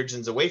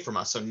hydrogen's away from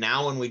us. So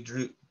now when we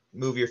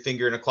move your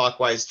finger in a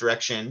clockwise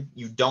direction,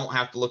 you don't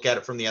have to look at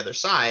it from the other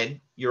side.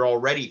 You're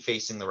already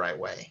facing the right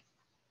way.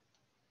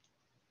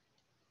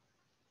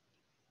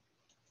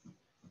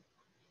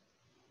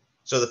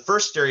 So the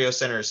first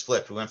stereocenter is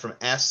flipped. We went from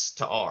S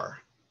to R.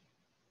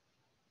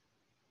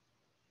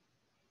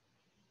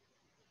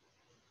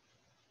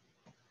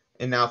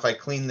 And now if I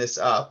clean this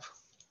up,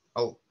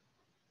 I'll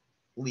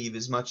leave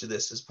as much of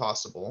this as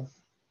possible.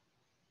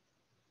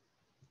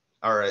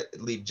 Or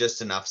leave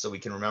just enough so we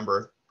can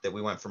remember that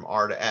we went from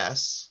R to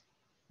S.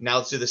 Now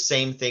let's do the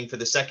same thing for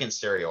the second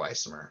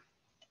stereoisomer.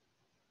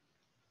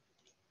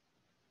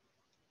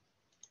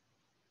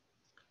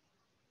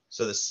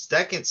 So the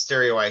second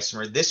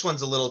stereoisomer, this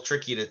one's a little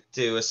tricky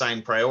to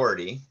assign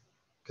priority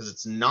because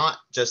it's not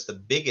just the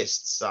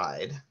biggest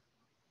side.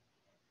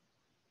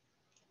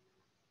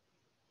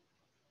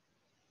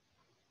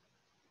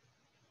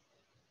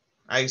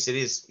 I guess it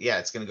is, yeah,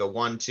 it's going to go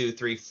 1, 2,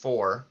 3,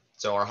 4.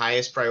 So our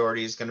highest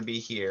priority is going to be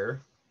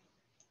here.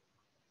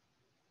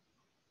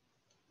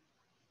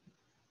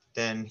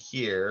 Then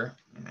here,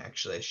 and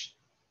actually I should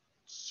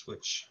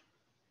switch.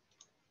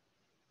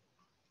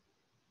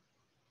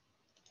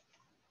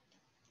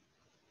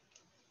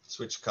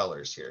 switch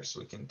colors here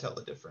so we can tell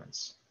the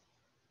difference.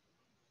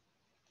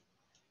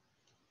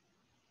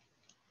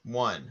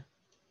 1,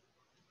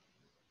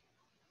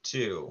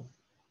 2,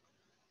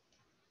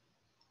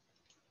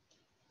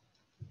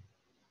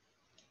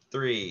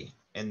 3,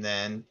 and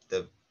then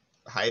the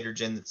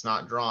hydrogen that's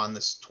not drawn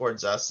this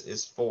towards us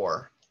is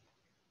 4.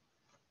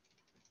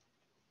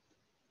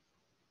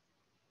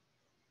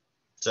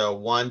 So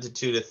 1 to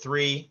 2 to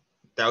 3,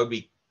 that would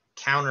be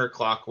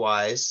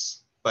counterclockwise,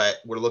 but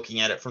we're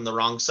looking at it from the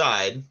wrong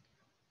side.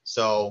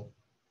 So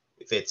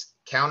if it's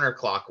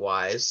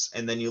counterclockwise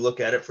and then you look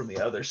at it from the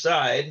other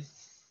side,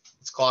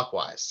 it's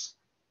clockwise.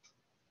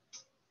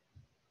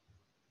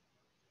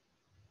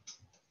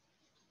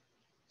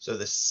 So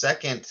the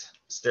second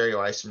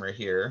stereoisomer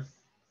here,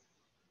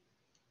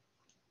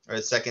 or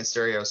the second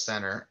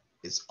stereocenter,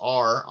 is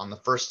R on the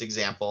first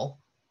example.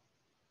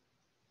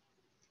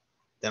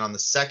 Then on the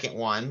second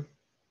one,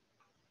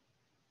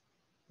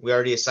 we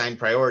already assigned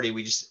priority.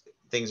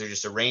 Things are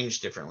just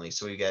arranged differently.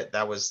 So we get,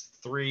 that was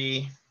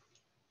 3,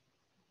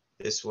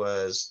 this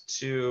was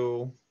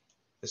 2,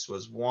 this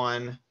was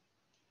 1,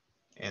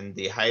 and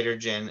the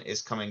hydrogen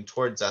is coming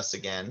towards us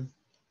again,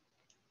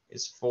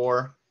 is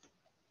 4.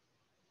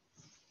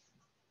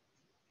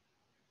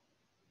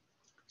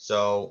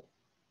 So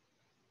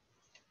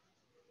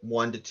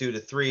 1 to 2 to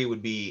 3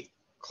 would be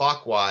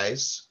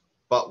clockwise,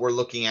 but we're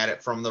looking at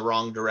it from the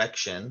wrong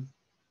direction.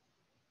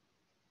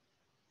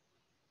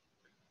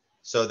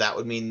 So that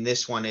would mean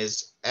this one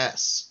is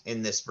S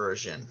in this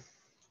version.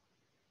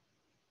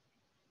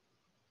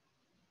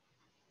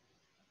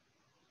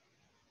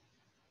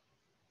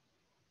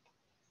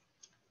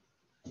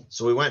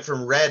 So we went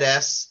from red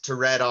S to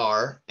red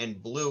R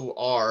and blue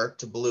R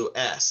to blue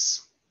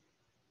S.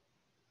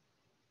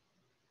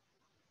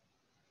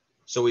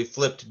 So we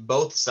flipped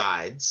both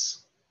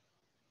sides.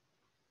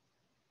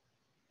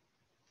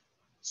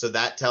 So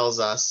that tells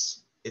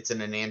us it's an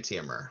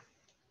enantiomer.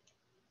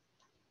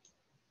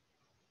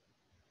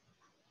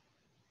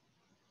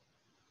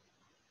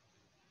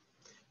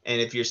 And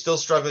if you're still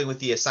struggling with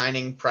the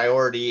assigning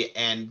priority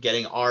and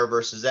getting R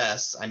versus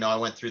S, I know I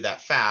went through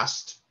that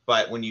fast,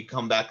 but when you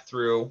come back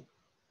through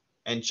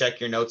and check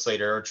your notes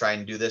later or try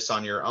and do this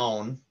on your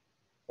own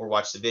or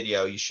watch the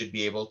video, you should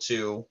be able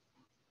to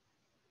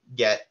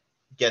get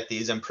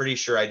these. I'm pretty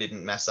sure I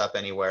didn't mess up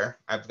anywhere.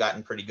 I've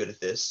gotten pretty good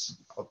at this,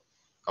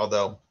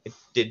 although it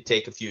did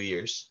take a few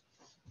years.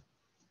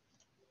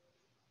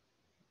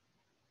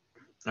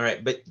 All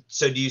right, but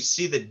so do you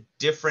see the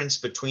difference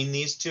between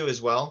these two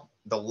as well?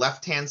 The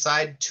left-hand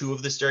side, 2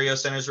 of the stereo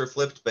centers were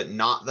flipped, but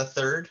not the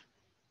third.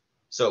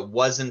 So it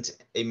wasn't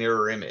a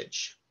mirror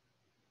image.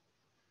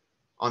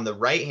 On the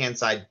right-hand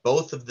side,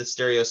 both of the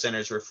stereo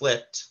centers were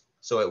flipped,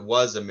 so it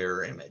was a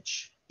mirror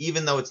image,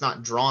 even though it's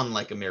not drawn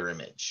like a mirror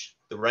image.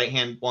 The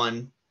right-hand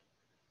one,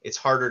 it's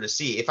harder to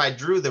see. If I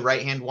drew the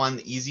right-hand one,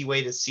 the easy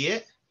way to see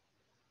it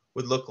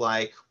would look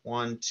like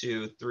 1,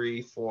 2,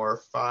 3, 4,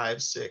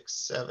 5, 6,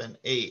 7,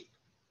 8.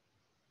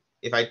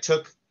 If I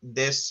took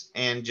this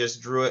and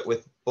just drew it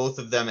with both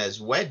of them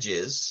as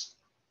wedges,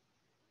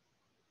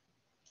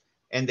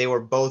 and they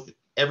were both,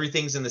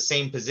 everything's in the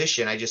same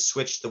position, I just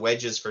switched the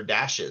wedges for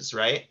dashes,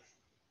 right?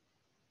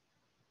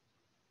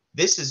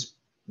 This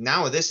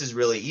is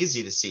really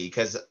easy to see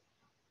because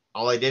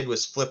all I did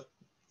was flip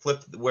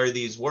where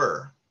these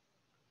were.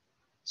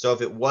 So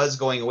if it was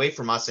going away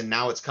from us and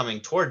now it's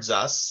coming towards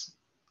us,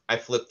 I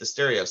flipped the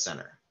stereo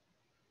center.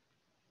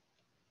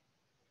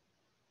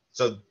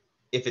 So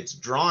if it's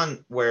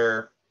drawn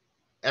where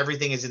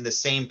everything is in the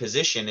same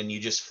position and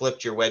you just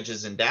flipped your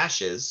wedges and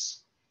dashes,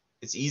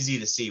 it's easy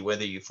to see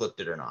whether you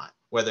flipped it or not,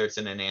 whether it's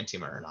an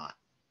enantiomer or not.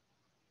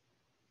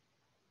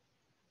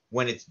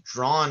 When it's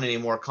drawn in a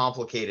more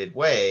complicated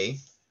way,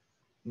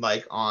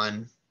 like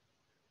on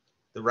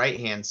the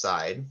right-hand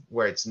side,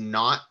 where it's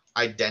not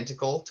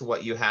identical to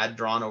what you had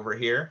drawn over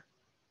here,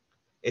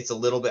 it's a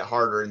little bit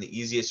harder, and the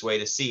easiest way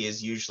to see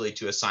is usually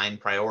to assign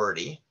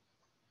priority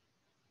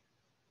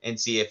and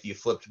see if you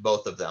flipped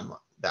both of them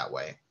that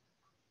way.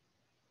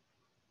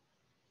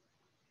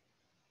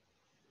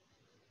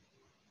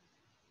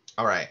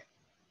 All right.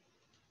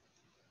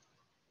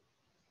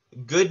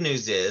 Good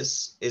news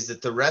is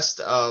that the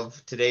rest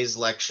of today's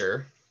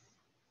lecture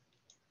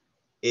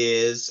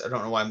is, I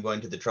don't know why I'm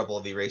going to the trouble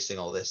of erasing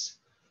all this,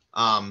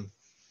 other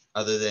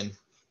than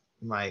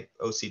my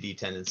OCD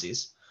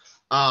tendencies.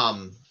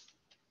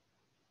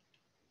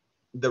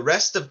 The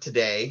rest of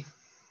today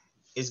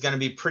is going to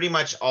be pretty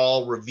much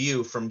all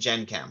review from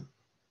Gen Chem.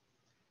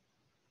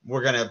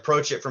 We're going to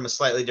approach it from a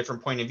slightly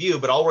different point of view,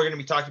 but all we're going to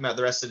be talking about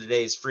the rest of the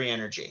day is free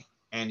energy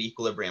and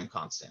equilibrium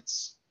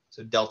constants.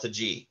 So delta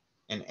G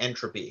and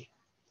entropy.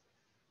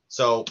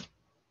 So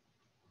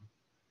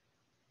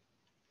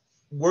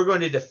we're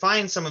going to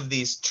define some of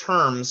these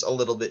terms a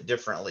little bit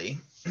differently.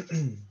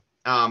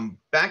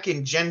 Back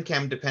in Gen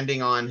Chem,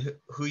 depending on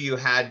who you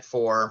had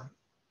for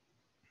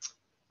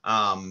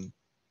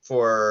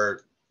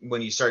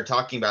when you start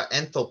talking about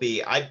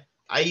enthalpy,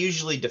 I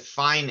usually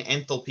define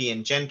enthalpy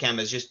in Gen Chem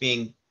as just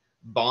being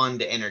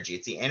bond energy.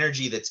 It's the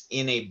energy that's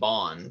in a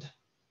bond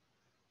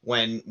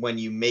when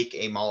you make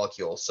a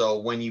molecule. So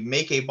when you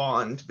make a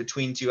bond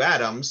between two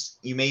atoms,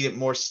 you made it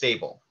more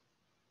stable.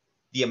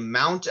 The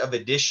amount of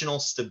additional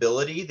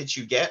stability that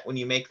you get when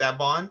you make that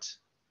bond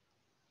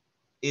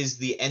is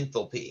the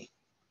enthalpy.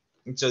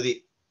 And so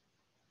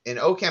an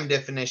OChem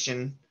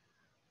definition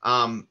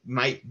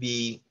might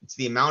be, it's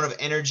the amount of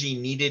energy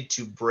needed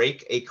to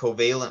break a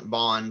covalent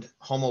bond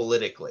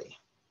homolytically,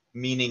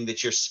 meaning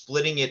that you're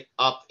splitting it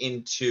up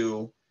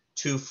into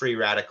two free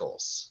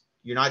radicals.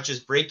 You're not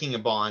just breaking a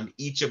bond,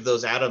 each of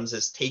those atoms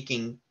is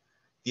taking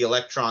the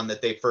electron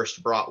that they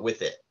first brought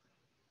with it.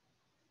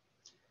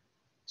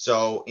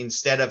 So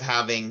instead of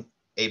having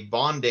a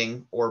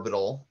bonding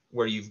orbital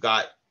where you've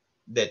got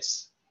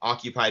that's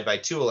occupied by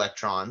 2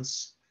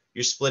 electrons,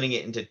 you're splitting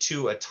it into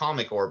 2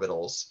 atomic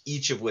orbitals,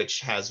 each of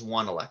which has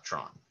 1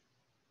 electron.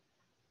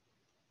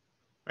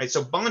 Right?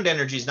 So bond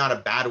energy is not a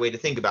bad way to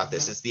think about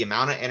this. It's the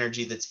amount of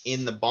energy that's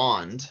in the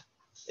bond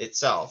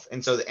itself.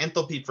 And so the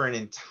enthalpy for an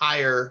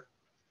entire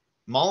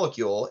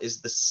molecule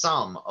is the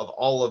sum of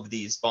all of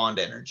these bond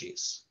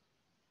energies.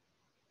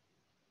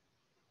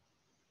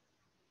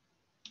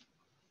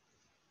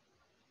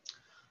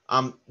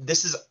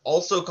 This is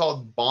also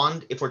called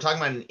bond. If we're talking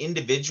about an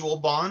individual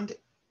bond,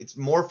 it's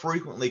more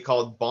frequently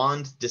called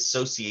bond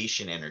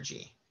dissociation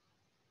energy.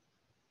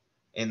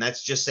 And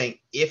that's just saying,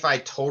 if I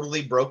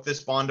totally broke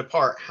this bond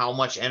apart, how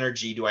much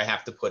energy do I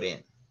have to put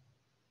in?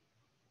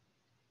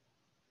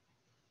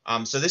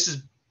 So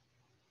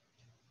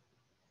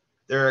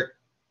there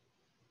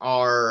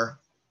are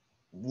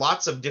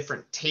lots of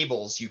different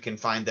tables you can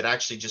find that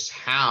actually just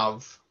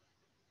have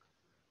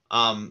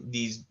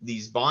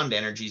these bond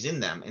energies in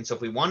them. And so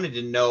if we wanted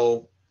to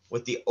know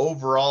what the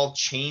overall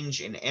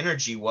change in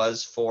energy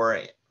was for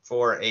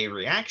a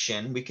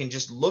reaction, we can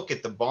just look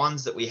at the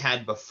bonds that we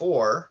had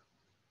before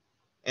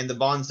and the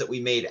bonds that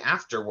we made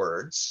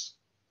afterwards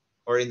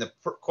or in the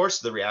course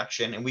of the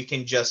reaction, and we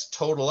can just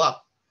total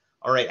up.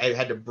 All right, I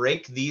had to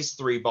break these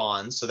 3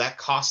 bonds, so that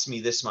costs me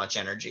this much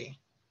energy.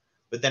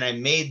 But then I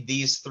made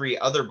these 3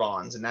 other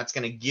bonds, and that's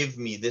going to give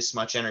me this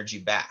much energy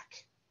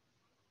back.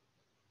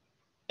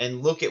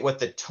 And look at what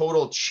the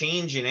total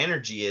change in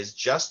energy is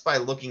just by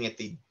looking at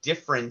the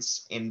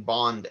difference in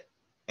bond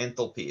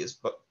enthalpies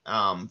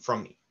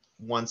from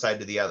one side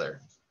to the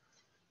other.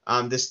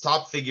 This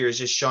top figure is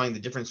just showing the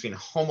difference between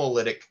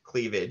homolytic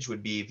cleavage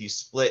would be if you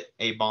split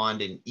a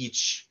bond and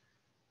each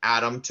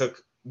atom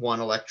took 1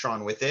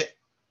 electron with it.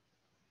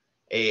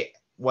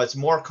 What's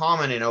more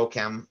common in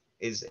OChem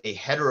is a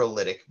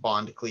heterolytic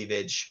bond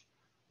cleavage,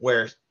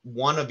 where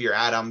one of your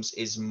atoms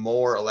is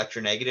more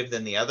electronegative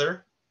than the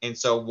other. And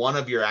so one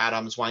of your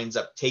atoms winds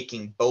up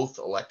taking both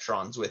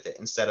electrons with it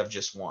instead of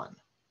just 1.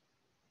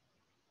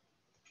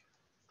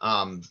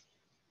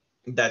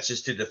 That's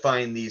just to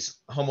define these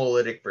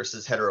homolytic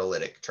versus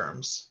heterolytic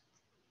terms.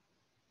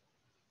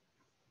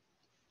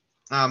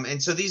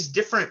 And so these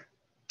different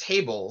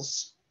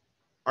tables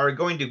are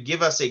going to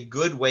give us a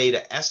good way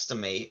to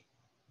estimate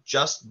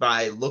just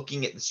by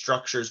looking at the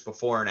structures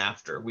before and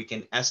after. We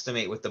can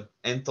estimate what the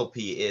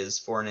enthalpy is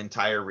for an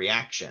entire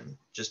reaction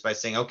just by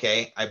saying,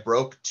 okay, I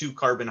broke 2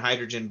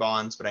 carbon-hydrogen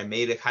bonds, but I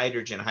made a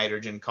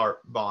hydrogen-hydrogen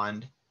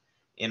bond,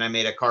 and I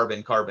made a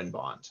carbon-carbon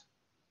bond.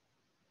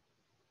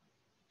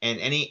 And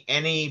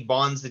any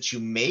bonds that you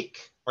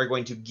make are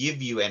going to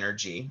give you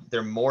energy.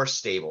 They're more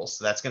stable,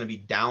 so that's going to be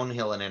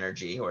downhill in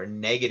energy or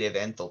negative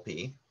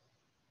enthalpy.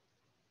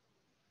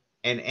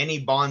 And any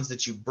bonds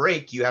that you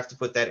break, you have to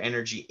put that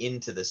energy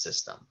into the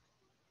system.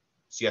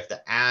 So you have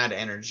to add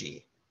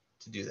energy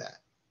to do that.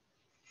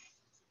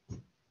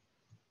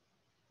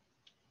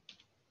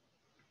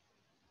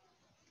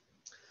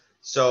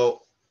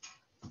 So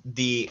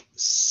the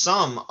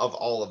sum of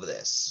all of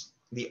this,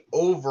 the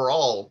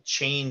overall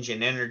change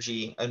in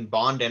energy and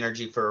bond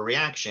energy for a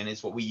reaction,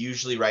 is what we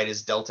usually write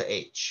as delta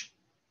H,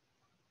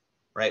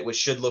 right? Which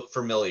should look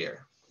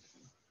familiar.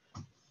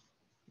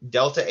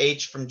 Delta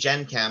H from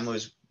Gen Chem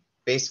was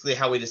basically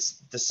how we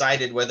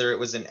decided whether it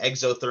was an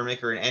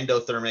exothermic or an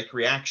endothermic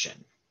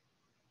reaction.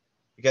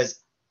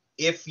 Because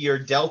if your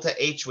delta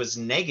H was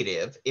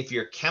negative, if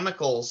your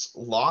chemicals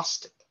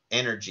lost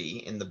energy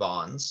in the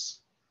bonds,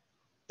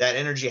 that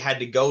energy had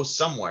to go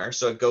somewhere,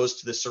 so it goes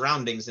to the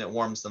surroundings and it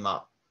warms them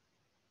up.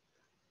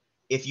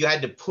 If you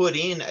had to put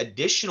in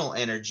additional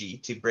energy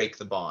to break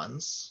the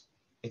bonds,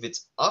 if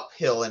it's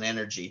uphill in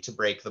energy to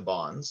break the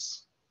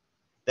bonds,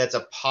 that's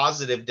a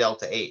positive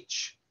delta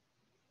H,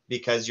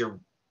 because your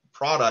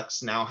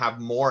products now have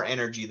more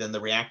energy than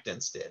the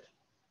reactants did.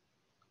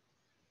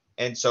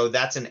 And so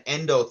that's an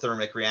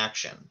endothermic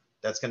reaction.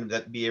 That's going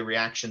to be a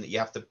reaction that you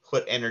have to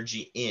put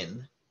energy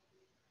in.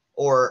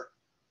 Or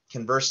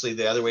conversely,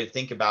 the other way to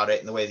think about it,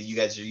 and the way that you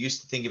guys are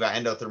used to thinking about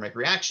endothermic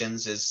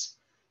reactions, is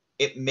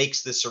it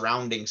makes the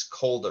surroundings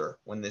colder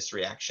when this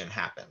reaction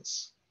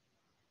happens.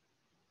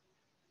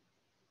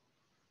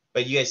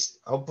 But you guys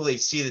hopefully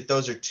see that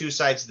those are 2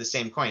 sides of the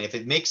same coin. If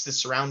it makes the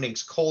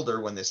surroundings colder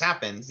when this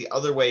happens, the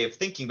other way of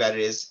thinking about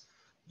it is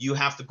you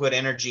have to put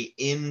energy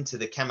into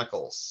the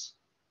chemicals.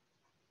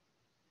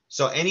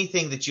 So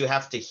anything that you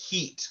have to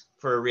heat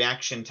for a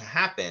reaction to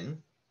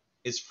happen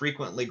is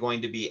frequently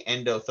going to be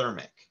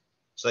endothermic.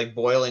 It's like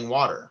boiling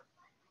water.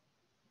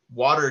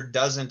 Water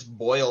doesn't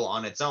boil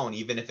on its own,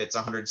 even if it's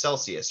 100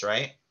 Celsius,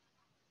 right?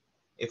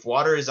 If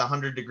water is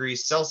 100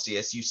 degrees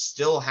Celsius, you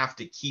still have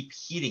to keep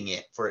heating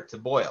it for it to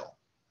boil,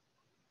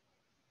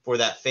 for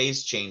that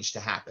phase change to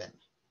happen,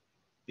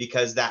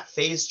 because that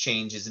phase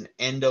change is an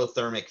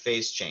endothermic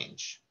phase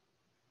change.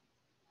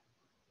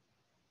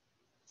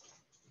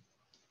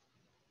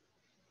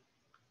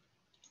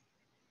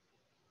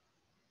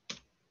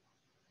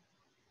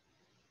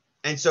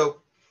 And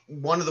so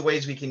one of the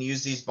ways we can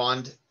use these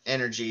bond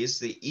energies,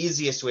 the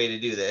easiest way to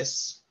do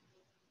this,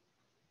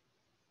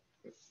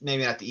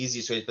 maybe not the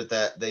easiest way, but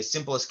the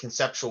simplest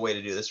conceptual way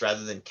to do this,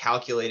 rather than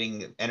calculating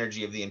the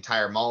energy of the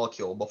entire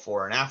molecule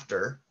before and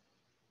after,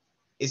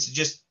 is to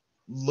just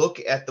look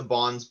at the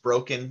bonds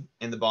broken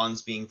and the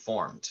bonds being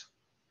formed.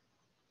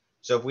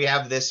 So if we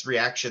have this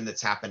reaction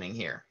that's happening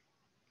here,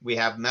 we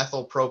have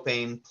methyl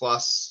propane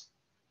plus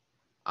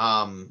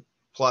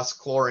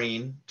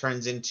chlorine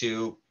turns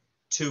into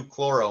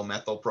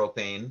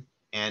 2-chloromethylpropane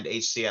and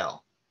HCl.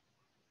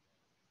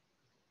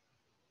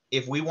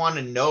 If we want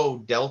to know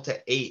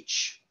delta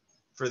H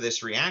for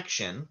this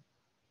reaction,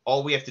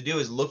 all we have to do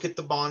is look at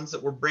the bonds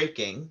that we're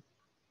breaking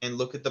and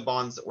look at the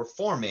bonds that we're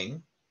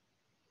forming,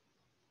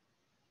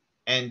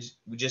 and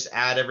we just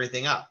add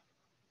everything up.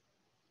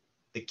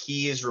 The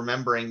key is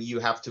remembering you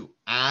have to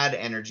add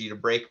energy to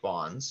break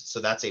bonds. So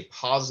that's a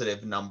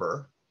positive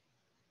number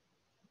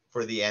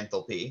for the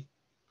enthalpy.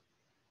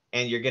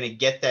 And you're going to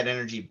get that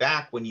energy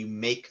back when you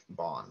make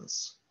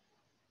bonds.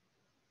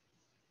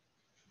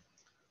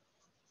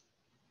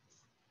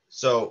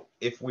 So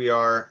if we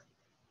are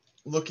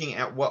looking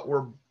at what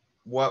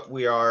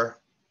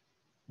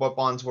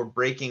bonds we're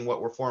breaking,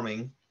 what we're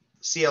forming,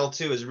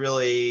 Cl2 is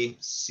really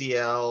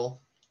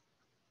Cl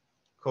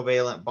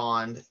covalent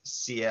bond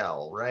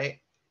Cl,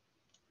 right?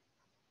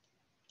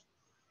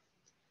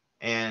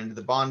 And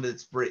the bond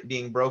that's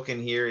being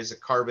broken here is a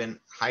carbon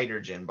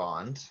hydrogen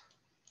bond.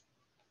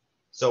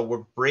 So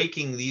we're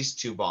breaking these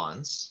two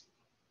bonds,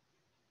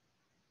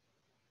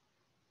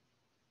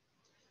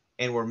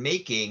 and we're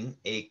making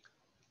a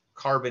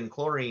carbon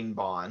chlorine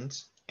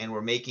bond, and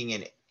we're making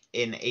an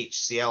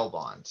HCl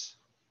bond.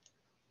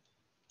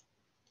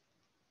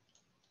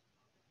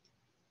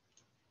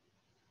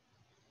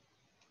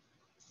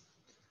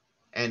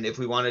 And if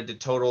we wanted to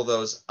total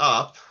those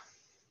up,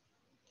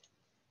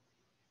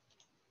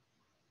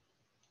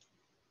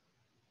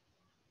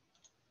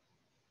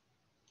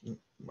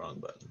 wrong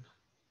button.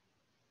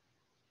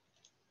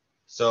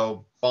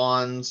 So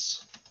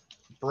bonds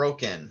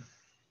broken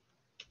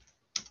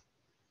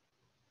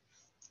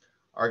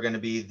are going to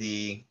be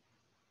the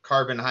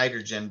carbon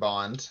hydrogen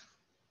bond,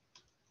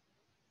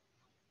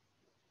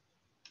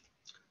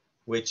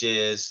 which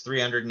is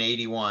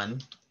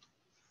 381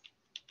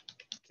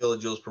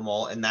 kilojoules per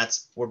mole, and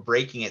we're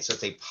breaking it, so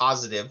it's a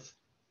positive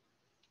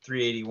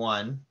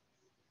 381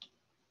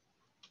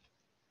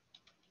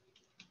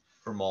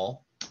 per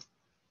mole.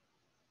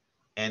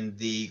 And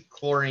the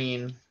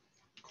chlorine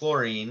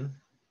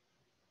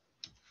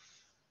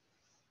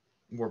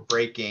we're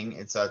breaking,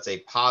 and so it's a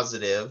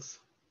positive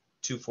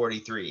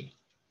 243.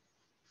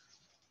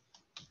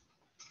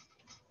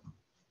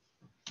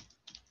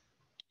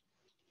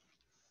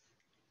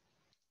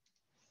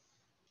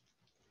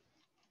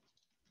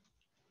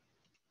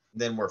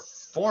 Then we're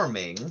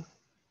forming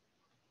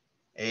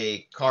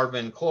a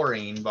carbon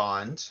chlorine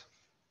bond,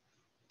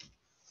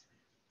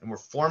 and we're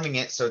forming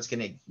it so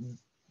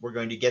we're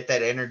going to get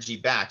that energy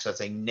back. So it's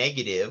a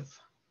negative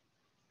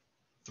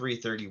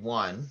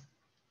 331.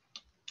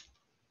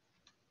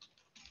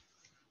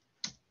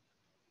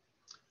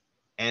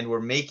 And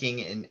we're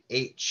making an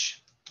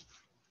HCl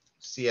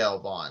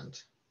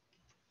bond.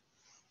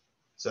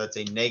 So it's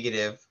a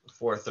negative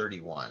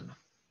 431.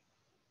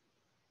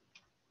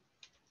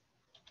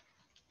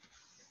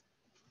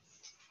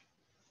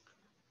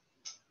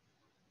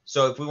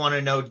 So if we want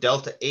to know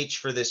delta H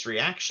for this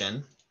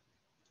reaction,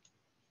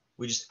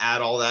 we just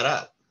add all that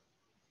up.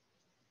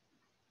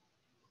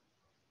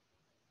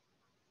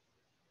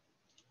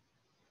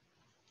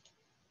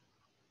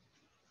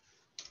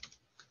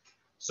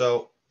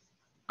 So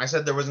I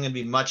said there wasn't going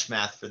to be much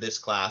math for this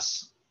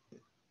class.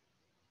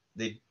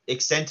 The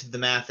extent of the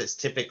math is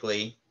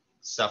typically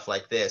stuff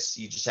like this.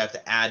 You just have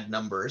to add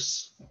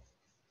numbers.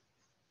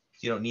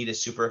 You don't need a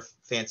super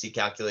fancy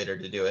calculator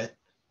to do it.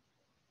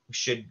 We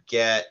should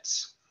get,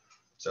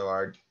 so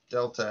our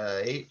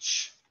delta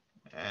H,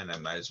 and I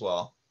might as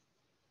well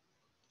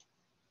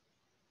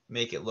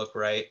make it look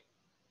right.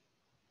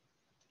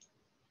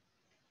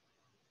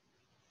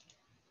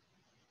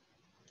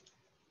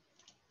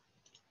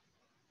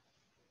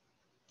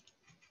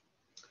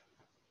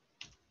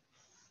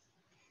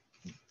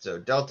 So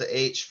delta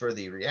H for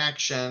the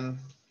reaction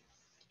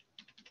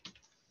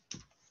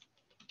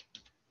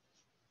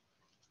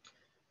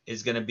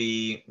is going to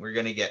be, we're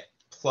going to get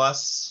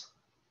plus,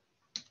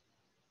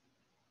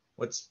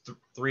 what's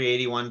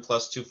 381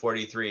 plus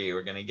 243?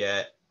 We're going to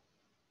get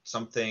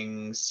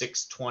something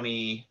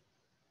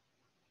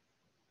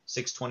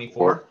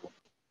 624.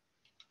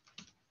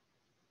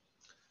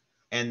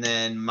 and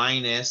then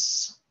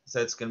minus, so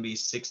that's going to be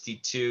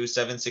 62,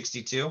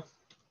 762.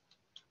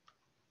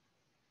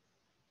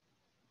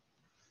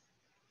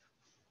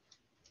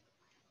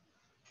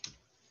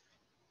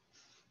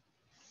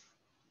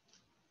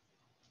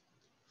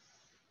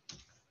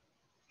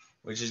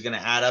 Which is going to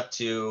add up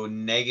to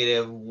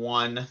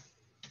 -1.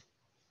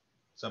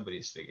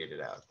 Somebody's figured it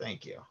out.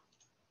 Thank you.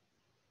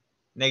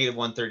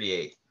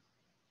 -138.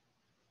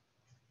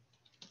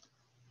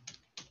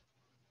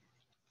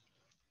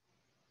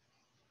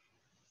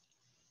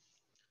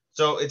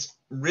 So it's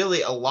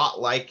really a lot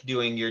like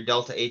doing your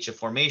delta H of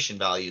formation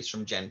values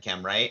from Gen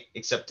Chem, right?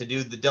 Except to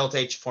do the delta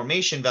H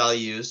formation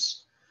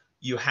values,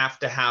 you have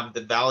to have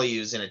the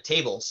values in a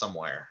table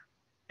somewhere.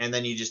 And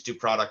then you just do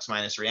products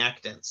minus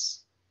reactants.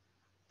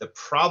 The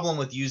problem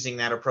with using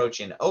that approach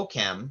in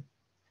OChem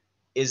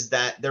is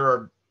that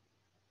there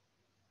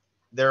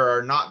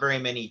are not very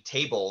many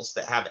tables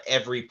that have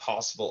every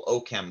possible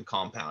OChem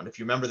compound. If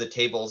you remember the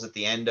tables at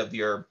the end of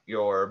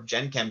your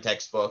Gen Chem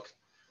textbook,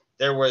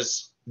 there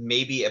was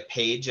maybe a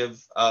page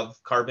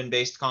of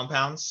carbon-based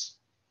compounds,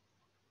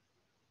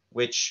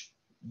 which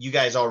you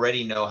guys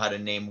already know how to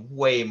name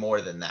way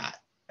more than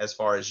that as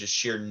far as just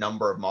sheer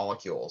number of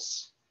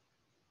molecules.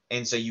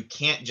 And so you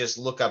can't just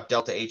look up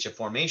delta H of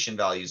formation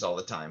values all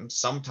the time.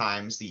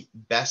 Sometimes the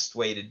best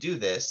way to do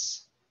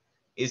this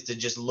is to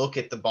just look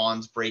at the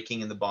bonds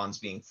breaking and the bonds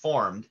being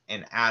formed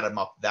and add them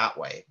up that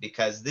way,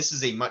 because this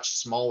is a much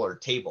smaller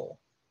table.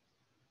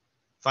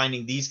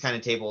 Finding these kind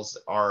of tables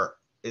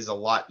is a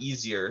lot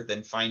easier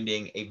than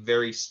finding a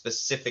very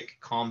specific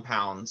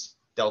compound's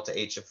delta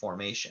H of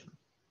formation.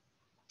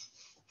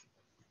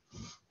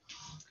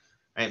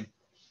 And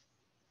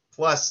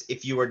plus,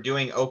 if you were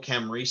doing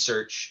OChem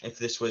research, if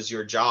this was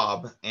your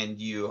job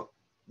and you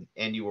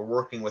were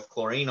working with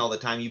chlorine all the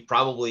time, you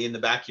probably in the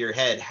back of your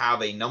head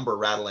have a number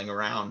rattling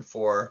around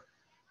for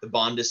the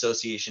bond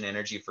dissociation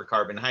energy for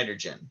carbon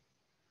hydrogen.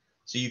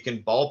 So you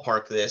can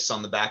ballpark this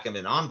on the back of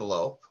an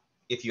envelope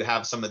if you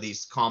have some of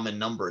these common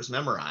numbers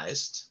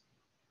memorized.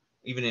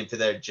 Even if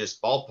they're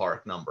just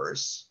ballpark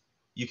numbers,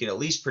 you can at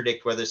least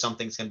predict whether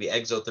something's going to be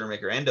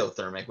exothermic or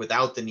endothermic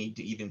without the need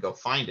to even go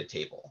find a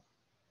table,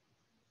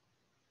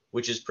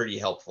 which is pretty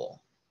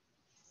helpful.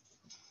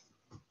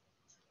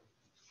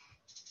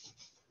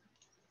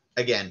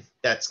 Again,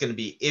 that's going to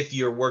be if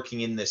you're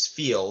working in this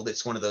field.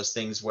 It's one of those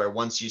things where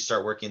once you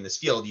start working in this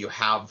field, you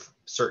have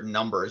certain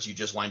numbers you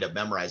just wind up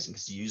memorizing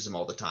because you use them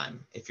all the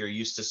time. If you're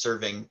used to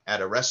serving at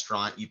a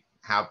restaurant, you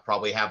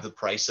probably have the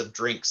price of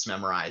drinks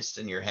memorized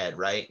in your head,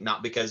 right?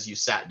 Not because you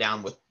sat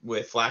down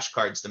with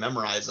flashcards to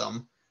memorize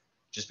them,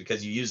 just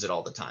because you use it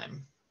all the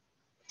time.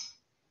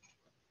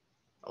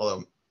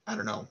 Although, I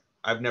don't know.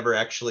 I've never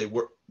actually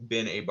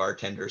been a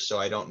bartender, so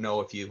I don't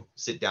know if you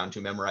sit down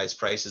to memorize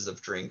prices of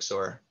drinks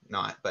or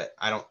not, but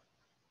I don't.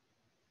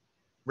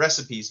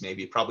 Recipes,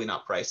 maybe, probably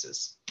not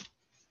prices.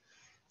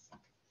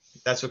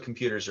 That's what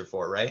computers are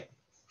for, right?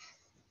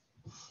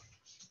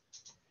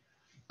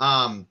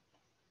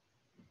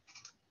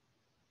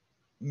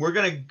 We're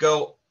going to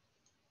go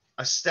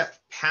a step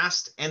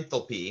past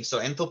enthalpy. So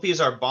enthalpy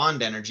is our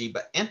bond energy,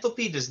 but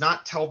enthalpy does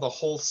not tell the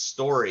whole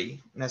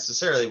story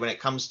necessarily when it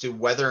comes to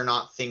whether or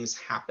not things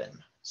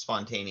happen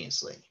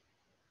spontaneously.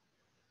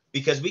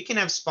 Because we can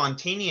have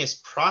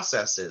spontaneous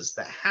processes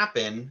that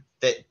happen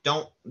that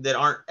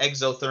aren't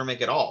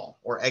exothermic at all,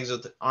 or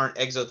aren't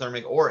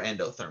exothermic or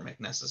endothermic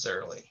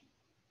necessarily.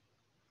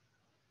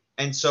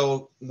 And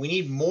so we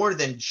need more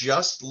than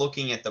just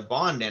looking at the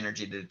bond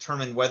energy to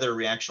determine whether a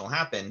reaction will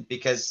happen,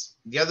 because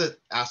the other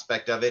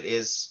aspect of it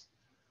is,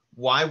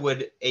 why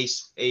would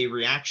a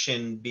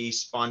reaction be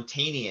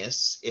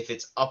spontaneous if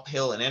it's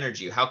uphill in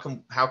energy? How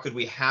could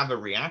we have a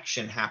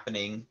reaction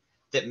happening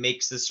that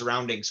makes the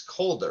surroundings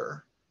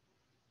colder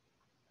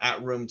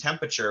at room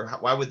temperature?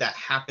 Why would that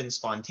happen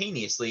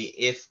spontaneously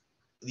if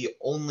the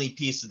only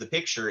piece of the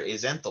picture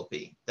is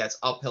enthalpy that's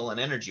uphill in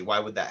energy? Why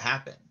would that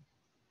happen?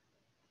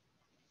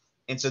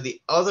 And so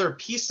the other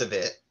piece of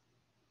it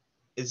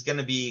is going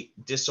to be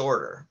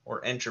disorder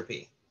or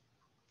entropy,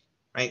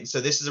 right?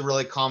 So this is a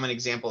really common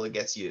example that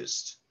gets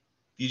used.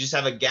 If you just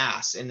have a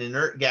gas, an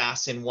inert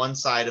gas in one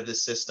side of the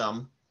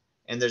system,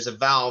 and there's a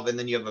valve, and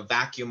then you have a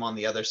vacuum on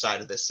the other side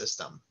of this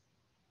system.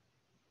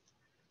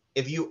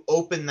 If you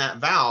open that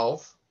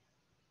valve,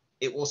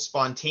 it will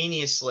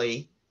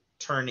spontaneously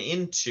turn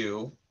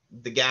into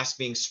the gas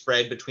being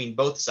spread between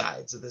both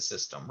sides of the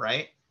system,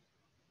 right?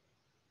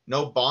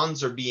 No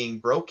bonds are being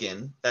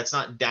broken. That's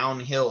not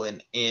downhill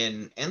in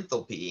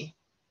enthalpy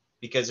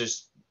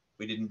because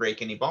we didn't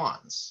break any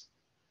bonds,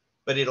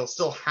 but it'll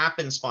still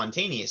happen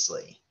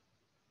spontaneously.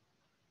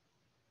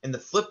 And the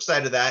flip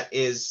side of that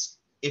is,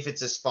 if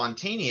it's a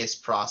spontaneous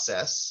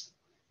process,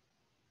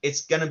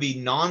 it's going to be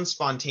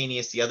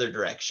non-spontaneous the other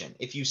direction.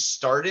 If you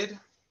started,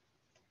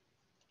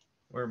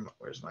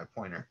 where's my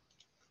pointer?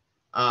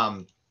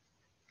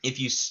 If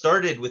you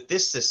started with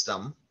this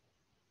system,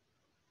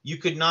 you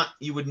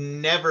would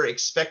never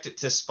expect it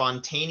to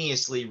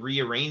spontaneously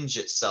rearrange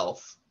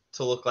itself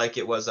to look like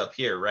it was up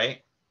here,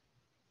 right?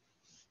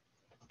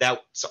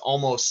 That's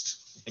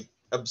almost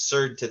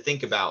absurd to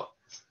think about.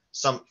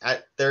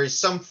 There is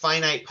some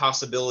finite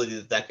possibility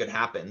that that could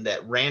happen,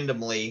 that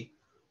randomly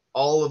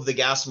all of the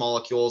gas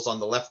molecules on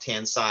the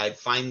left-hand side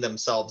find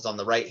themselves on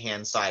the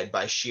right-hand side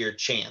by sheer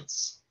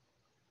chance.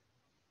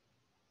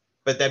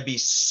 But that'd be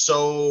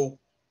so,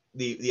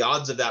 the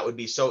odds of that would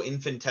be so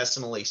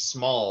infinitesimally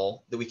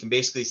small that we can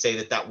basically say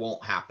that that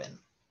won't happen.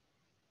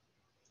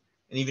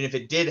 And even if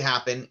it did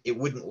happen, it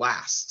wouldn't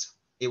last.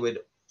 It would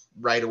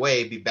right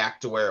away be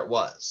back to where it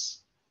was.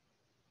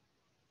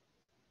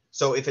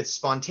 So if it's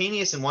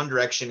spontaneous in one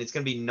direction, it's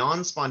going to be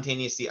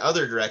non-spontaneous the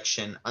other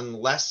direction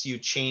unless you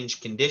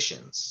change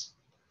conditions.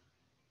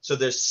 So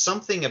there's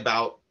something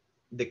about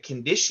the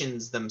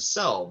conditions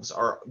themselves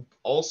are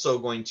also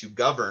going to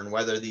govern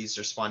whether these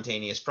are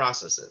spontaneous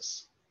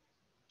processes.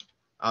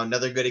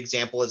 Another good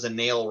example is a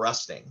nail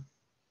rusting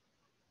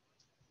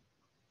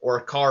or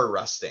a car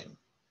rusting.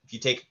 If you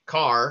take a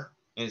car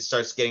and it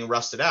starts getting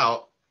rusted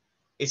out,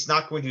 it's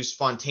not going to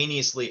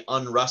spontaneously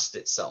unrust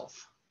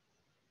itself,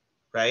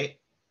 right?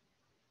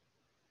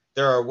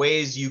 There are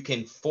ways you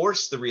can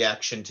force the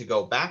reaction to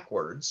go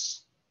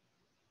backwards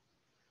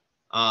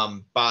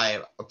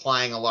by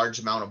applying a large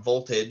amount of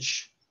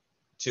voltage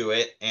to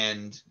it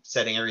and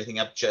setting everything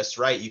up just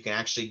right. You can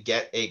actually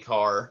get a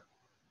car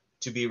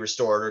to be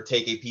restored, or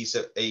take a piece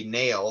of a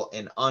nail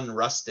and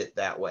unrust it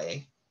that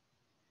way.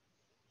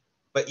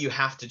 But you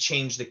have to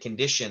change the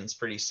conditions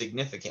pretty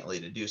significantly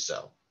to do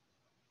so.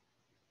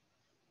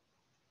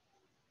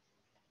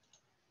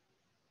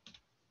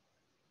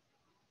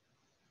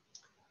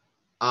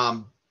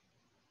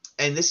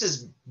 And this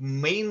is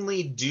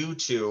mainly due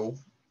to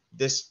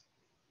this,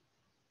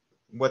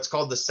 what's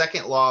called the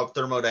second law of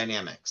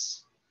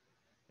thermodynamics.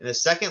 And the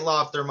second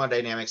law of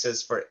thermodynamics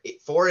says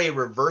for a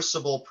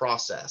reversible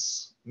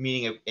process,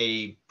 meaning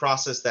a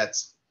process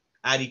that's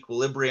at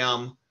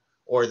equilibrium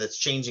or that's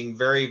changing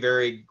very,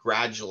 very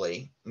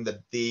gradually,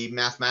 the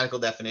mathematical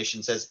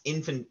definition says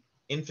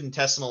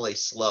infinitesimally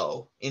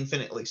slow,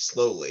 infinitely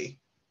slowly.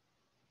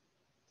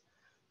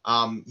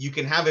 You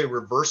can have a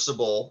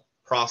reversible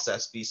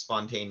process be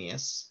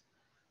spontaneous.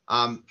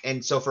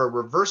 And so for a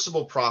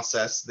reversible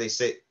process, they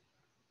say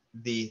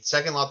the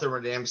second law of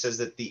thermodynamics says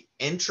that the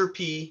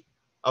entropy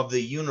of the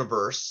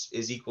universe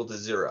is equal to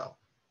 0.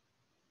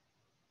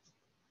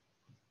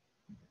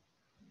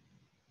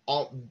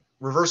 All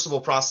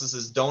reversible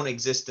processes don't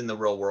exist in the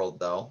real world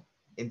though.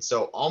 And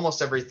so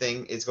almost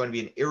everything is going to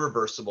be an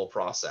irreversible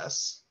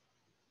process.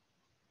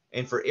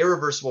 And for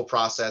irreversible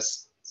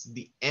process,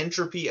 the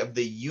entropy of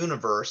the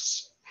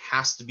universe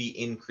has to be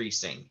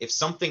increasing. If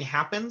something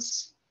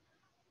happens,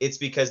 it's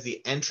because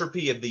the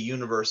entropy of the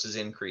universe is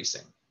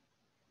increasing.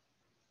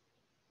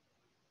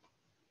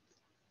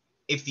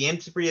 If the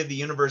entropy of the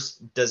universe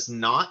does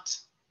not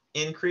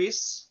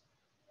increase,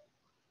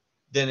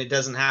 then it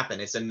doesn't happen.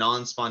 It's a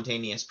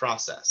non-spontaneous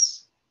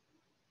process.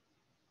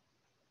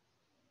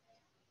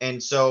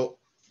 And so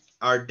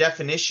our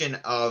definition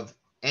of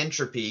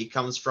entropy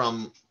comes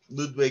from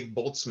Ludwig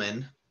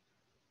Boltzmann,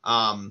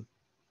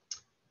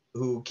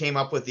 who came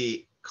up with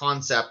the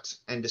concept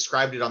and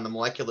described it on the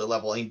molecular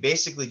level. And he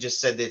basically just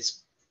said that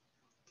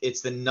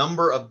it's the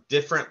number of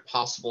different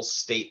possible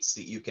states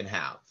that you can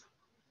have.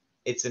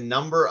 It's a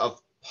number of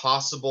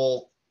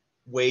possible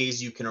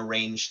ways you can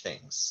arrange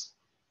things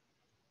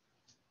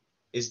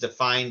is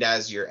defined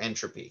as your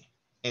entropy.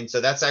 And so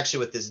that's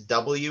actually what this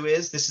W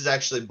is. This is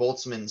actually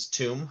Boltzmann's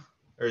tomb,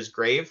 or his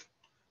grave.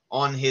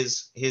 On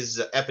his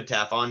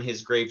epitaph, on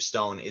his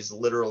gravestone, is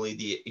literally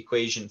the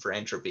equation for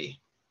entropy.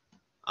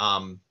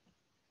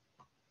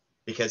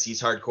 Because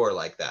he's hardcore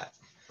like that.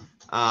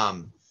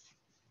 I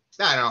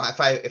don't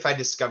know, if I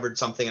discovered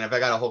something and if I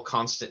got a whole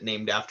constant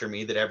named after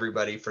me that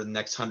everybody for the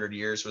next 100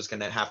 years was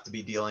going to have to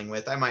be dealing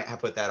with, I might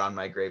have put that on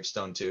my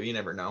gravestone too. You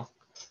never know.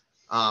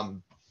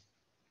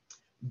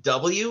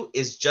 W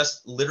is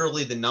just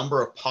literally the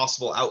number of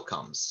possible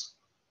outcomes.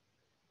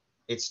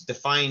 It's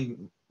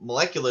defined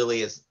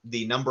molecularly as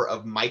the number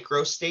of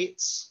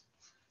microstates.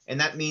 And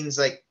that means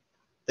like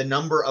the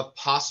number of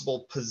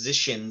possible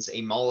positions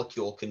a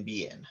molecule can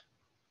be in.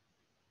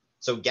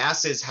 So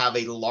gases have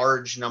a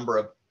large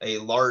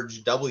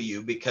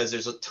W because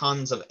there's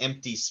tons of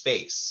empty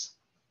space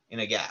in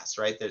a gas,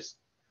 right? There's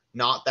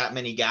not that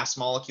many gas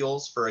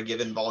molecules for a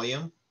given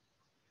volume.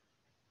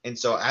 And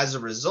so as a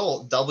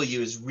result, W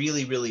is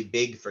really, really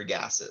big for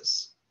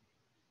gases.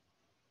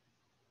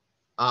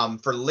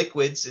 For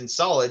liquids and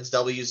solids,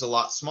 W is a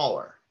lot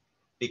smaller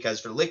because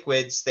for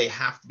liquids, they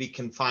have to be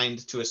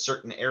confined to a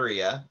certain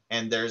area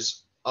and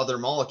there's other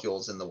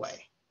molecules in the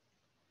way.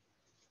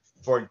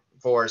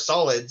 For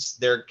solids,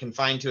 they're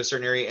confined to a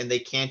certain area and they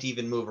can't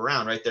even move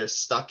around, right? They're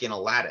stuck in a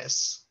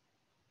lattice.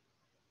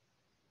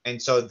 And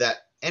so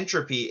that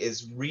entropy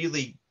is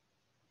really,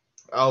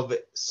 of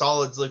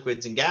solids,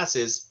 liquids, and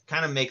gases,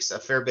 kind of makes a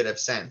fair bit of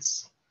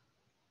sense.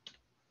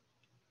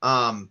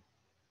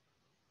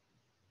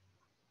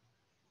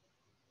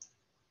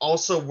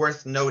 Also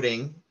worth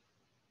noting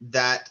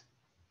that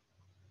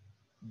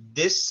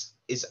this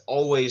is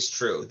always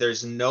true.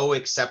 There's no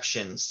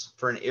exceptions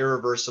for an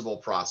irreversible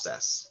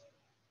process.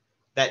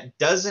 That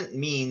doesn't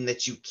mean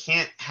that you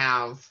can't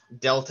have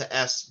delta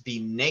S be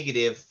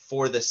negative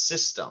for the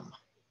system.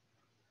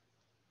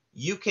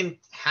 You can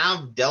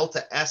have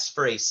delta S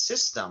for a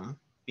system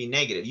be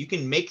negative. You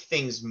can make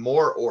things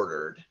more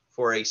ordered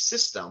for a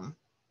system.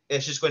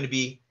 It's just going to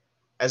be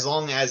as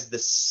long as the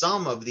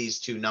sum of these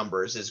two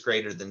numbers is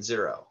greater than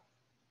 0.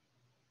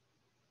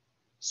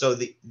 So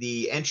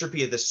the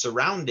entropy of the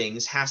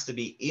surroundings has to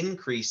be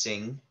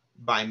increasing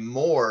by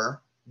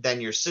more than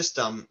your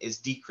system is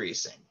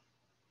decreasing.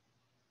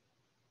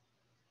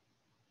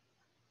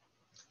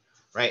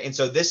 Right? And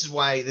so this is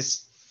why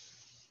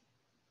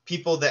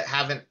people that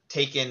haven't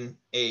taken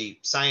a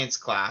science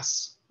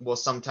class will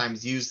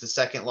sometimes use the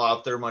second law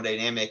of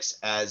thermodynamics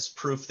as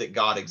proof that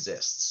God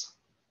exists.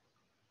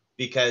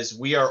 Because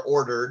we are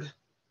ordered,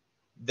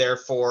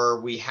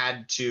 therefore we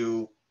had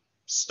to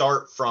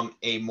start from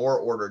a more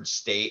ordered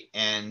state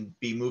and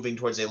be moving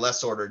towards a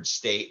less ordered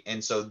state.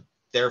 And so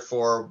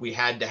therefore we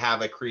had to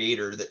have a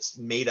creator that's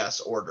made us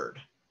ordered.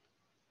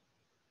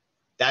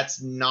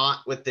 That's not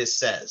what this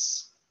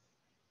says,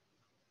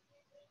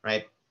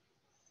 right?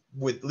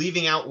 With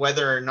leaving out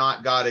whether or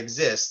not God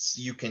exists,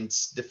 you can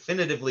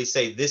definitively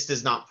say this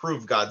does not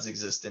prove God's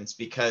existence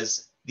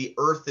because the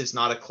earth is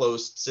not a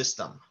closed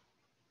system.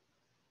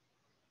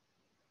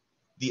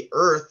 The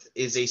earth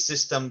is a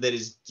system that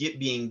is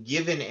being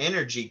given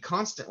energy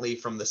constantly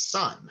from the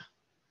sun.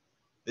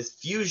 The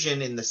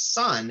fusion in the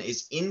sun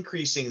is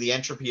increasing the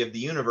entropy of the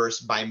universe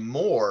by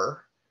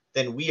more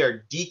than we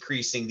are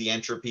decreasing the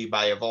entropy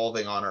by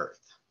evolving on earth.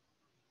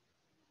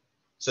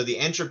 So the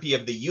entropy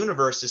of the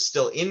universe is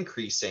still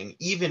increasing,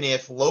 even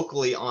if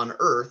locally on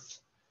earth,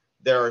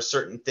 there are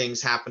certain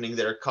things happening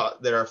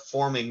that are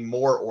forming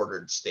more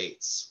ordered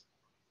states.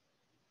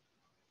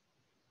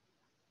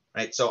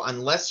 Right? So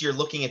unless you're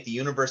looking at the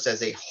universe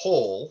as a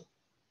whole,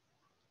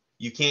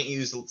 you can't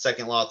use the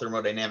second law of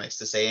thermodynamics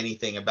to say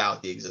anything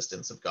about the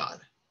existence of God.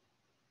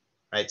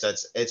 Right? So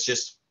it's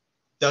just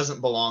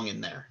doesn't belong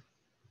in there.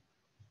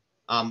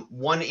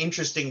 One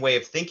interesting way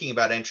of thinking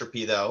about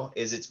entropy, though,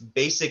 is it's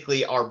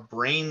basically our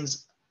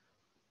brain's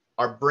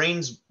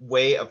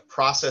way of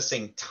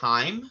processing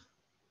time.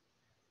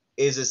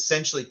 Is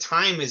essentially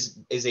time is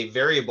a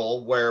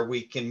variable where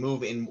we can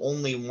move in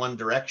only one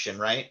direction,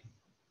 right?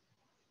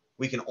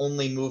 We can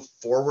only move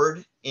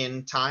forward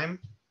in time,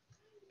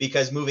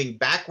 because moving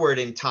backward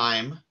in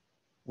time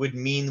would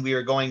mean we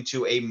are going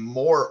to a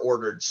more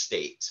ordered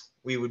state.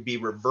 We would be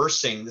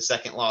reversing the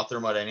second law of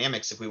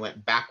thermodynamics if we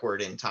went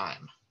backward in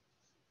time.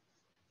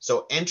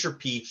 So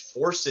entropy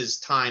forces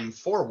time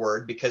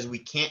forward because we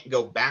can't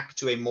go back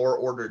to a more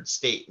ordered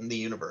state in the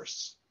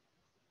universe.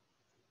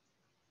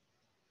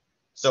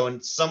 So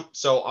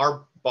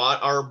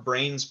our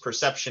brain's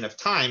perception of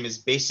time is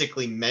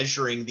basically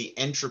measuring the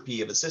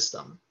entropy of a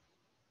system.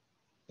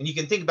 And you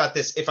can think about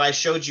this. If I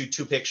showed you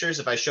two pictures,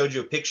 if I showed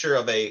you a picture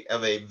of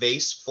a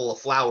vase full of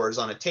flowers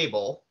on a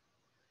table,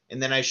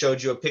 and then I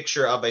showed you a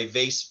picture of a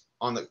vase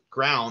on the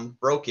ground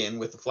broken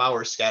with the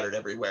flowers scattered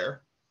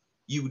everywhere,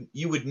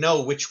 you would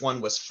know which one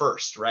was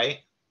first, right?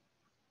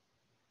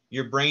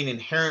 Your brain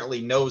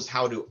inherently knows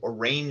how to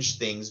arrange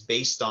things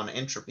based on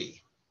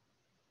entropy.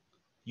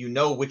 You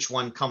know which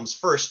one comes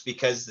first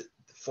because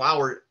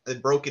the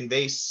broken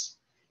vase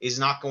is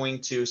not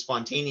going to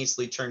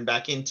spontaneously turn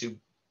back into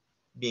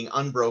being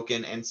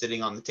unbroken and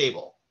sitting on the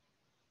table,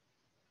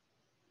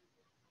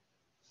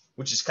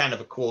 which is kind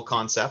of a cool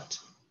concept.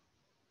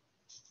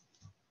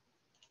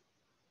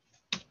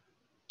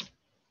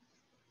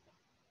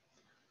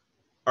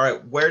 All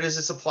right, where does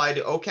this apply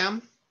to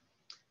OCHEM?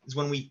 Is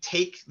when we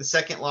take the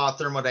second law of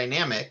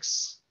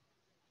thermodynamics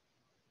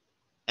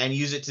and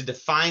use it to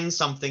define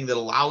something that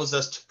allows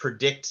us to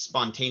predict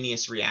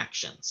spontaneous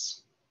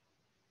reactions.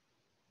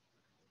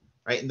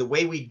 Right, and the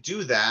way we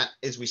do that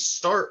is we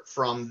start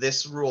from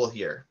this rule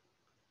here.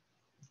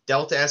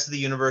 Delta S of the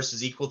universe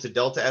is equal to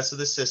delta S of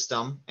the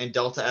system and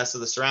delta S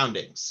of the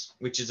surroundings,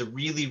 which is a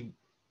really,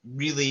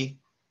 really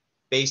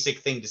basic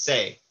thing to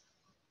say.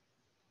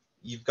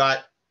 You've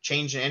got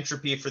change in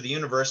entropy for the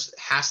universe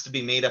has to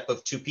be made up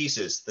of two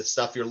pieces, the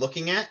stuff you're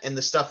looking at and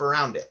the stuff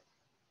around it.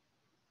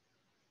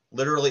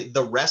 Literally,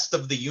 the rest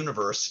of the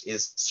universe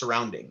is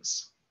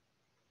surroundings.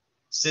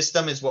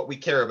 System is what we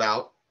care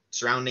about.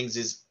 Surroundings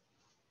is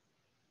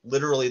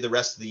literally the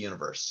rest of the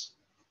universe.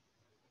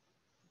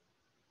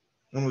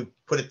 When we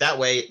put it that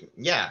way,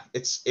 yeah,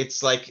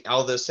 it's like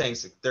all those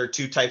things. There are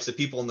two types of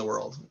people in the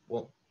world.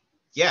 Well,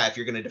 yeah, if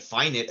you're going to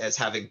define it as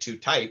having two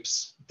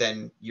types,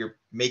 then you're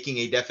making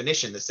a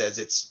definition that says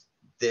it's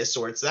this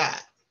or it's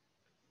that.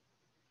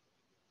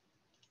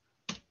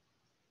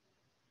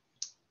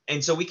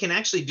 And so we can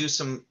actually do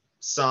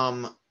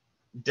some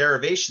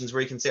derivations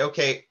where you can say,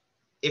 okay,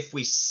 if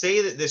we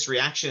say that this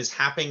reaction is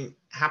happening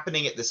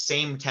at the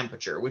same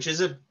temperature, which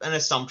is an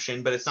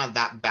assumption, but it's not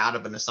that bad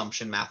of an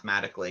assumption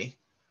mathematically,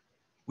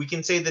 we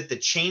can say that the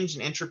change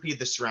in entropy of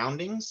the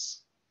surroundings,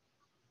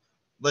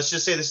 let's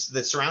just say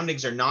the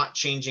surroundings are not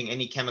changing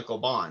any chemical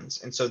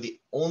bonds. And so the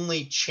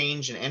only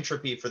change in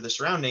entropy for the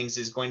surroundings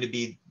is going to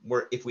be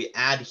where if we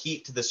add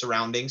heat to the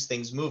surroundings,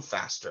 things move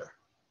faster.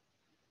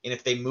 And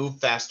if they move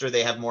faster,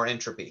 they have more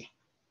entropy.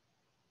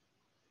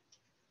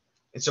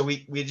 And so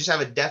we just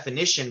have a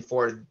definition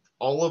for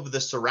all of the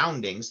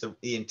surroundings.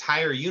 The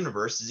entire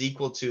universe is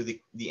equal to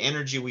the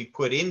energy we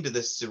put into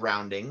the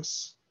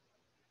surroundings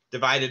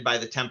divided by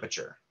the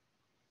temperature.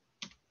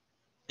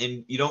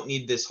 And you don't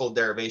need this whole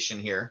derivation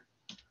here.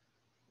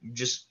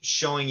 Just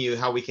showing you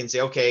how we can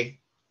say, okay,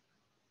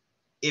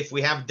 if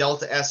we have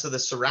delta S of the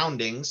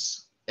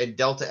surroundings and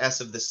delta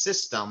S of the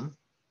system,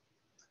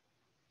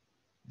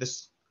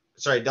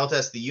 delta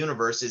S of the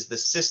universe is the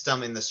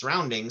system and the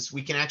surroundings,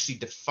 we can actually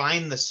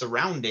define the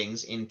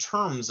surroundings in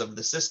terms of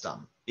the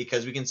system,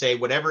 because we can say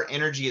whatever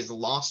energy is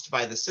lost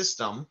by the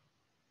system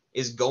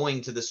is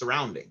going to the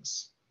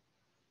surroundings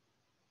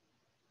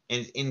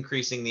and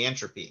increasing the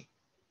entropy.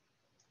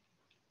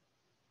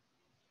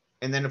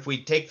 And then if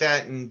we take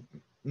that, and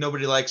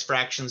nobody likes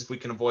fractions if we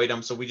can avoid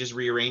them, so we just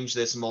rearrange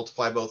this and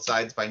multiply both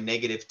sides by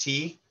negative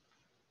T,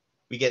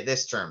 we get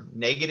this term.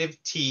 Negative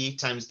T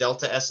times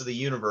delta S of the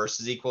universe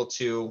is equal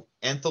to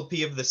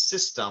enthalpy of the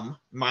system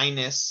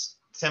minus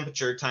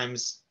temperature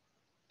times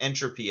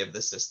entropy of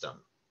the system.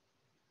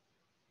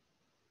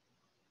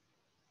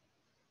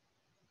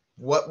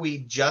 What we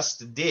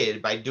just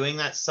did by doing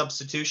that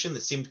substitution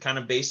that seemed kind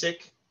of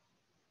basic,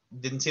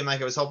 didn't seem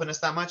like it was helping us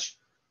that much.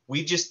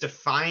 We just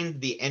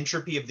defined the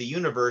entropy of the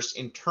universe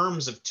in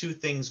terms of two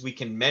things we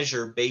can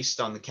measure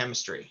based on the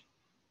chemistry.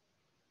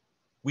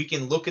 We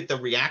can look at the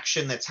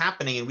reaction that's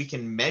happening and we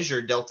can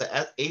measure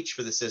delta H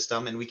for the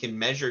system and we can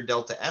measure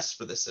delta S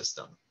for the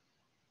system.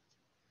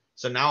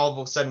 So now all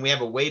of a sudden we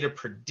have a way to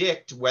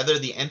predict whether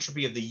the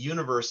entropy of the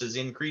universe is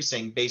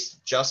increasing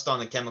based just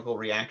on a chemical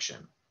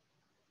reaction.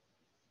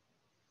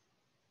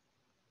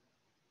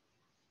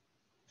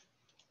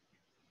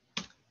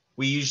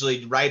 We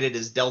usually write it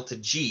as delta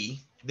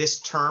G. This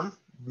term,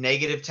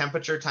 negative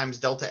temperature times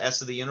delta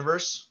S of the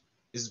universe,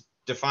 is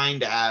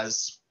defined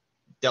as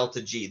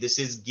delta G. This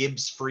is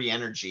Gibbs free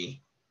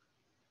energy,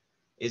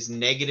 is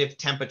negative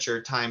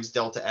temperature times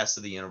delta S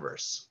of the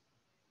universe.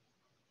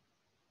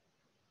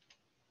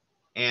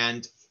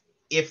 And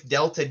if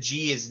delta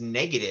G is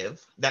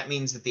negative, that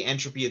means that the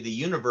entropy of the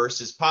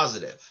universe is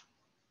positive.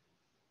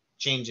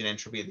 Change in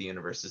entropy of the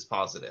universe is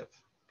positive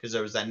because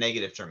there was that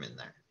negative term in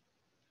there.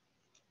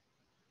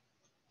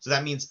 So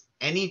that means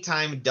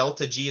anytime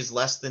delta G is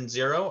less than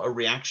 0, a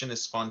reaction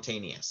is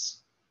spontaneous.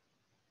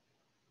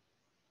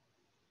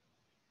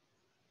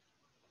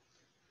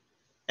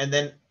 And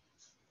then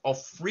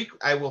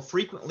I will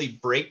frequently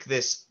break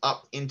this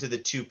up into the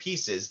two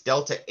pieces.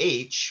 Delta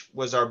H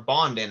was our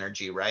bond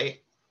energy,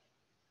 right?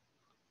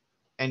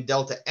 And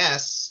delta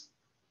S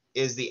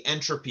is the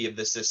entropy of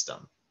the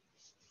system.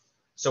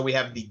 So we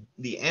have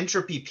the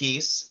entropy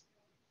piece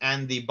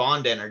and the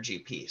bond energy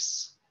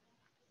piece.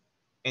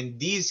 And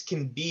these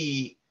can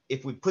be,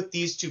 if we put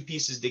these two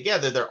pieces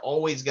together, they're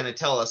always going to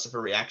tell us if a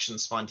reaction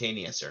is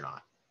spontaneous or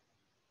not.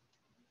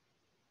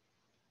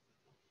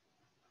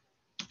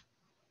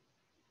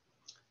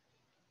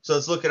 So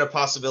let's look at a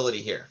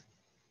possibility here.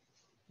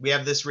 We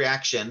have this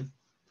reaction.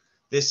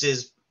 This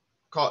is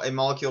called a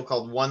molecule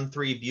called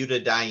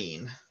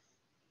 1,3-butadiene,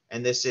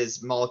 and this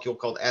is a molecule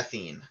called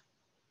ethene.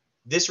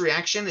 This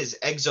reaction is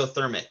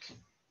exothermic.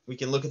 We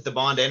can look at the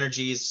bond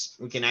energies.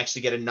 We can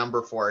actually get a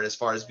number for it as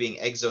far as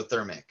being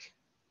exothermic.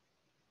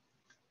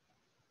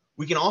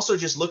 We can also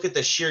just look at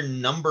the sheer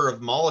number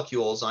of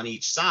molecules on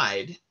each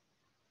side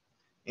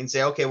and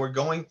say, okay, we're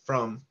going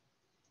from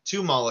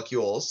 2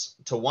 molecules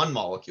to 1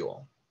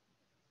 molecule.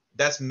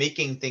 That's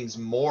making things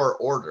more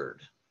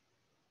ordered,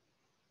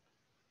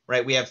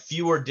 right? We have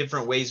fewer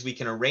different ways we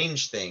can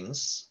arrange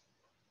things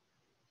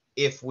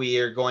if we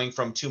are going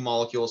from 2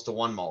 molecules to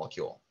 1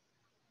 molecule.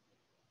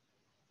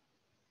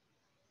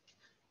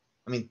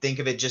 I mean, think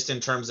of it just in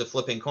terms of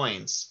flipping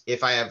coins.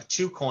 If I have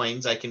 2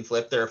 coins I can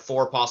flip, there are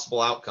 4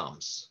 possible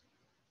outcomes.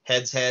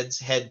 Heads, heads,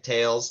 head,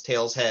 tails,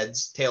 tails,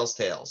 heads, tails,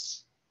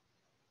 tails.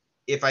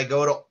 If I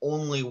go to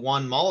only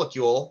 1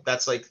 molecule,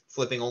 that's like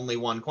flipping only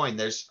 1 coin.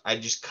 I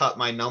just cut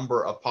my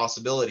number of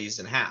possibilities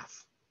in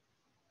half.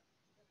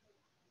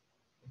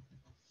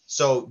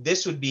 So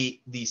this would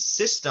be, the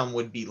system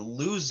would be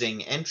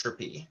losing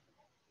entropy,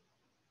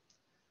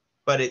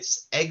 but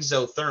it's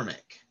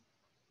exothermic.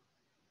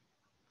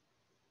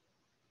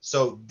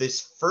 So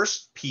this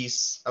first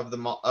piece of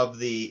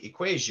the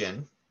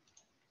equation,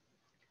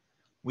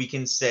 we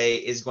can say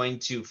is going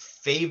to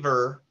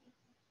favor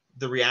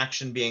the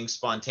reaction being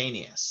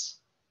spontaneous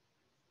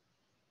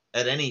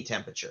at any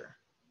temperature.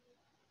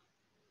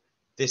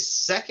 This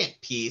second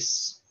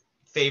piece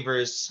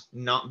favors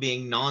not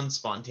being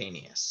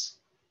non-spontaneous.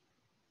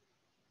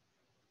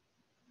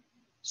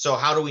 So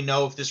how do we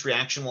know if this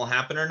reaction will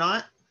happen or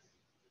not?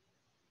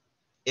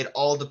 It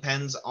all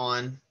depends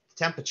on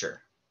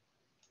temperature.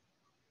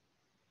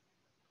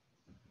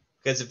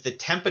 Because if the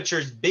temperature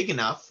is big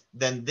enough,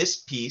 then this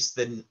piece,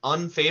 the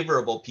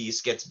unfavorable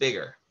piece, gets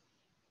bigger.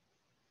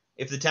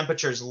 If the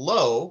temperature is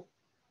low,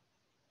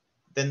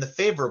 then the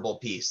favorable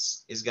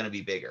piece is going to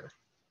be bigger.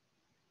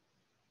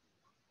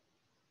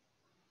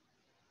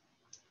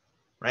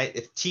 right?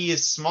 If T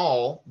is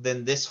small,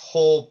 then this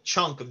whole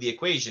chunk of the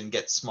equation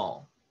gets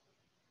small,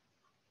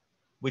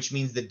 which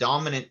means the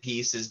dominant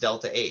piece is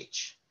delta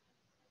H.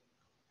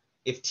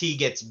 If T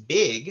gets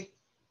big,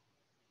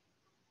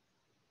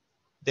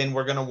 then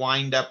we're going to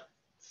wind up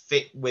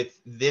with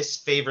this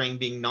favoring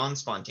being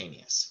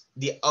non-spontaneous.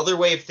 The other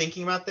way of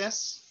thinking about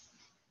this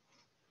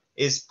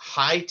is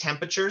high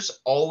temperatures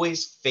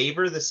always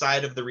favor the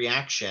side of the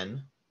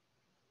reaction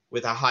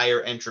with a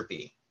higher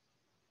entropy.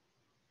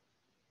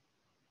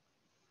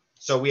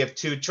 So we have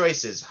two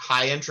choices,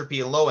 high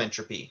entropy and low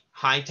entropy.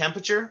 High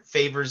temperature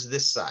favors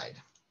this side.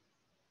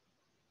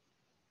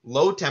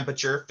 Low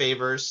temperature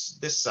favors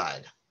this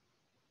side.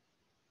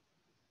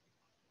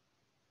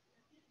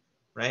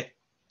 Right?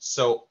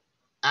 So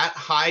at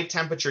high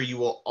temperature, you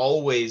will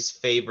always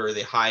favor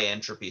the high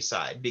entropy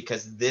side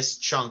because this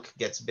chunk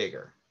gets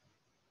bigger.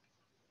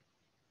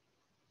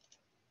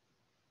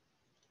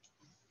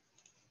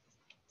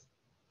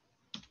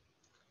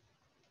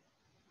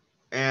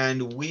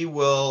 And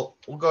we'll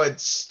go ahead and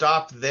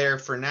stop there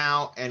for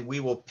now, and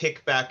we will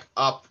pick back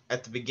up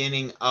at the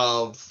beginning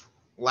of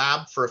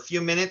lab for a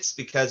few minutes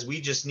because we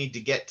just need to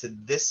get to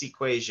this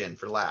equation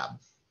for lab.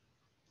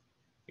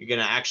 You're going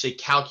to actually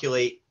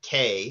calculate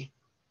K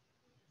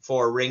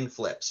for ring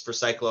flips for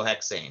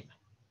cyclohexane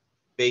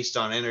based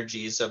on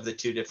energies of the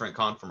two different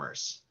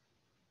conformers.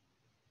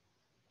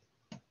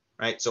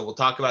 Right, so we'll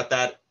talk about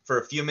that for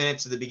a few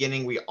minutes at the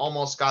beginning. We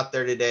almost got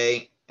there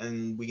today,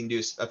 and we can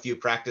do a few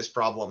practice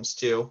problems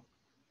too.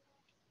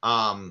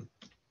 Yeah,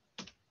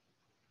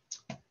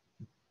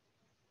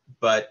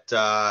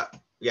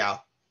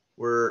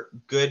 we're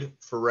good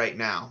for right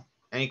now.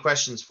 Any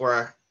questions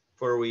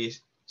before we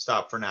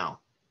stop for now?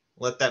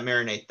 Let that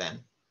marinate then.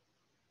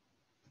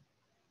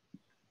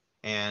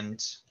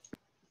 And